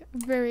very,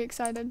 very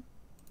excited.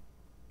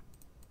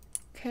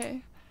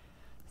 Okay,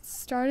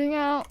 starting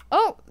out.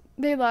 Oh,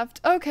 they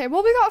left. Okay,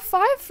 well, we got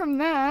 5 from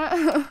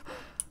that.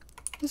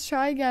 Let's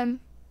try again.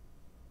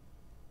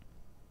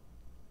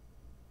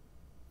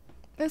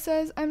 It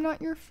says, I'm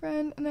not your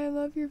friend and I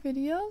love your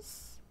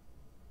videos.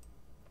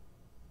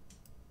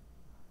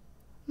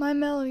 My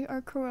melody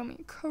are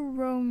Kuromi.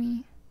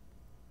 Kuromi.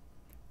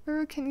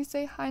 Riivv3r, can you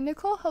say hi,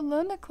 Nicole?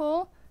 Hello,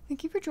 Nicole.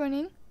 Thank you for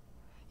joining.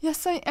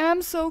 Yes, I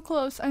am so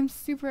close. I'm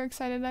super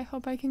excited. I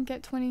hope I can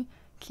get 20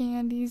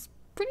 candies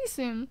pretty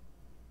soon.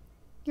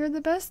 You're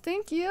the best.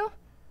 Thank you.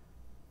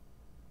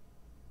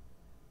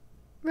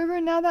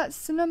 Riivv3r, now that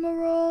cinema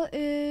roll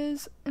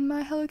is in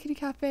my Hello Kitty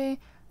Cafe,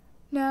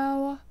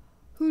 now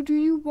who do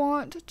you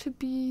want to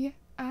be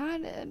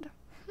added?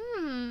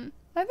 I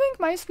think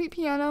My Sweet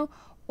Piano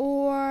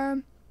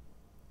or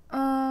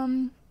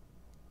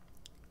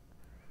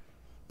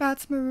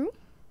Bats Maru.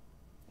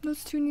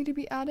 Those two need to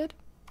be added.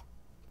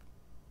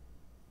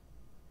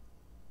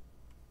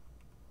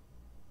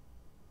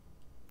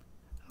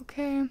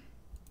 Okay.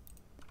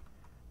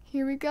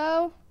 Here we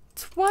go.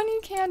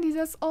 20 candies,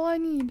 that's all I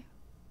need.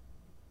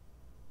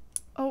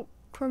 Oh,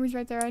 Kuromi's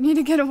right there. I need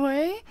to get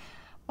away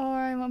or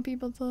I won't be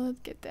able to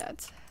get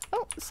that.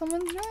 Oh,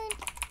 someone joined.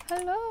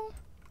 Hello.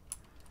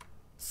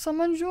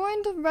 Someone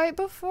joined right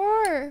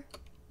before.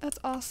 That's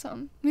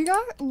awesome. We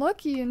got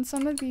lucky in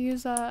some of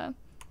these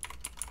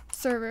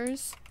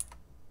servers.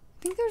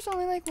 I think there's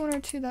only like 1 or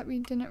 2 that we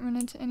didn't run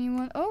into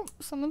anyone. Oh,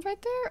 someone's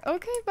right there.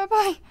 Okay,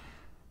 bye-bye.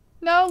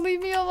 No,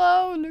 leave me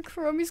alone.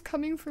 Kuromi's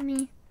coming for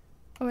me.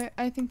 Oh wait,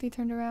 I think they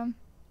turned around.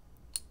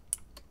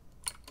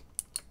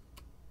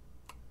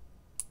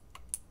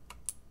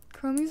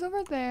 Kuromi's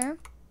over there.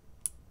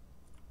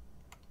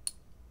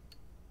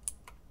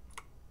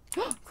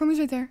 Kuromi's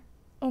right there.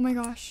 Oh my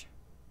gosh.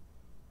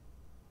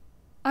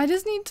 I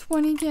just need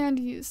 20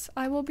 candies.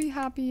 I will be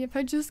happy if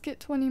I just get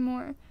 20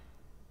 more.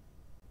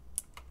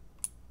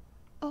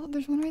 Oh,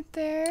 there's one right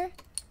there.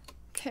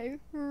 Okay,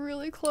 we're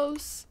really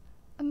close.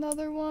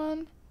 Another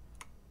one.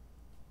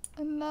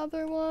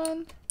 Another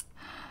one.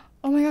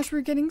 Oh my gosh,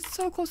 we're getting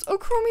so close. Oh,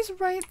 Kuromi's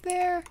right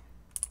there.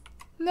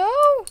 No!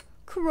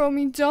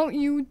 Kuromi, don't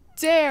you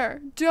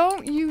dare.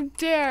 Don't you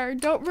dare.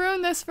 Don't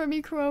ruin this for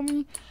me,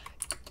 Kuromi.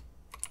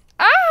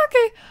 Ah,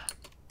 okay.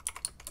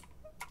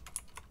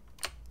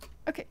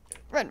 Okay,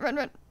 run, run,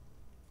 run.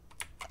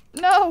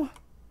 No!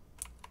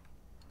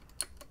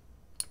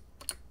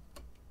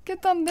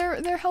 Get them,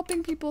 they're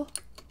helping people.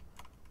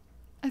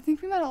 I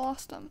think we might have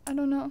lost them. I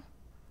don't know.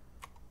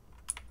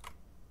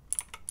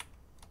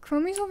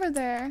 Kuromi's over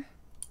there.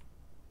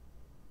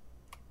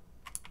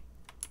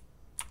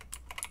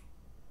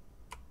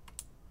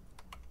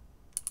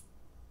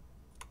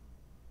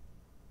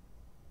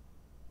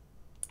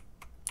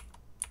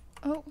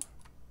 Oh.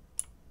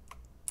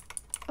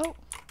 Oh.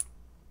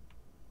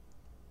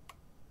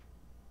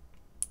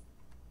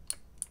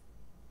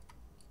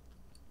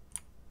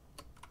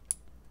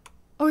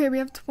 Okay, we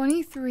have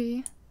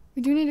 23.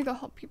 We do need to go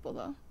help people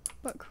though.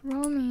 But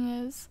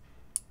Kuromi is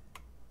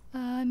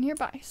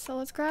nearby. So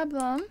let's grab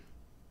them.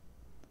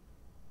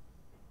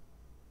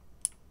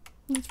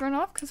 Let's run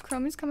off because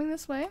Kuromi's coming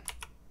this way.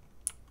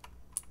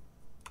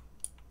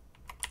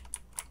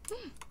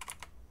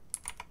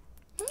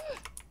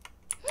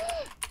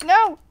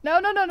 No! No,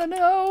 no, no, no,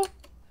 no!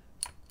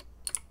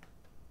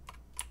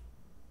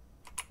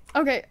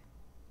 Okay.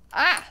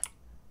 Ah!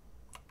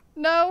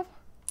 No.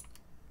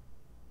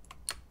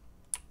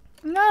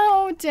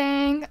 No,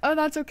 dang. Oh,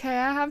 that's okay.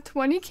 I have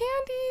 20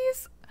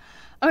 candies.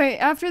 Okay,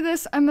 after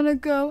this, I'm gonna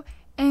go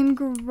and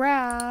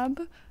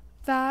grab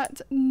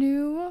that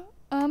new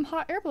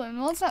hot air balloon.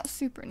 Well, it's not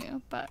super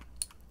new, but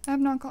I have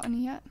not gotten it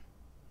yet.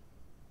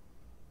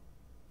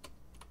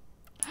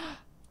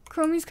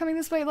 Kuromi's coming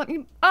this way. Let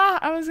me... Ah!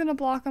 I was gonna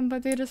block them,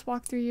 but they just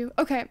walked through you.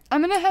 Okay,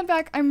 I'm gonna head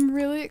back. I'm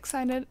really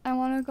excited. I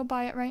want to go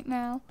buy it right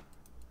now.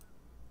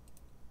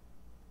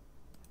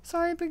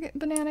 Sorry,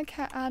 Banana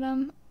Cat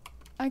Adam.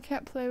 I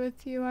can't play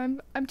with you.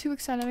 I'm too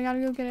excited. I gotta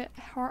go get it.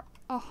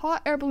 A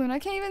hot air balloon. I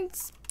can't even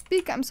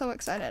speak. I'm so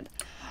excited.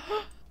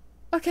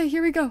 Okay,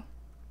 here we go.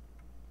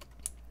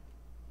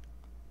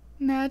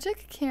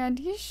 Magic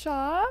Candy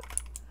Shop.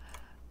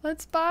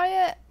 Let's buy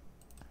it.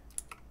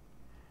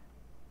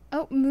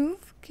 Oh,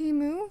 move. Can you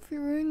move?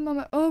 You ruined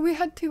Mama. Oh, we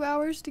had 2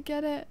 hours to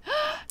get it. We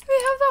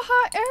have the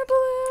hot air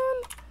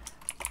balloon.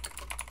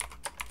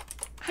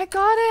 I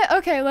got it.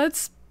 Okay,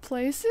 let's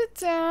place it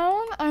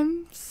down.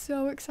 I'm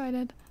so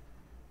excited.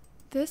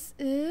 This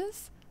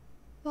is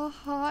the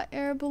hot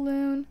air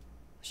balloon.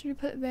 Should we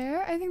put it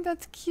there? I think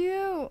that's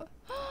cute.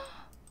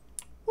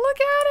 Look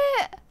at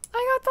it.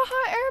 I got the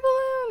hot air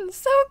balloon.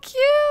 So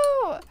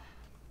cute.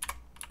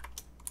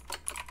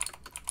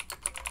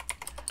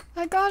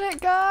 I got it,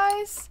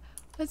 guys.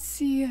 Let's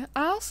see.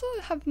 I also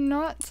have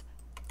not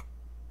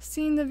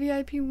seen the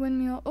VIP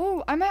windmill.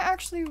 Oh, I might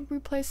actually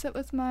replace it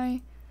with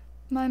my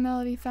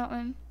melody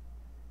fountain.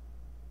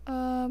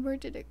 Where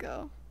did it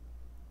go?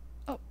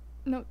 Oh,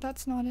 no,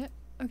 that's not it.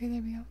 Okay,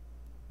 there we go.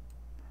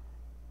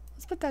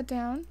 Let's put that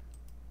down.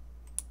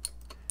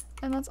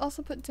 And let's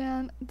also put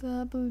down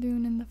the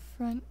balloon in the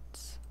front.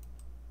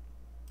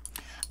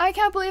 I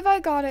can't believe I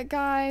got it,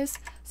 guys.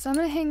 So I'm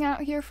gonna hang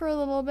out here for a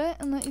little bit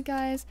and let you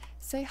guys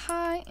say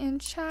hi and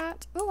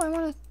chat. Oh, I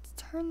want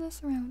to turn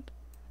this around.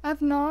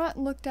 I've not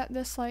looked at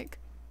this like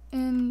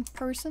in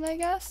person, I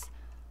guess.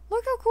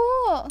 Look how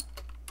cool.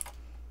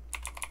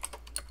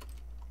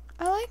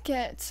 I like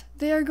it.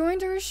 They are going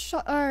to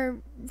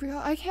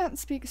I can't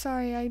speak,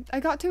 sorry. I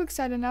got too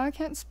excited, now I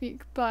can't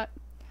speak, but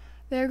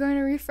they're going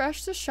to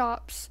refresh the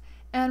shops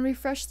and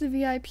refresh the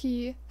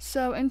VIP.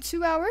 So in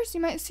 2 hours,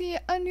 you might see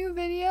a new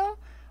video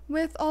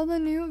with all the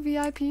new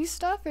VIP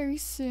stuff very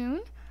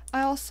soon.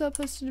 I also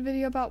posted a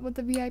video about what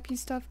the VIP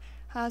stuff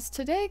has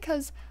today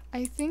because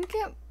I think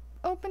it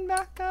opened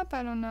back up.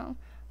 I don't know.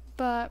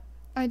 But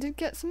I did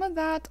get some of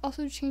that.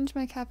 Also changed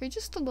my cafe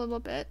just a little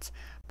bit.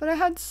 But I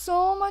had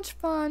so much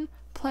fun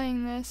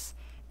playing this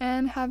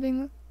and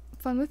having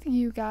fun with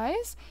you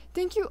guys.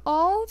 Thank you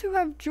all who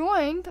have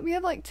joined. We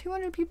have like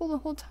 200 people the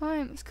whole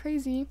time. It's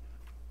crazy.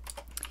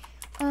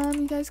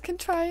 You guys can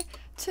try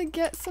to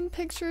get some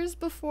pictures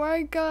before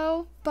I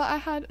go, but I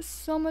had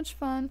so much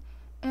fun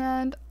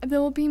and there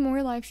will be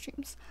more live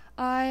streams.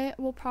 I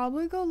will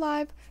probably go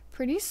live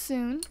pretty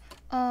soon,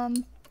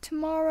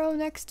 tomorrow,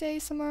 next day,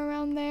 somewhere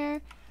around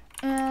there,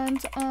 and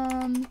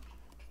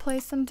play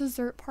some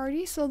dessert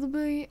party. So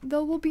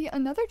there will be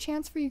another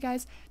chance for you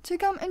guys to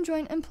come and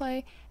join and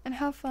play and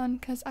have fun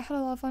because I had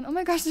a lot of fun. Oh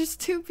my gosh, there's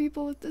 2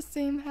 people with the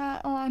same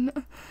hat on.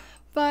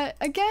 But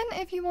again,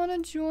 if you want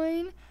to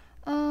join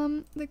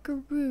the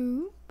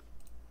group,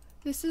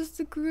 this is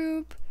the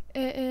group.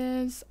 It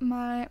is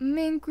my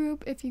main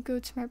group. If you go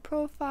to my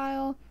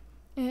profile,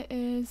 it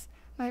is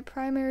my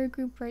primary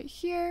group right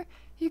here.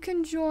 You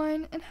can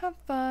join and have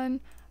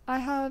fun. I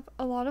have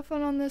a lot of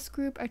fun on this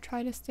group. I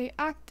try to stay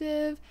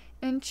active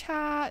in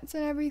chats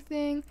and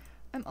everything.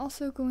 I'm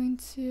also going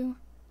to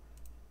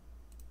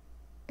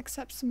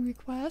accept some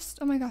requests.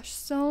 Oh my gosh,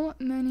 so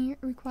many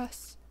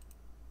requests.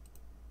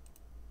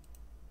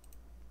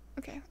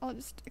 Okay, I'll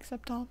just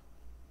accept all.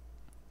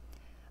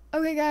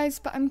 Okay guys,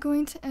 but I'm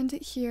going to end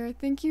it here.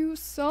 Thank you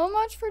so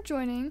much for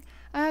joining.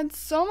 I had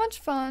so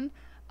much fun.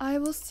 I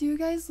will see you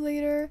guys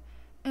later,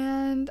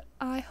 and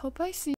I hope I see you.